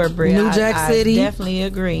for sure, Brie. New Jack City. I definitely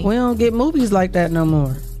agree. We don't get movies like that no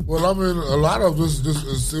more. Well, I mean, a lot of this just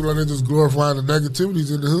it seems like they're just glorifying the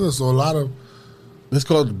negativities in the hood. So a lot of it's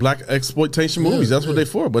called black exploitation movies. That's what they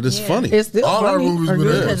for, but it's funny. It's still all funny. our movies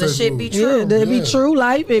Because the shit be true. Yeah, they be true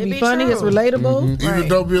life. It be funny. true. It's relatable. Mm-hmm. Even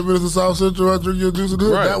Don't Be a Minister South Central, I drink your juice in the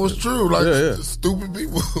hood. Right. That was true. Like stupid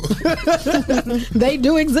people. They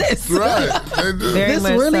do exist. Right. They do. Very This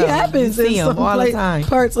much really so. happens You see in 'em some all the time.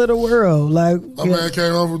 parts of the world. Like My man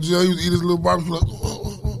came home from jail. He was eating his little barbecue like,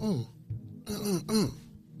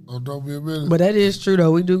 oh, don't be a minute. But that is true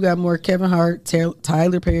though. We do got more Kevin Hart,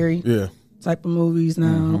 Tyler Perry type of movies now.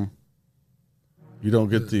 Mm-hmm. You don't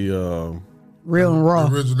get the Real and raw.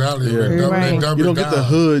 Originality. Right. You don't get the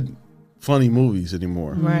hood funny movies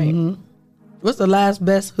anymore. Right. Mm-hmm. What's the last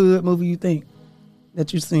best hood movie you think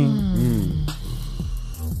that you've seen?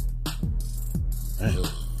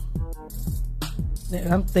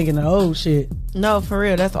 I'm thinking of old shit. No, for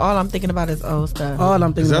real. That's all I'm thinking about is old stuff. All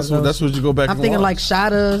I'm thinking That's about. what you go back. I'm and thinking watch. like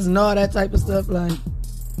Shadas and all that type of stuff. Like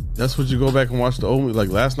That's what you go back and watch the old movie. Like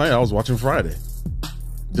last night, I was watching Friday,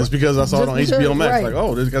 just because I saw it on Just HBO because, Max. right. Like,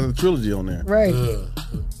 oh, this got a trilogy on there. right.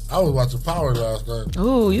 I was watching Power last night.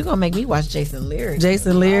 Ooh, you gonna make me watch Jason Lyrics.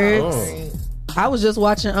 Jason Lyrics. Oh. I was just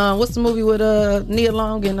watching. What's the movie with Nia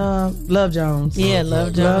Long and Love Jones? Yeah,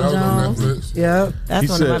 Love That was on Jones. Netflix. Yeah. That's He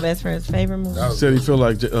one of my said- best friend's favorite movies. He said he felt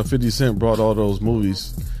like 50 Cent brought all those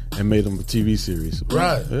movies and made them a TV series.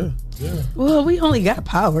 Right. Yeah. Well, we only got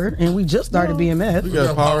Power, and we just started BMF. We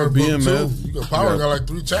got Power, book, BMF. too. You got Power got like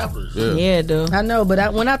 3 chapters. Yeah, dude. I know,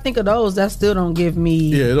 but when I think of those, that still don't give me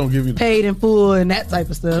Yeah, it don't give you. Paid in Full and that type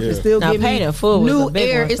of stuff. Yeah. It still Now, give Paid me in Full was new a big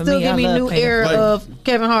air. one It for still me. give I me love new Paid in air Full. of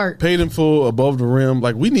Kevin Hart. Paid in Full, Above the Rim.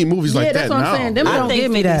 Like we need movies like Yeah, that that's what I'm now. saying. Them I don't think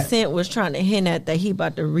give me 50 that. Cent was trying to hint at that he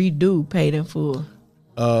about to redo Paid in Full.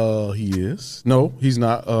 He is. No, he's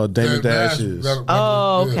not. Damon Dash is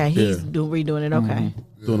Oh, okay. He's Yeah. redoing it. Okay.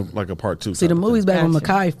 doing like a part 2. See, the type of movies thing. back with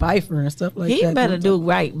Gotcha. Mekhi Phifer and stuff like He that. better do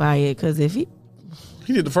right by it, because if he,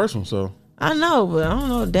 He did the first one, so I know, but I don't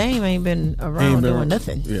know. Dame ain't been around doing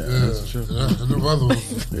nothing. Yeah, that's true. Yeah, and the other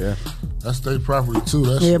ones. Yeah. That's state property too.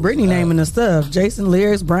 That's Yeah, Brittany naming the stuff. Jason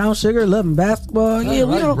Lyrics, Brown Sugar, Loving Basketball. I Yeah,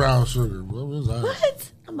 we like don't. Brown Sugar.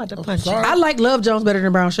 What? I'm about to punch you. sorry. I like Love Jones better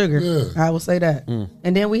than Brown Sugar. Yeah. I will say that.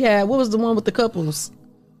 And then we had, what was the one with the couples?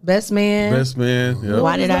 Best Man. Best Man. Yeah.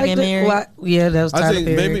 Why did I get married? Yeah, that was Tyler I think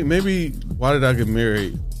Perry. maybe Why Did I Get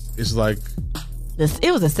Married? It's like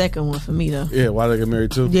It was the second one for me, though. yeah. Why Did I Get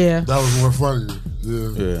Married too? Yeah. That was more funny. Yeah.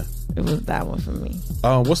 Yeah. It was that one for me.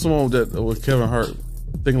 What's the one with Kevin Hart?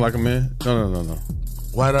 Thinking Like a Man? No.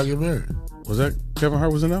 Why did I get married? Was that Kevin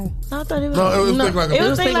Hart was in that one? I thought it was. No, it was Think Like a It Man.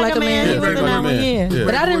 was Think Like a Man. He Yeah, was Think in Like that a one, Man. yeah. Yeah.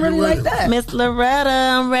 But I didn't really like that. Miss Loretta,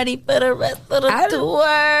 I'm ready for the rest of the tour.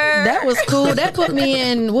 That was cool. That put me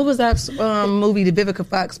in, what was that movie that Vivica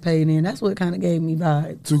Fox played in? That's what kind of gave me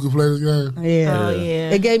vibe. Two can play this game. Yeah. Oh, yeah.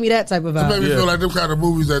 It gave me that type of It made vibe. me feel like them kind of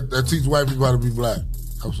movies that teach white people how to be black.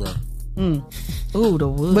 I'm sorry. Ooh, the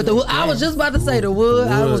wood. But the Wood, I was just about to say the Wood.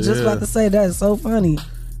 I was just yeah. about to say that is so funny.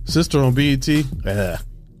 Sister on BET. Yeah.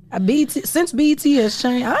 Since BET has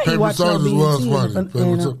changed, I ain't Paper watched no Soldiers BET. was funny. but, Paper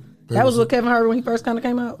you know, Sol- that was with Kevin Hart when he first kind of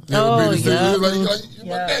came out. Oh,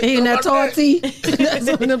 yeah. He in that tall tee.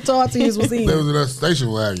 That's when them tall tees was in. They was in that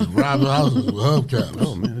station wagon, robbing houses with hubcaps.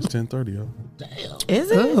 Oh man, it's 10:30, yo.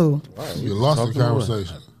 Is it? Oh, You lost the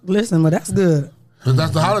conversation. listen, but that's good. But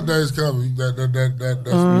that's the holidays coming. That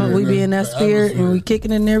spirit, We be in that spirit and we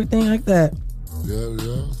kicking it and everything like that.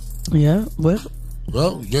 Yeah. Yeah,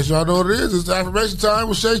 Well, guess y'all know what it is. It's affirmation time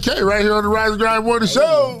with Shay K right here on the Rise and Grind Morning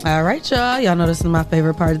Show. all right, y'all. Y'all know this is my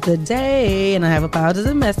favorite part of the day, and I have a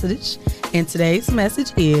positive message. And today's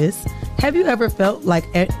message is: have you ever felt like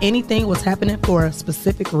anything was happening for a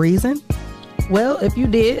specific reason? Well, if you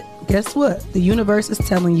did, guess what? The universe is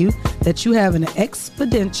telling you that you have an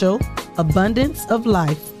exponential abundance of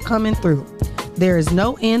life coming through. There is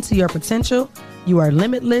no end to your potential. You are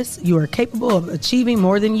limitless. You are capable of achieving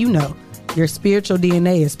more than you know. Your spiritual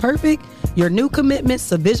DNA is perfect. Your new commitments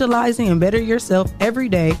to visualizing and better yourself every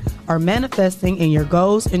day are manifesting, and your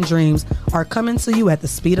goals and dreams are coming to you at the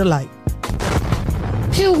speed of light.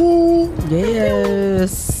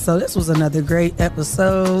 Yes. So this was another great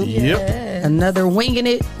episode. Yep. Another winging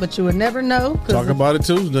it, but you would never know. Talk about it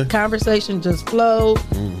Tuesday. Conversation just flowed.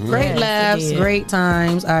 Great laughs, great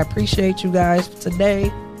times. I appreciate you guys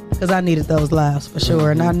today because I needed those laughs for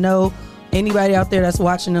sure. And I know anybody out there that's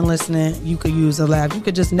watching and listening, you could use a laugh. You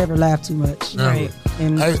could just never laugh too much. Right.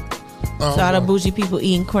 And so all the bougie people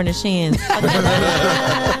eating Cornish hens.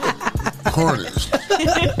 Cornish.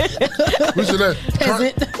 We should have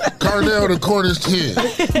Carnell the Cornish hen.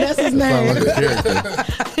 That's his name.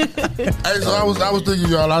 Hey, so I was thinking,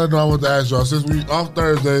 y'all. I didn't know I wanted to ask y'all since we off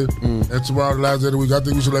Thursday and tomorrow the last day of the week. I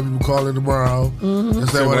think we should let people call in tomorrow and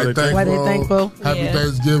say why they thankful. Happy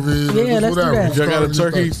Thanksgiving. Yeah, let's do that. Y'all got a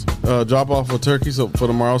turkey drop off for turkey for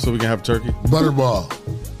tomorrow so we can have turkey. Butterball.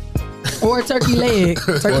 Or a turkey leg.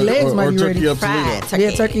 Turkey legs might be ready. Fried turkey.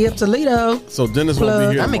 Yeah, turkey up Toledo. So Dennis won't be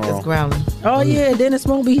here That make us growling. Oh yeah, Dennis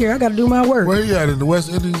won't be here. I got to do my work. Where he at, in the West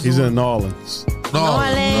Indies? He's in New Orleans.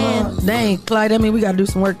 Dang, Clyde, that mean we got to do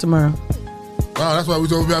some work tomorrow. Oh, that's why we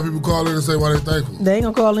told people call in and say why they thankful. They ain't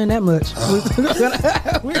going to call in that much.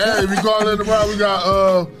 Hey, if you call in tomorrow, we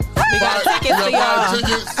got five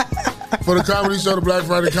tickets for the comedy show, the Black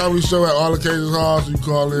Friday Comedy Show at All Occasions Hall. So you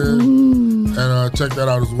call in and check that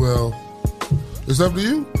out as well. It's up to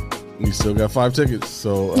you. We still got 5 tickets,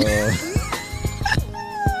 so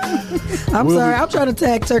I'm sorry, I'm trying to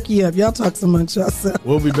tag Turkey up. Y'all talk amongst yourselves.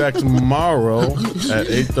 We'll be back tomorrow at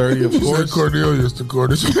 8:30, of course. Cornelius the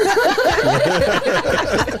Cornish.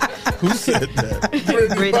 Who said that?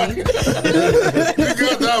 Brittany. You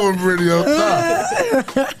got that one, Brittany, on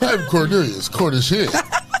top. I'm Cornelius, Cornish hen.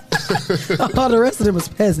 All the rest of them was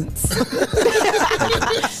peasants.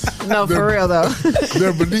 No, for real though.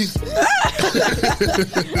 They're beneath me.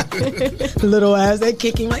 Little ass, they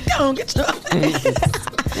kicking like, go on, get your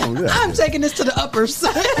I'm taking this to the upper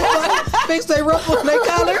side. Fix their ruffle and their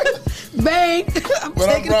collar. Bang. But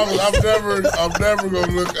I promise, I'm never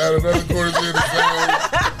gonna look at another Cornish hen the same way.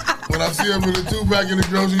 When I see them in the 2-pack in the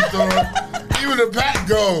grocery store, even the pack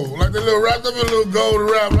gold, like they little wrapped up in a little gold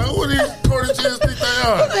wrap. Like, what do these Cornish hens think they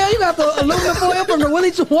are? What the hell, you got the aluminum foil from the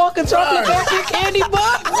Willy Wonka chocolate factory candy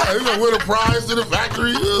box? Yeah, you gonna win a prize to the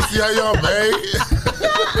factory. You'll see how y'all made.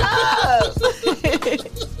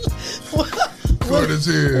 Cornish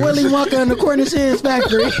hens. Willy Wonka and the Cornish hens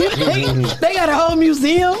factory. They got a whole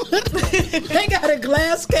museum. They got a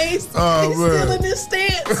glass case. Oh, He's man. still in this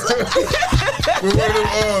stance.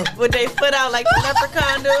 With they foot out like the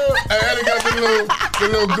leprechaun dude. And they got the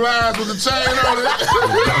little glass with the chain on it.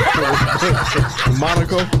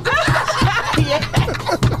 Monaco.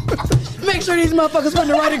 Make sure these motherfuckers put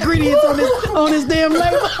the right ingredients on this damn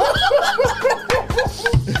label.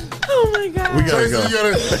 Oh my God. We gotta go.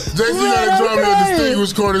 JC gotta draw me a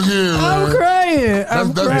distinguished Cornish hen, man. I'm crying.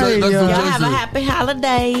 I'm crying, Y'all y'all. have a happy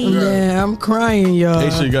holiday. Yeah, I'm crying, y'all. Hey,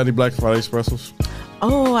 so you got any Black Friday specials?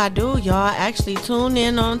 Oh, I do, y'all. Actually, tune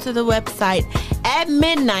in onto the website at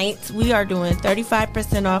midnight. We are doing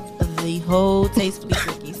 35% off the whole Tastefully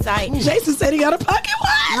Cookie site. Jason said he got a pocket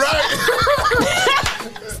watch. Right.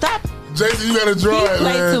 Stop. Jason, you gotta draw it,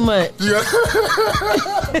 Play man. too much.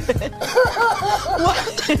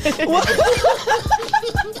 What?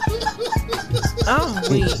 I'm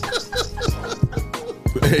weak.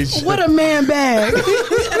 Hey, What a man bag. He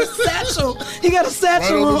got a satchel. He got a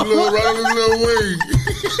satchel Right on. on his little wing.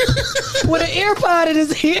 With an ear pod in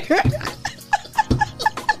his ear.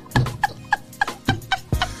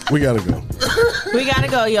 we gotta go. We gotta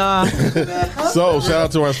go, y'all. So, shout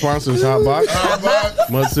out to our sponsors, Hotbox,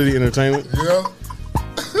 Mud City Entertainment, Yep.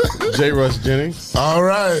 J. Rush Jennings, All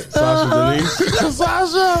right. Sasha Denise,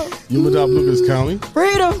 Sasha. Umadop Lucas County,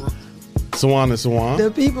 Freedom. Swan and Swan, The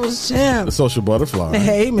people's champ. The Social Butterfly,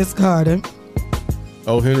 Hey, Miss Carter.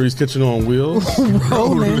 O. Henry's Kitchen on Wheels,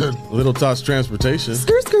 Rolling. Little Tots Transportation,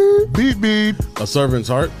 Skirt, skirt. Beep, beep. A Servant's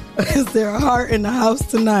Heart, Is there a heart in the house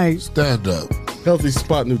tonight? Stand up. Healthy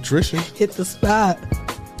Spot Nutrition, Hit the spot.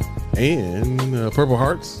 and Purple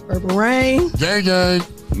Hearts, Purple rain. Gang, gang.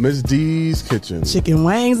 Miss D's Kitchen. Chicken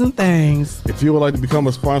wings and things. If you would like to become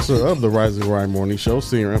a sponsor of the Rise and Grind Morning Show,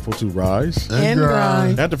 send your info to Rise And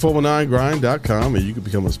grind. at the419grind.com and you can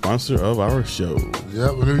become a sponsor of our show.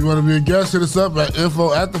 Yep. And if you want to be a guest, hit us up at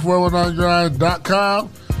info@the419grind.com.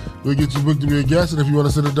 We'll get you booked to be a guest. And if you want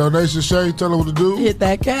to send a donation, Shay, tell her what to do. Hit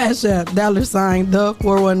that cash app. $sign the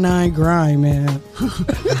 419 grind, man.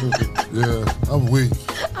 Yeah, I'm weak.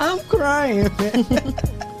 I'm crying, man.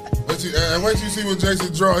 But wait till you see what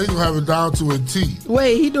Jason draw. He gonna have it down to a T.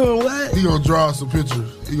 Wait, he doing what? He gonna draw us a picture.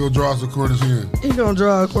 He gonna draw us a Cornish hen. He gonna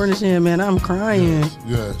draw a Cornish hen, man. I'm crying.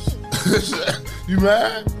 Yes. You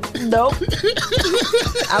mad? Nope.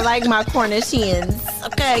 I like my Cornish hens.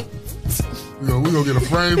 Okay. We gonna get a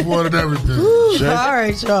frame for it and everything. All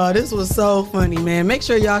right, y'all. This was so funny, man. Make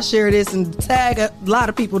sure y'all share this and tag a lot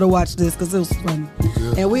of people to watch this because it was funny.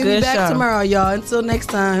 Yeah. And we'll be back tomorrow, y'all. Until next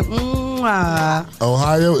time. Mwah.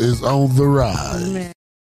 Ohio is on the rise. Man.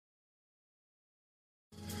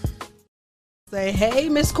 Say, hey,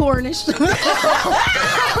 Miss Cornish.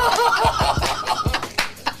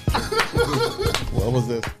 What was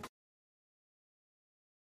this?